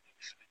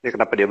 Ini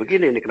kenapa dia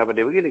begini,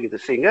 gitu.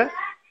 Sehingga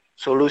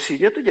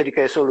solusinya tuh jadi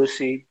kayak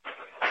solusi,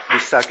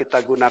 bisa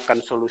kita gunakan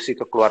solusi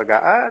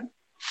kekeluargaan,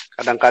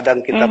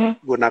 kadang-kadang kita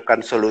gunakan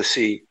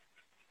solusi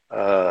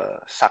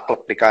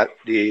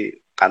saklek di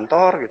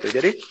kantor gitu.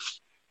 Jadi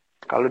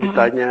kalau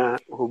ditanya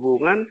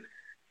hubungan,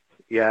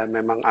 ya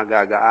memang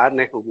agak-agak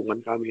aneh hubungan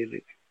kami ini.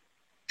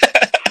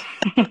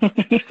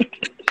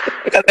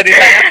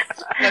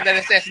 Kalau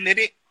dari saya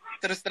sendiri,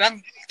 terus terang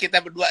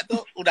kita berdua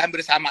tuh udah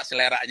hampir sama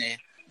seleranya ya.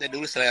 Dari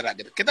dulu selera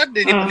gitu. Kita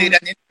di pendirian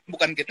ini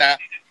bukan kita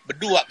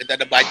berdua, kita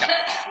ada banyak.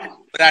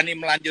 Berani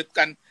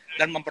melanjutkan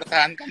dan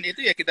mempertahankan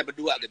itu ya kita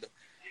berdua gitu.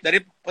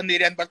 Dari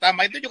pendirian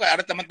pertama itu juga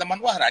ada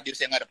teman-teman, wah radio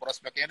saya nggak ada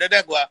prospeknya,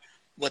 udah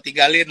gua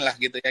tinggalin lah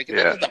gitu ya.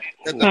 Kita tetap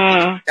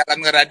jalan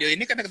ke radio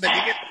ini karena kita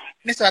pikir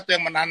ini sesuatu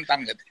yang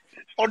menantang gitu.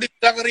 Kalau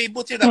dibilang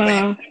ribut sih udah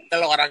banyak,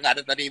 kalau orang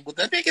nggak ada ribut,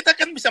 tapi kita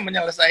kan bisa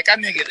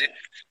menyelesaikannya gitu ya.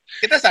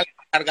 Kita saling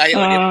hargai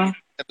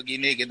kita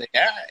begini gitu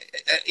ya.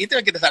 Itu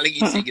yang kita saling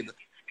isi gitu.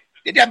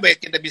 Jadi sampai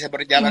kita bisa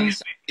berjalan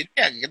ini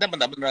ya kita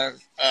benar-benar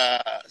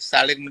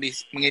saling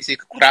mengisi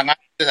kekurangan,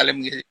 saling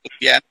mengisi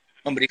kelebihan,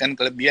 memberikan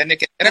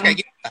kelebihannya, kira-kira kayak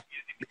gitu lah,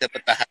 bisa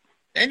bertahan.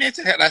 Ya, ini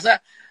saya rasa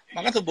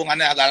maka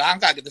hubungannya agak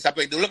langka gitu.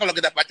 Sampai dulu kalau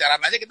kita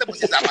pacaran aja kita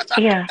mesti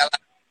sama-sama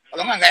jalan.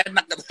 Kalau nggak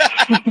enak gitu.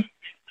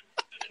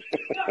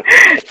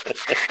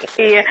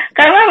 Iya,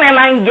 karena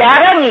memang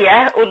jarang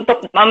ya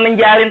untuk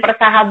menjalin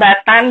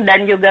persahabatan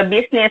dan juga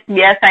bisnis.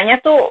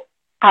 Biasanya tuh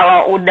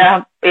kalau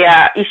udah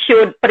ya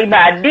isu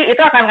pribadi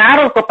itu akan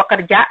ngaruh ke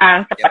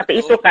pekerjaan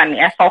seperti itu kan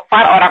ya. So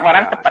far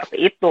orang-orang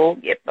seperti itu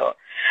gitu.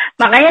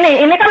 Makanya nih,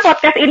 ini kan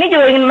podcast ini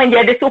juga ingin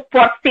menjadi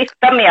support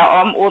system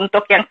ya Om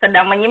untuk yang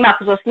sedang menyimak,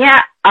 khususnya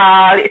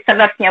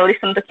listenersnya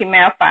Listen to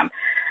Kimia FM.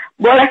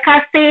 Boleh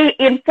kasih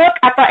input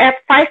atau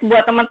advice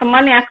buat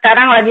teman-teman yang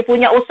sekarang lagi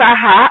punya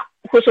usaha,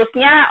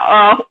 khususnya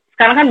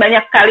sekarang kan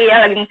banyak sekali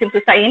ya lagi musim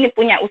susah ini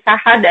punya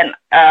usaha dan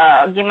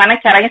gimana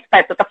caranya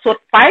supaya tetap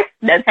survive,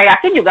 dan saya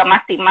yakin juga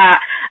Mastima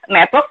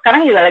Network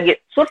sekarang juga lagi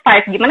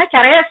survive. Gimana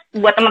caranya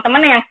buat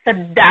teman-teman yang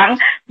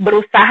sedang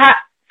berusaha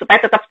supaya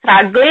tetap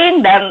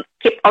struggling dan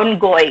keep on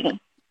going?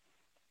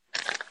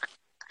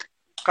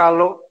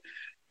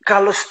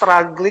 Kalau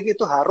struggling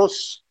itu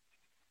harus.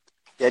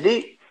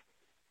 Jadi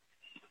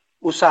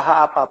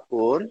usaha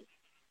apapun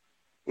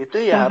itu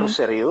ya harus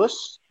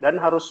serius dan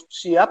harus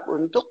siap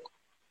untuk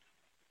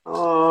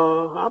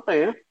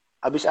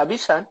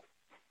habis-habisan.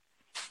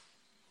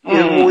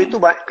 Ilmu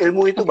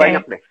itu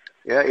banyak deh.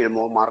 Ya,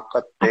 ilmu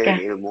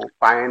marketing, ilmu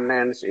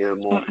finance,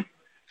 ilmu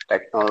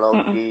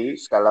teknologi,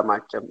 segala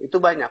macam.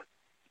 Itu banyak.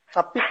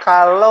 Tapi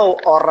kalau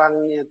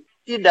orangnya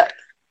tidak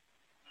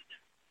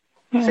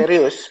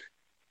serius,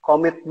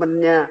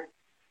 komitmennya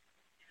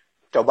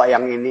coba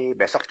yang ini,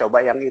 besok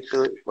coba yang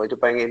itu,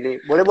 coba yang ini,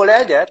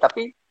 boleh-boleh aja,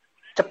 tapi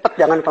cepet,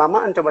 jangan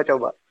kelamaan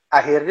coba-coba.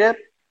 Akhirnya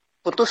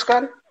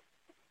putuskan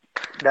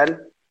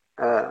dan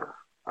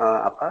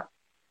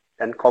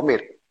dan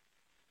komit.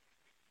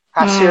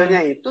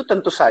 Hasilnya itu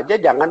tentu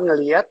saja jangan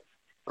ngelihat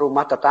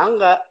rumah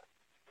tetangga,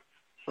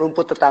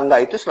 rumput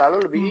tetangga itu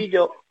selalu lebih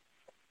hijau.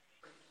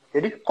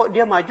 Jadi kok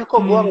dia maju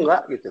kok gua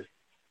enggak gitu.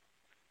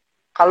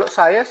 Kalau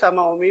saya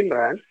sama Om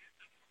Imran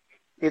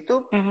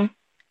itu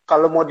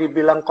kalau mau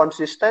dibilang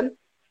konsisten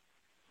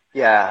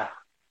ya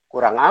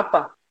kurang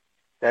apa.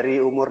 Dari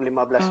umur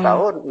 15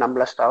 tahun,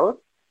 16 tahun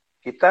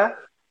kita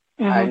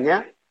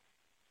hanya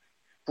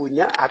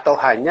punya atau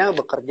hanya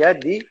bekerja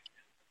di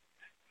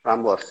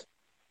Prambors.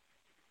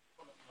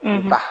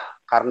 Entah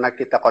karena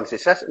kita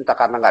konsisten, entah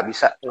karena nggak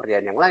bisa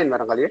ngerjain yang lain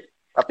barangkali ya.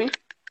 Tapi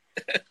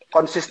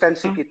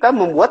konsistensi kita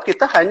membuat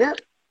kita hanya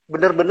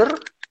benar-benar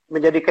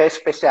menjadi kayak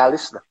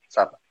spesialis lah.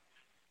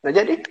 Nah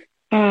jadi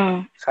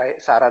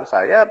saran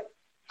saya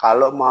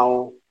kalau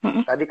mau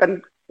tadi kan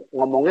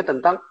ngomongnya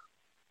tentang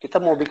kita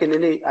mau bikin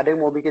ini, ada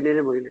yang mau bikin ini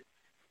begini.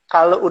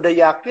 Kalau udah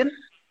yakin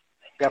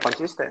ya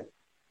konsisten.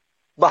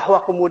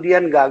 Bahwa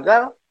kemudian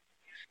gagal,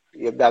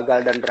 ya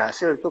gagal dan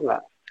berhasil itu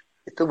enggak.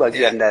 Itu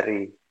bagian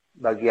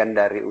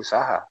dari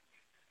usaha.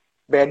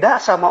 Beda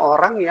sama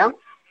orang yang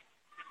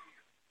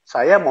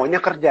saya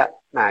maunya kerja.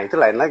 Nah, itu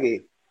lain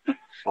lagi.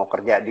 Mau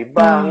kerja di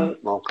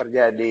bank, mau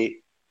kerja di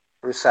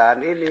perusahaan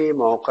ini,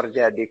 mau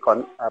kerja di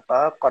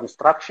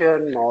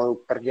construction, mau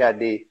kerja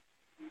di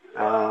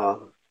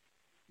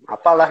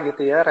apalah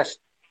gitu ya,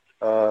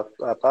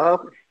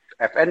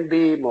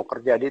 F&B, mau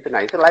kerja di itu.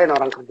 Nah, itu lain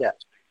orang kerja.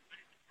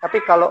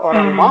 Tapi kalau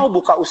orang mau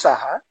buka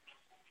usaha,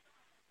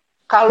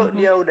 kalau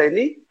dia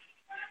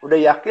udah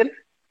yakin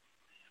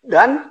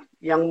dan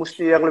yang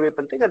lebih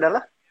penting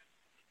adalah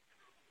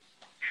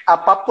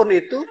apapun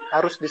itu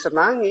harus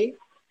disenangi.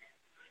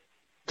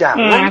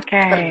 Jangan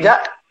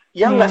kerja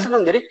yang nggak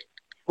senang. Jadi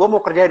gue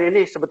mau kerja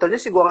ini, sebetulnya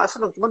sih gue nggak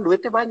senang, cuman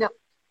duitnya banyak.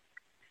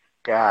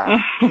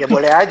 Ya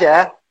boleh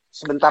aja,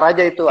 sebentar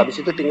aja itu, habis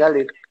itu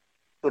tinggalin.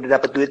 Udah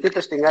dapet duitnya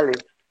terus tinggalin.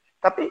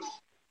 Tapi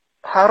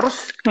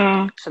harus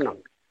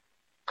senang.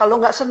 Kalau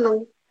nggak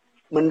senang,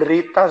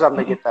 menderita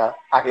sampai kita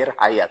akhir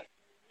hayat.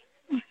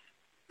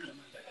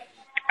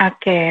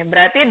 Oke,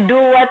 berarti do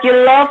what you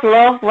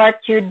love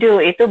what you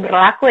do. Itu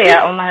berlaku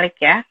ya, Om Malik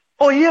ya?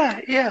 Oh iya.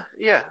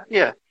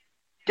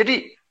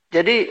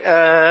 Jadi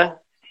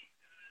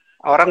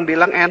orang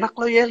bilang enak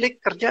loh ya, Lik,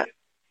 kerja.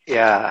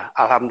 Ya,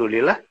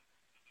 alhamdulillah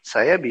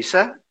saya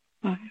bisa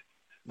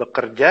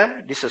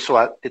bekerja di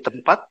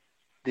tempat,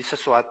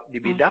 di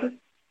bidang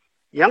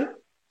yang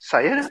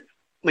saya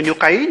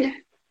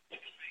menyukainya.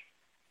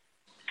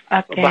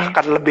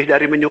 Bahkan lebih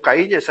dari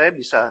menyukainya, saya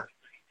bisa.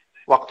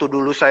 Waktu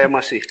dulu saya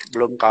masih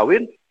belum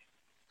kawin,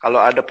 kalau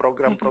ada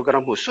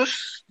program-program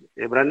khusus,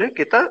 ya berarti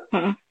kita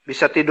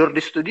bisa tidur di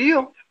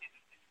studio.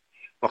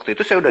 Waktu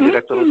itu saya udah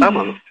direktur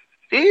utama loh.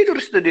 Tidur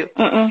di studio.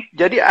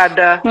 Jadi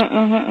ada,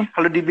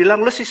 kalau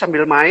dibilang lo sih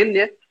sambil main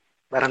ya,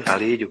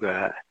 barangkali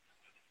juga.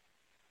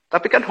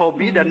 Tapi kan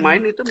hobi dan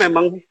main itu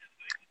memang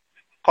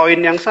koin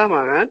yang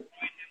sama kan?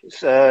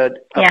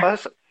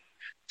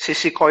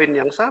 Sisi koin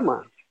yang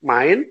sama.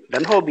 Main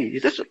dan hobi,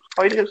 itu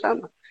koin yang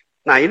sama.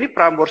 Nah ini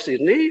Prambors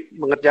ini,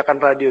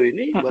 mengerjakan radio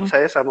ini, buat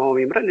saya sama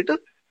Om Imran itu,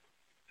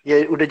 ya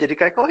udah jadi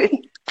kayak koin.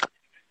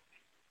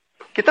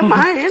 Kita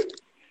main,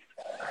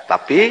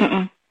 tapi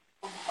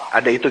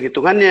ada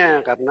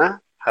hitung-hitungannya, karena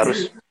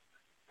harus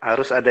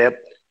ada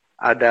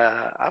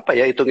apa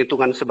ya,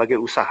 hitung-hitungan sebagai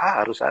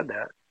usaha harus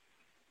ada.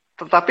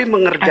 Tetapi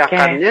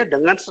mengerjakannya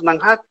dengan senang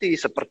hati,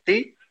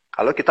 seperti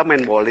kalau kita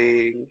main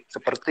bowling,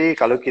 seperti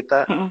kalau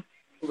kita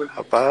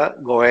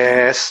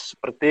goes,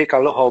 seperti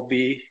kalau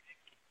hobi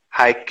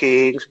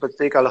hiking,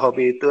 seperti kalau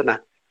hobi itu. Nah,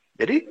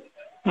 jadi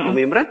Om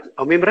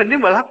Imran ini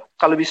malah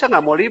kalau bisa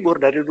nggak mau libur.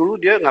 Dari dulu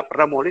dia nggak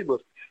pernah mau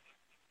libur.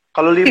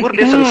 Kalau libur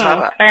dia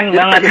sengsara.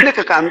 Dia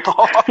ke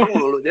kantor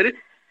dulu. Jadi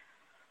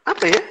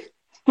apa ya?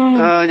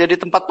 Jadi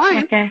tempat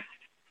main.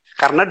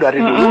 Karena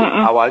dari dulu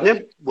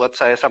awalnya buat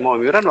saya sama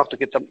Om Imran waktu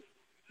kita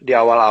di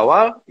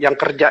awal-awal yang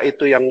kerja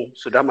itu yang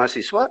sudah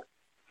mahasiswa,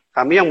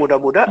 kami yang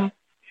muda-muda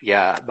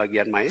ya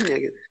bagian mainnya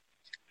gitu.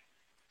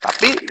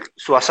 Tapi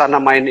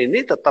suasana main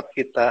ini tetap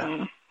kita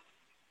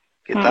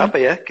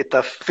kita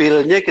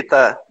feel-nya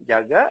kita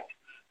jaga,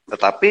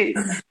 tetapi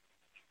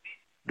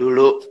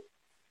dulu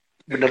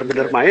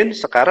benar-benar main,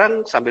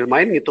 sekarang sambil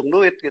main ngitung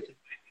duit gitu.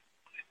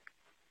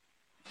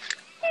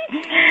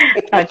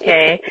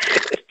 Oke.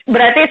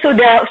 Berarti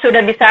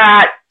sudah bisa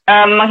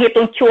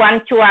menghitung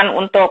cuan-cuan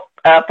untuk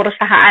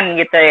perusahaan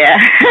gitu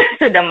ya.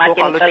 Sudah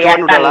makin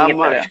kelihatan cuan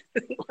gitu.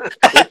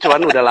 Kalau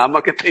cuan udah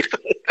lama gitu itu.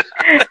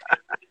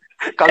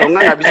 Kalau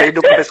nggak bisa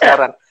hidup sampai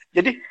sekarang.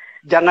 Jadi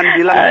jangan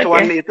bilang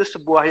cuan itu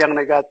sebuah yang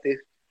negatif.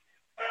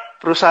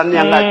 Perusahaan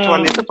yang nggak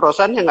cuan itu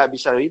perusahaan yang nggak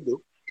bisa hidup.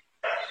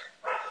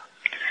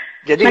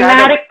 Jadi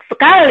menarik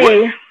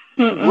sekali.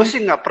 Gue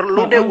sih nggak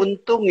perlu deh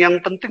untung.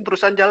 Yang penting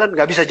perusahaan jalan.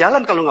 Nggak bisa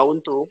jalan kalau nggak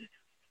untung.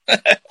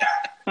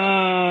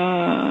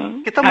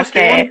 Kita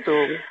mesti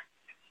untung.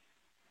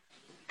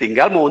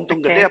 Tinggal mau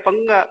untung gede apa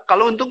enggak.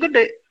 Kalau untung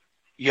gede,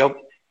 ya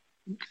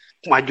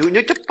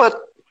majunya cepet.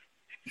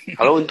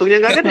 Kalau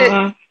untungnya nggak gede,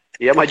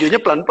 ya majunya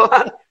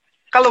pelan-pelan.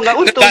 Kalau nggak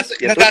untung,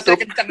 ya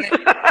tutup.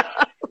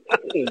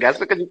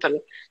 Ngegasnya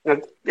kenceng.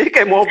 Jadi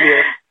kayak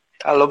mobil.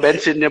 Kalau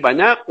bensinnya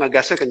banyak,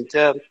 ngegasnya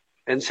kenceng.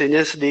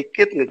 Bensinnya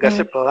sedikit,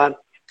 ngegasnya pelan.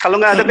 Kalau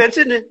nggak ada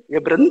bensinnya,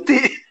 ya berhenti.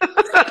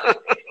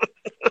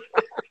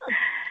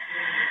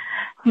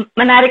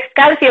 Menarik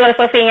sekali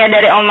filosofinya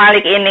dari Om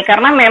Malik ini,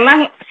 karena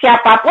memang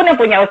siapapun yang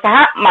punya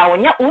usaha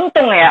maunya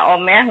untung ya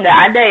Om ya, nggak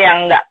ada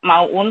yang nggak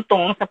mau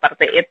untung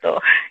seperti itu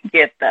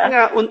gitu.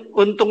 Ya,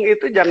 untung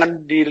itu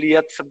jangan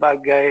dilihat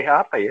sebagai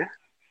apa ya,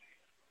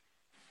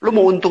 lu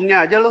mau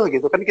untungnya aja loh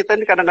gitu kan.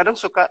 Kita ini kadang-kadang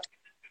suka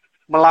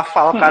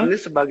melafalkannya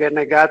sebagai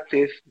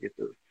negatif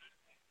gitu.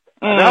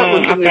 Padahal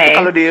untung itu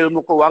kalau di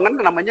ilmu keuangan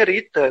namanya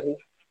return.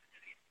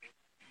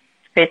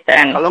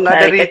 Kalau nggak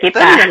ada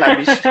return ya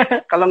nggak bisa.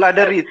 Kalau nggak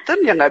ada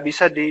return ya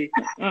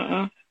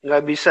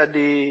nggak bisa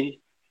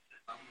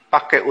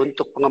dipakai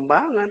untuk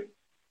pengembangan.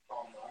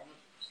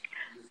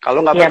 Kalau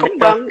nggak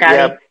berkembang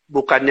ya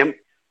bukannya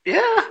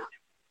ya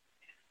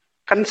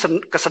kan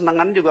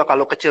kesenangan juga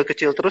kalau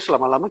kecil-kecil terus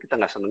lama-lama kita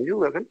nggak seneng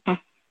juga kan.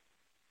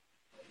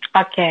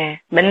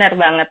 Oke, benar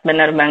banget.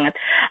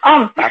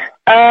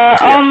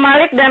 Om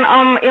Malik dan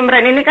Om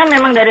Imran ini kan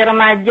memang dari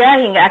remaja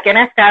hingga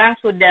akhirnya sekarang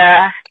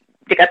sudah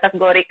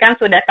dikategorikan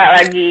sudah tak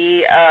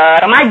lagi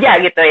remaja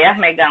gitu ya,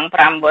 megang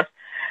Prambors.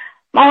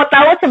 Mau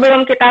tahu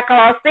sebelum kita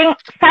closing,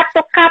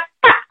 satu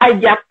kata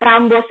aja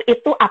Prambors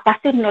itu apa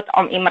sih menurut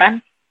Om Imran?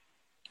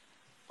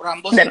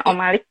 Prambors dan Om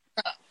Malik?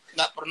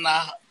 Nggak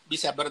pernah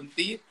bisa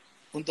berhenti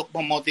untuk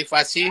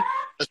memotivasi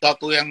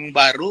sesuatu yang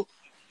baru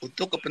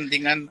untuk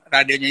kepentingan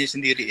radionya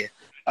sendiri ya.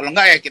 Kalau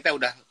enggak ya kita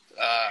udah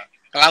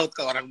ke laut,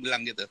 kalau orang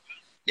bilang gitu.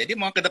 Jadi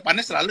mau ke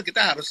depannya selalu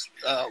kita harus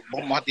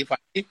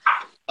memotivasi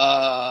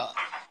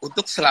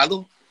untuk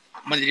selalu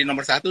menjadi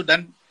nomor satu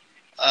dan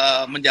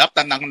menjawab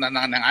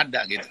tantangan-tantangan yang ada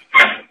gitu.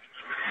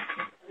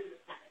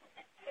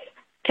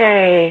 Oke.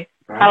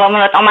 Kalau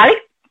menurut Om Malik,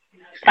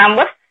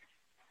 Prambors?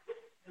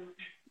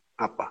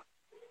 Apa?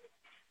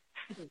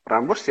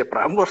 Prambors ya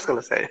Prambors kalau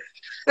saya.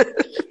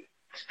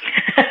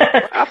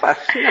 Apa?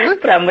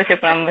 Prambors ya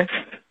Prambors.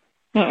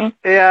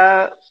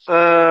 Ya,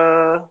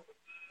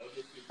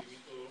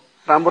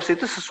 Prambors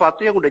itu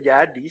sesuatu yang udah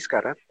jadi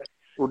sekarang.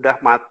 Udah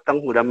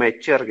mateng, udah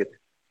mature gitu.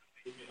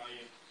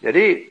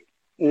 Jadi,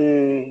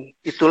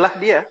 itulah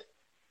dia.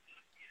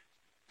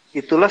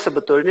 Itulah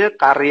sebetulnya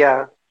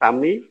karya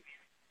kami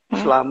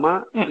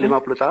selama 50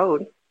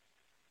 tahun.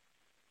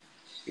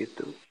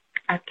 Gitu.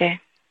 Oke.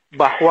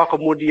 Bahwa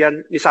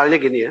kemudian, misalnya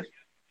gini ya,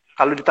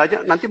 kalau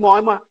ditanya, nanti mau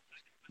apa?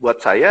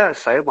 Buat saya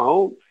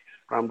mau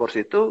Prambors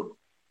itu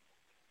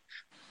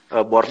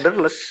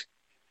borderless.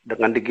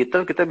 Dengan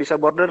digital kita bisa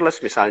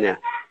borderless misalnya.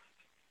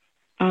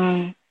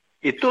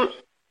 Itu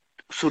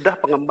sudah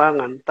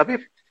pengembangan. Tapi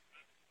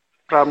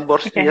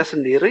Prambors-nya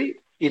sendiri,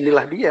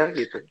 inilah dia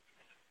gitu.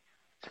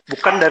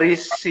 Bukan dari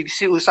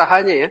sisi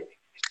usahanya ya,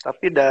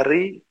 tapi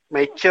dari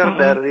mature,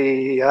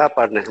 dari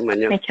apa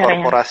namanya,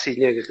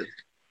 korporasinya gitu.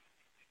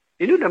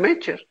 Ini udah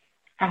mature.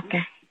 Oke.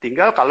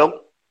 Tinggal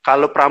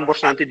kalau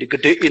Prambors nanti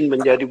digedein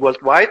menjadi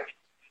worldwide,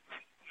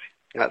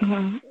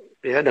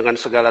 ya dengan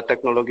segala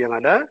teknologi yang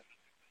ada,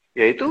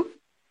 yaitu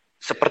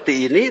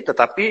seperti ini,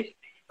 tetapi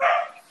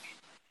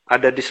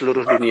ada di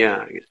seluruh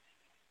dunia, gitu.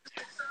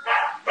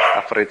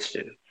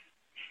 Coverage-nya.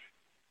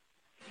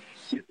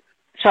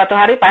 Suatu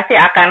hari pasti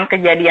akan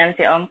kejadian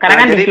sih Om,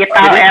 karena kan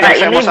digital era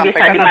ini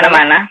bisa di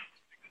mana-mana.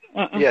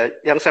 Ya,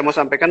 yang saya mau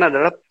sampaikan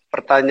adalah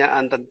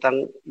pertanyaan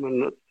tentang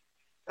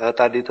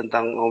tadi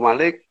tentang Om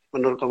Malik.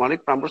 Menurut Om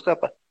Malik, Prambors itu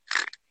apa?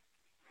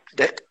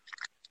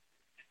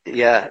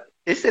 Ya,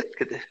 is it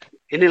gitu.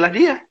 Inilah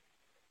dia.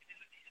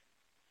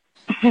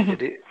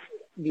 Jadi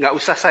nggak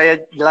usah saya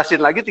jelasin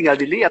lagi, tinggal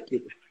dilihat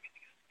gitu.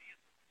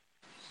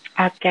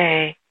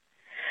 Oke.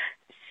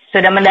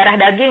 Sudah mendarah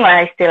daging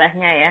lah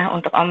istilahnya ya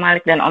untuk Om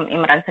Malik dan Om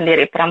Imran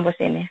sendiri Prambors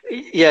ini.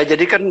 Iya,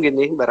 jadi kan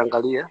gini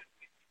barangkali ya.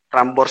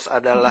 Prambors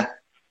adalah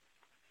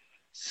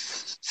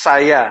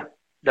saya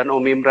dan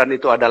Om Imran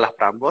itu adalah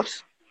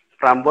Prambors.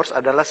 Prambors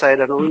adalah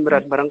saya dan Om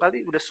Imran.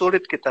 Barangkali udah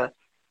sulit kita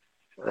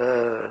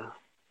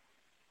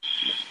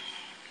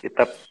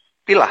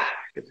pilah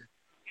gitu.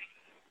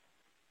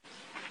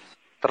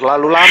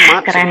 Terlalu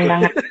lama. Keren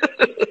banget.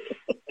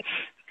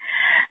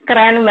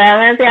 Keren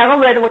banget sih.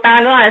 Aku boleh tepuk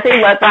tangan dulu gak sih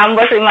buat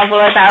Prambors 50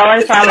 tahun.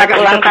 Selamat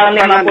ulang tahun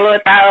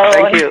 50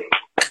 tahun.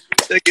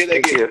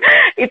 Thank you.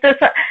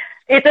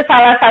 Itu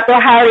salah satu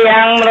hal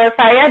yang menurut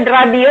saya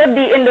radio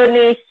di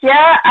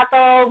Indonesia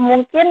atau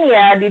mungkin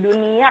ya di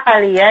dunia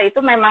kali ya, itu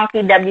memang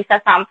tidak bisa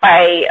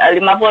sampai 50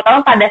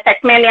 tahun pada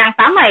segmen yang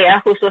sama ya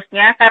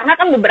khususnya. Karena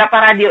kan beberapa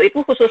radio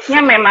itu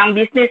khususnya memang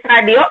bisnis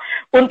radio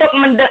untuk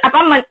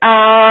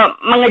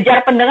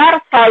mengejar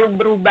pendengar selalu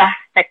berubah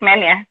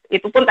segmennya.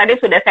 Itu pun tadi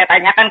sudah saya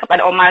tanyakan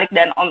kepada Om Malik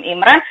dan Om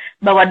Imran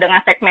bahwa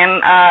dengan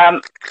segmen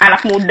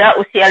anak muda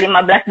usia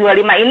 15-25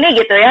 ini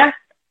gitu ya,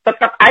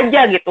 tetap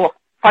aja gitu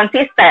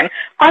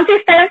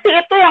konsistensi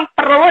itu yang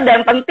perlu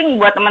dan penting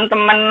buat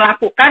teman-teman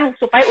lakukan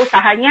supaya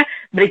usahanya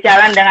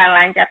berjalan dengan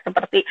lancar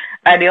seperti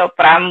Radio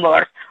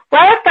Prambors.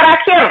 Well,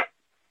 terakhir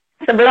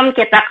sebelum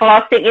kita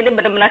closing ini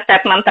benar-benar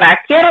statement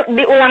terakhir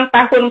di ulang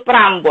tahun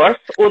Prambors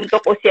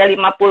untuk usia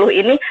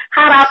 50 ini,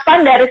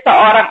 harapan dari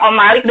seorang Om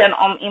Malik dan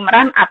Om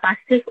Imran apa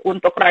sih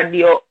untuk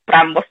Radio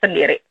Prambors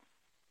sendiri?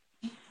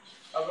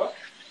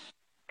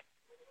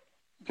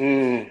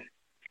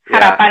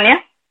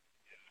 Harapannya?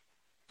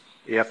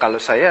 Ya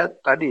kalau saya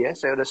tadi ya,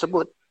 saya udah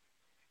sebut.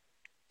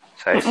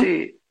 Saya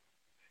sih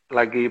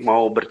lagi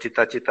mau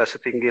bercita-cita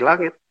setinggi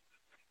langit.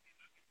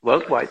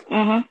 Worldwide.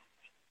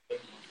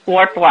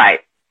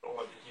 Worldwide.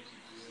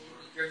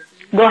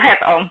 Go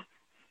ahead, Om.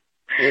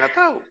 Nggak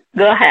tahu.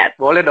 Go ahead.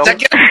 Boleh dong.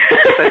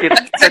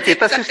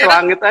 Cita-cita sih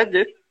selangit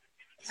aja.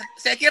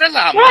 Saya kira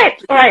sama.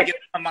 Right.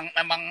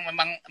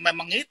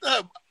 Memang itu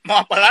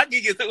mau apa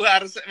lagi gitu,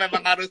 harus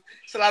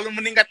selalu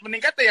meningkat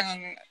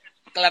yang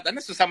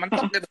kelihatannya susah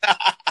mentok gitu.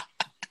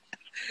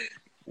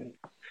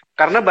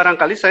 Karena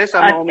barangkali saya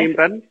sama Om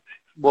Imran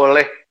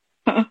boleh,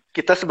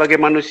 kita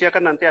sebagai manusia kan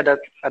nanti ada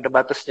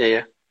batasnya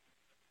ya.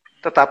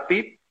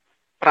 Tetapi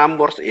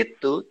Prambors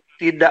itu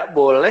tidak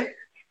boleh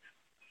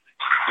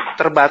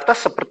terbatas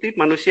seperti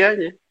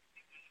manusianya.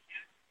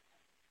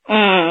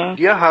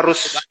 Dia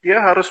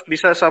harus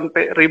bisa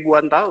sampai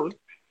ribuan tahun.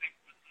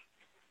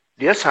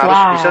 Dia harus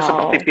bisa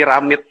seperti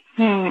piramid,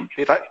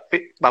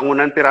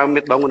 bangunan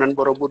piramid, bangunan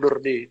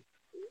Borobudur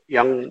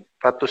yang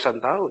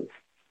ratusan tahun,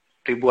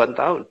 ribuan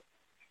tahun.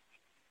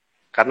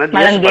 Karena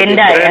dia sebagai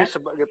brand,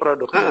 sebagai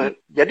produk.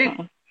 Jadi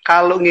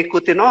kalau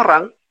ngikutin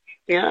orang,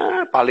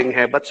 ya paling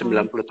hebat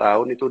 90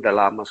 tahun itu udah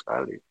lama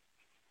sekali.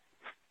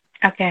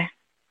 Oke.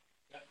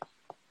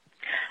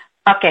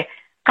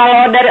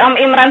 Kalau dari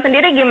Om Imran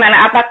sendiri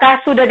gimana?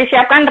 Apakah sudah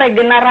disiapkan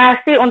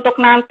regenerasi untuk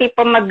nanti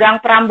pemegang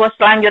Prambors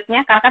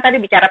selanjutnya? Karena kan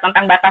tadi bicara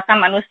tentang batasan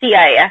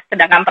manusia ya,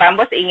 sedangkan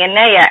Prambors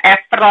inginnya ya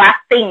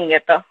everlasting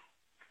gitu.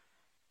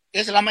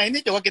 Ya selama ini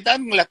coba kita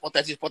melihat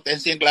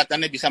potensi-potensi yang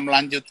kelihatannya bisa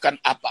melanjutkan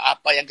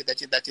apa-apa yang kita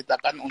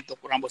cita-citakan untuk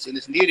Prambors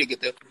ini sendiri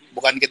gitu.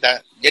 Bukan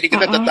kita. Jadi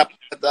kita tetap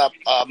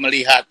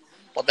melihat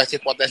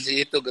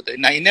potensi-potensi itu gitu.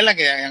 Nah inilah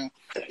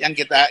yang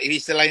kita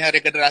istilahnya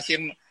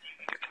regenerasi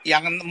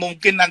yang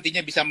mungkin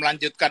nantinya bisa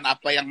melanjutkan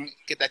apa yang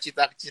kita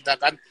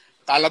cita-citakan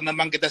kalau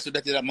memang kita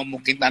sudah tidak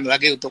memungkinkan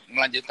lagi untuk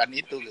melanjutkan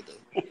itu gitu.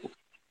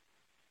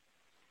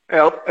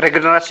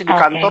 Regenerasi di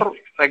kantor,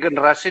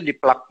 regenerasi di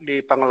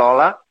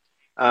pengelola,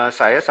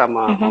 saya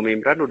sama Om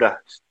Imran udah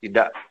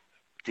tidak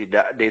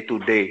day to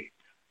day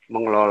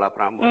mengelola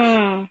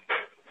Prambors.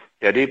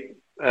 Jadi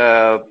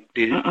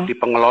di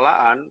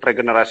pengelolaan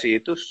regenerasi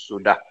itu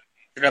sudah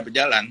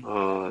berjalan,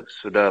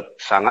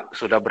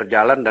 sudah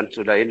berjalan dan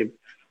sudah ini.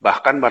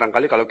 Bahkan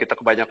barangkali kalau kita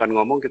kebanyakan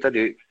ngomong, kita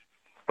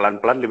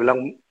pelan-pelan dibilang,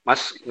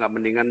 Mas, nggak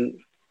mendingan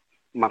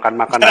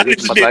makan-makan aja di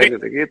tempat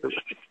lain gitu.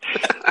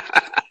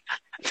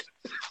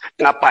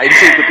 Ngapain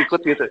sih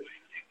ikut-ikut gitu.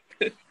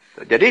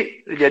 Jadi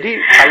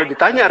kalau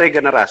ditanya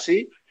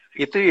regenerasi,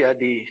 itu ya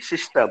di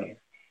sistem.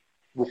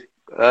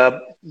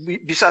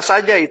 Bisa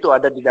saja itu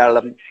ada di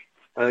dalam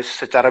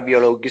secara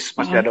biologis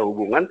masih ada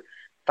hubungan,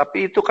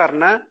 tapi itu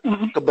karena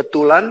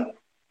kebetulan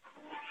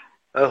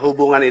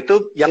hubungan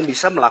itu yang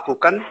bisa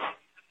melakukan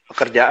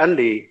pekerjaan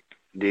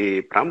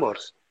di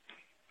Prambors,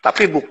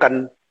 tapi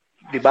bukan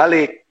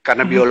dibalik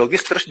karena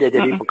biologis terus dia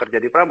jadi pekerja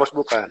di Prambors,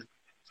 bukan,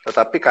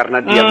 tetapi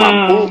karena dia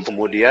mampu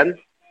kemudian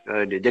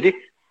dia jadi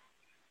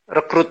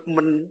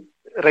rekrutmen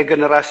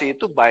regenerasi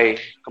itu by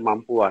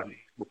kemampuan,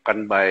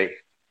 bukan by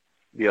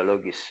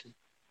biologis.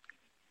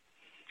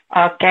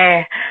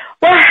 Oke.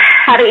 Wah,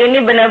 hari ini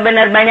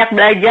benar-benar banyak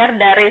belajar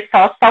dari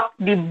sosok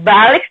di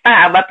balik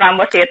setengah abad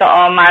Prambors, yaitu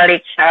Om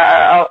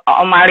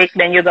Malik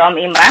dan juga Om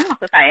Imran,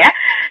 maksud saya.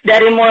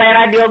 Dari mulai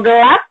radio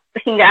gelap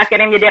hingga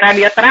akhirnya menjadi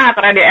radio terang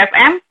atau radio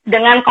FM,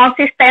 dengan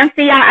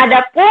konsistensi yang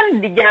ada pun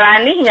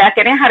dijalani hingga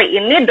akhirnya hari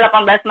ini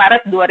 18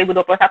 Maret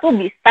 2021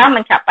 bisa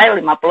mencapai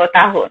 50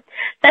 tahun.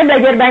 Saya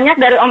belajar banyak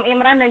dari Om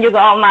Imran dan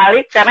juga Om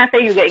Malik, karena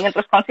saya juga ingin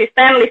terus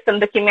konsisten. Listen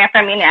to Kimi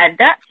FM ini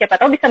ada, siapa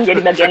tahu bisa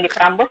menjadi bagian di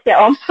Prambors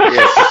ya Om.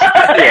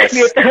 Yes.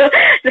 Gitu.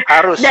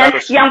 Harus.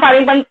 Yang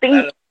paling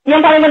penting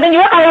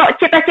juga kalau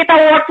cita-cita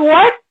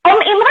worldwide, Om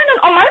Imran dan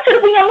Om Malik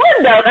sudah punya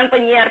modal kan,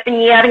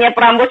 penyiarnya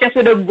Prambors yang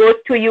sudah go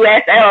to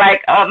USA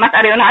like Mas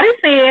Aryono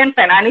Arifin,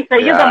 Fen Anissa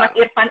juga, Mas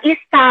Irfan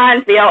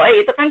Ihsan, VOA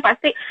itu kan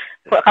pasti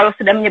kalau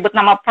sudah menyebut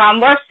nama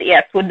Prambors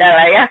ya sudah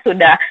lah ya,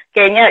 sudah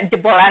kayaknya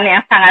jebolan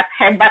yang sangat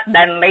hebat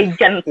dan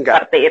legend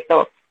seperti itu.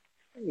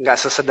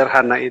 Nggak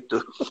sesederhana itu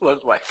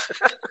worldwide.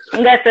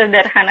 Nggak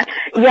sederhana.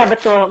 Iya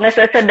betul, nggak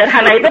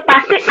sesederhana itu.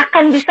 Pasti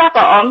akan bisa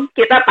kok Om.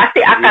 Kita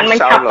pasti akan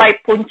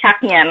mencapai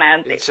puncaknya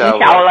nanti. Insya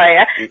Allah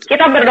ya.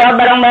 Kita berdoa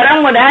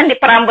bareng-bareng mudahan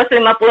di Prambors 50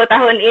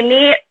 tahun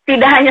ini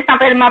tidak hanya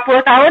sampai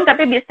 50 tahun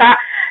tapi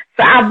bisa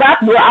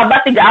seabad, 2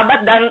 abad, 3 abad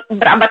dan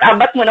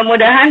berabad-abad,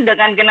 mudah-mudahan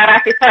dengan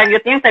generasi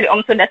selanjutnya yang tadi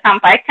Om sudah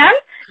sampaikan.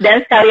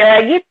 Dan sekali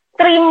lagi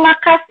terima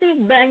kasih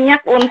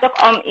banyak untuk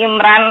Om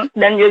Imran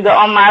dan juga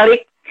Om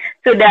Malik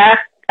sudah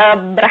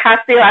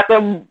berhasil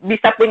atau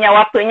bisa punya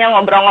waktunya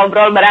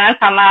ngobrol-ngobrol barengan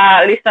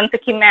sama Listen to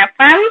Kimi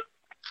FM.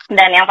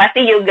 Dan yang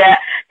pasti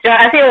juga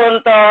terima kasih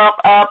untuk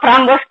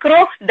Prambors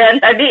Crew dan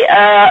tadi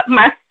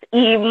Mas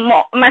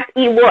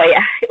Iwo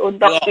ya,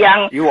 untuk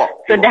yang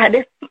sudah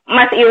ada.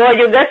 Mas Iwo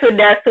juga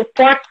sudah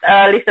support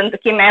Listen to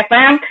Kimi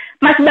FM.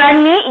 Mas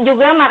Bani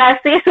juga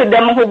makasih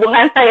sudah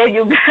menghubungkan saya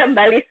juga.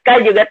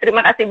 Baliska juga terima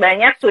kasih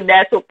banyak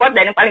sudah support.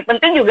 Dan yang paling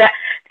penting juga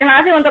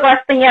terima kasih untuk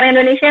kelas penyiar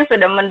Indonesia yang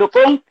sudah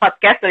mendukung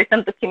podcast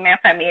Listen to Kimi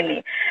FM ini.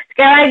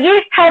 Sekali lagi,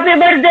 happy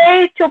birthday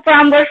to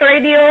Prambors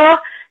Radio.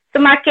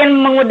 Semakin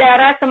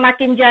mengudara,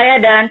 semakin jaya,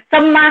 dan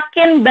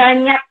semakin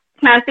banyak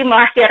nanti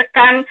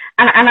melahirkan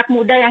anak-anak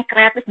muda yang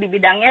kreatif di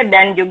bidangnya,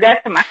 dan juga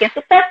semakin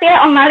sukses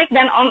ya Om Malik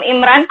dan Om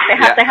Imran,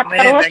 sehat-sehat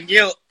terus. Thank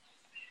you.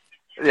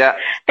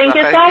 Thank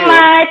you so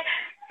much.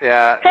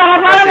 Selamat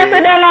malam yang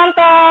sudah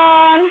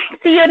nonton.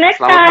 See you next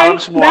time.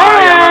 Semua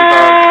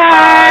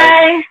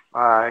Bye.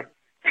 Bye.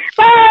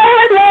 Bye,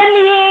 Mas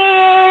Bani.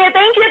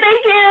 Thank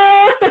you.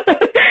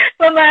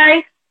 Bye-bye.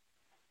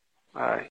 Bye.